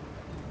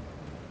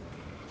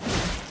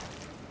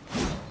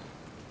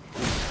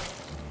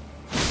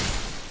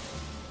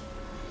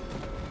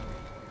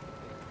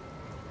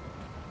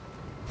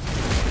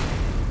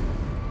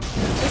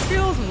 This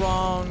feels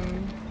wrong.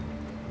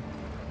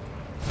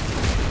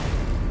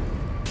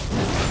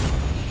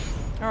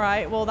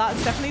 Alright, well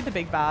that's definitely the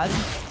big bad.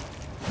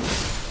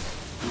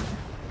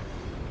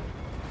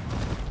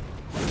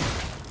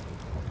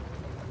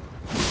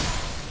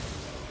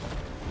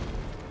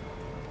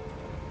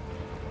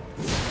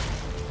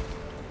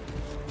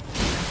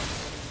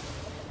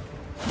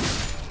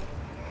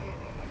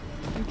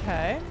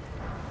 Okay.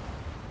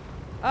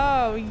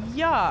 Oh,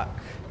 yuck.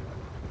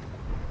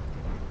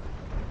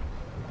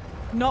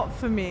 Not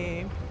for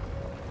me.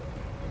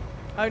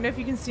 I don't know if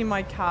you can see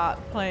my cat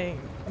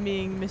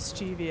being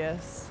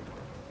mischievous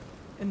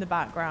in the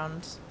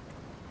background.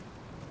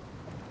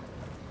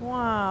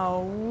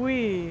 Wow,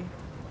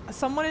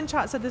 someone in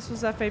chat said this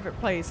was their favorite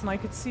place, and I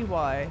could see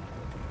why.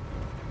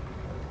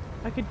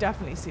 I could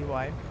definitely see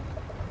why.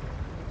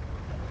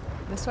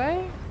 This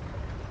way?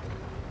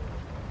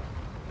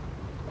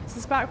 Is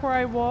this back where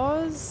I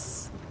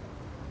was?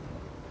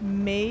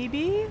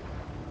 Maybe?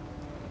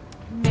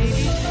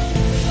 Maybe?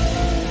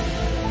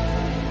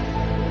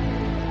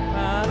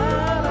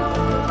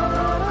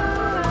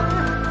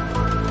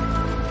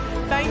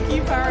 Thank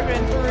you,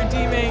 Paragon, for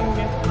redeeming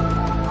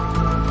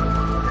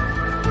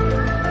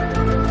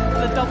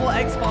the double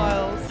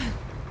X-Files.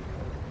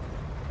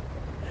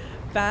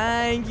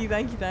 Thank you,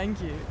 thank you,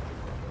 thank you.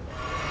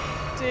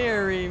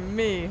 Deary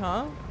me,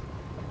 huh?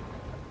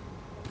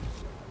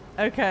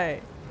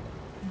 Okay.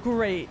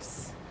 Great.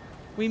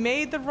 We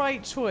made the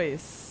right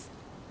choice.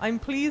 I'm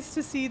pleased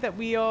to see that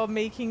we are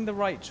making the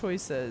right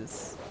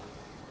choices.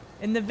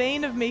 In the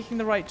vein of making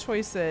the right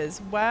choices,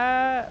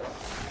 where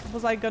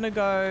was I gonna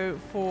go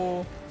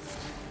for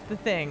the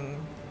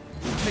thing?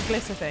 The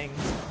glitter thing.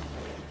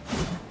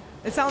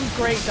 It sounds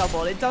great,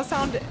 Double. It does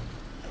sound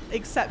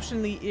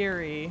exceptionally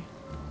eerie.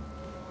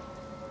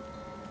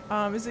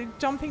 Is it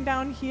jumping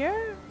down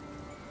here?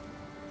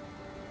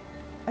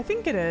 I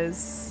think it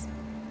is.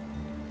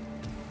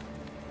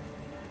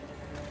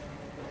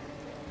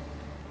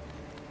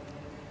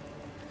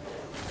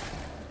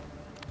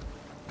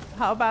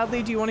 How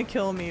badly do you want to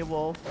kill me,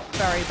 Wolf?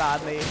 Very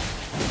badly.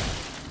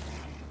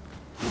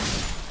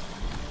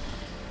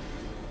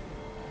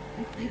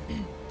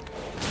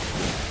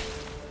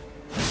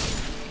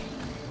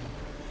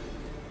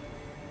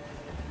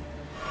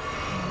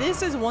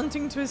 This is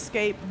wanting to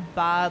escape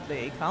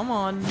badly. Come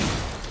on.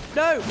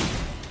 No!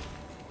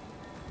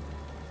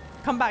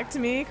 Come back to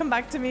me. Come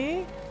back to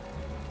me.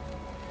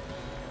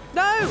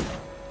 No!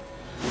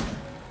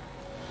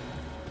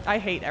 I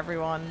hate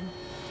everyone.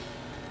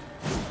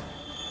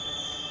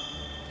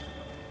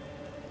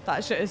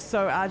 That shit is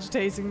so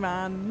agitating,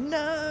 man.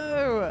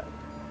 No!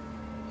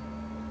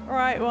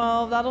 Alright,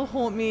 well, that'll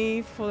haunt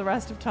me for the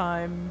rest of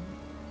time.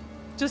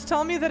 Just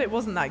tell me that it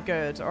wasn't that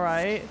good,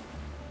 alright?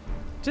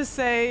 Just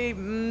say,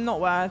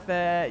 not worth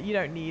it, you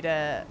don't need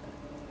it.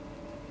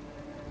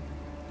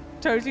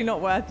 Totally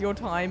not worth your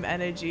time,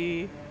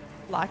 energy,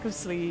 lack of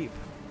sleep.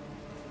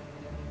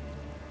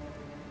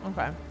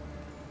 Okay.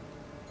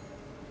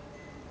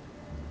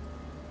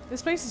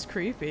 This place is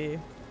creepy.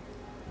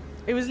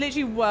 It was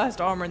literally worst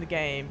armor in the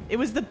game. It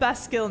was the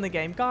best skill in the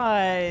game.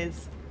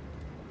 Guys.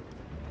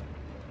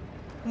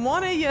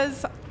 One of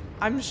yous,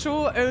 I'm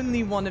sure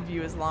only one of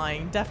you is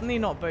lying. Definitely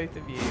not both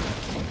of you.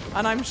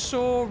 And I'm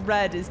sure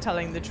Red is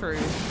telling the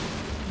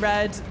truth.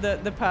 Red,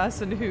 the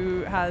person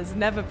who has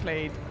never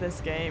played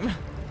this game.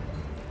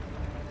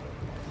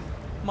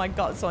 My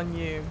gut's on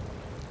you.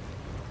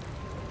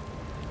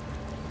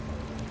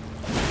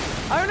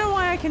 I don't know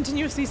why I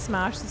continuously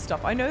smash this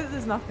stuff. I know that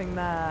there's nothing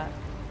there.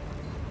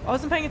 I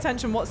wasn't paying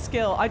attention. What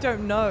skill? I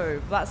don't know.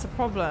 That's a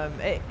problem.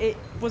 It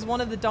was one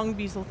of the dung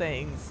beetle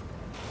things.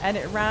 And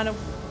it ran away.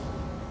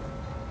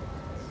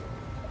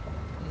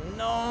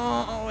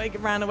 No, it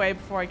ran away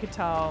before I could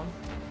tell.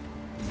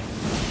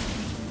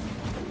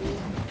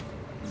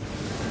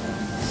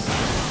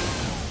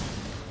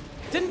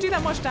 Didn't do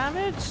that much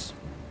damage.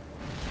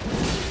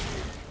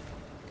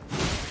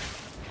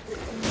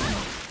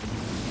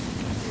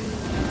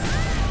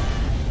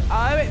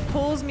 Oh, it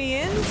pulls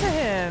me into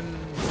him.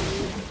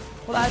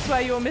 Well, that's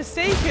where you're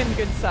mistaken,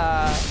 good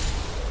sir.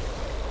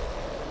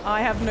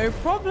 I have no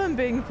problem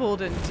being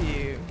pulled into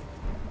you.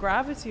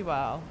 Gravity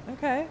well.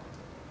 Okay.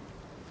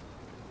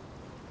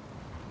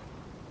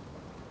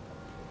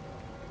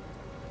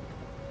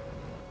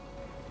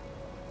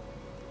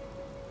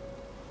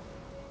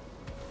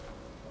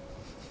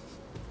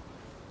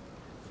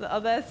 So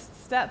are there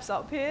steps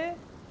up here?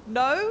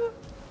 No?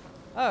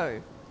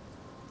 Oh.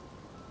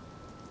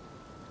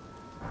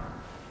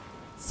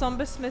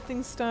 Somber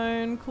smithing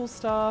stone, cool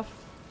stuff.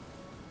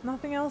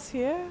 Nothing else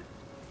here?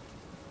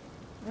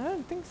 I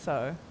don't think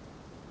so.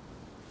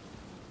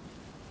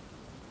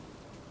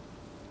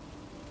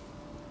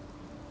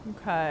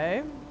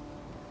 Okay.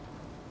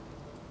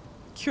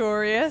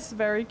 Curious,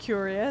 very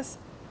curious.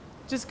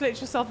 Just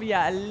glitch yourself,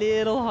 yeah, a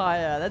little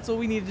higher. That's all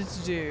we needed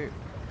to do.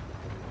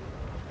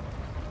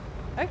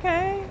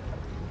 Okay.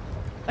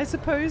 I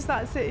suppose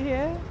that's it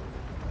here.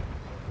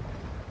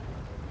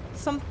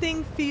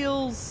 Something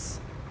feels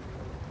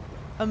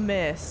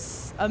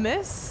amiss.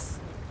 Amiss?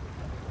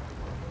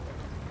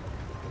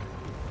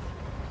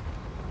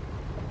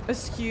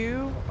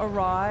 Askew?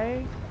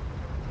 Awry?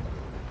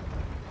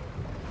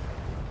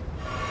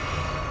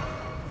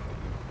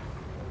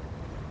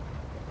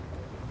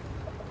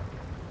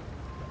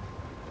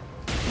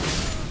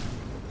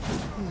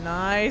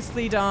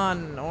 Nicely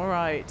done. All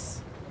right.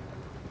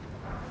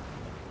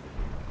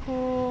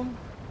 Cool.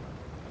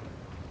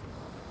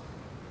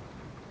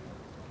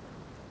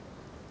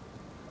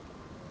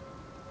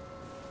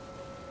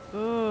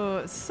 Oh,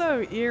 it's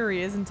so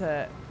eerie, isn't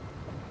it?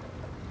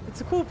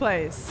 It's a cool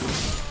place.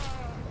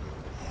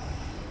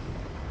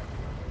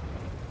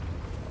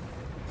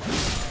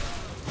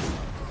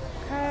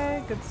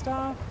 Okay, good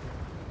stuff.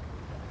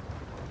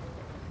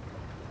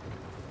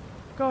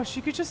 Gosh,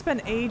 you could just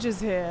spend ages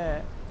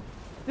here.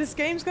 This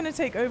game's gonna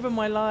take over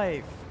my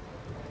life.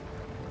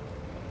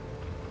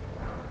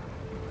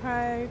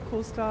 Okay,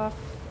 cool stuff.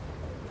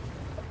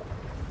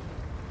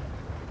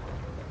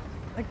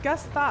 I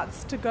guess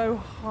that's to go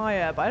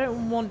higher, but I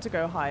don't want to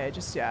go higher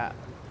just yet.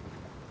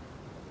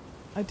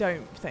 I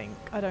don't think.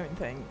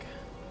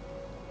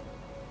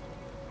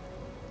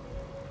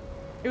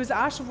 It was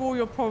Ash of War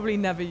you'll probably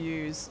never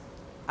use.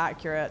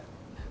 Accurate.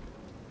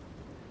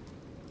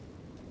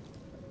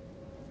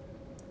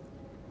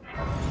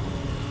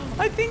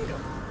 I think...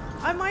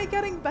 Am I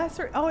getting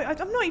better? Oh,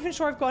 I'm not even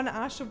sure I've got an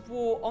Ash of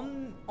War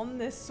on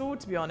this sword,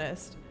 to be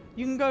honest.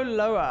 You can go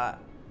lower.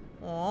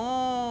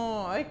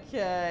 Oh,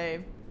 okay.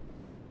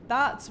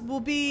 That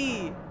will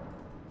be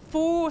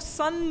for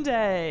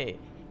Sunday,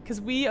 because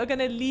we are going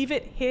to leave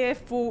it here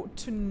for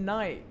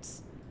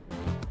tonight.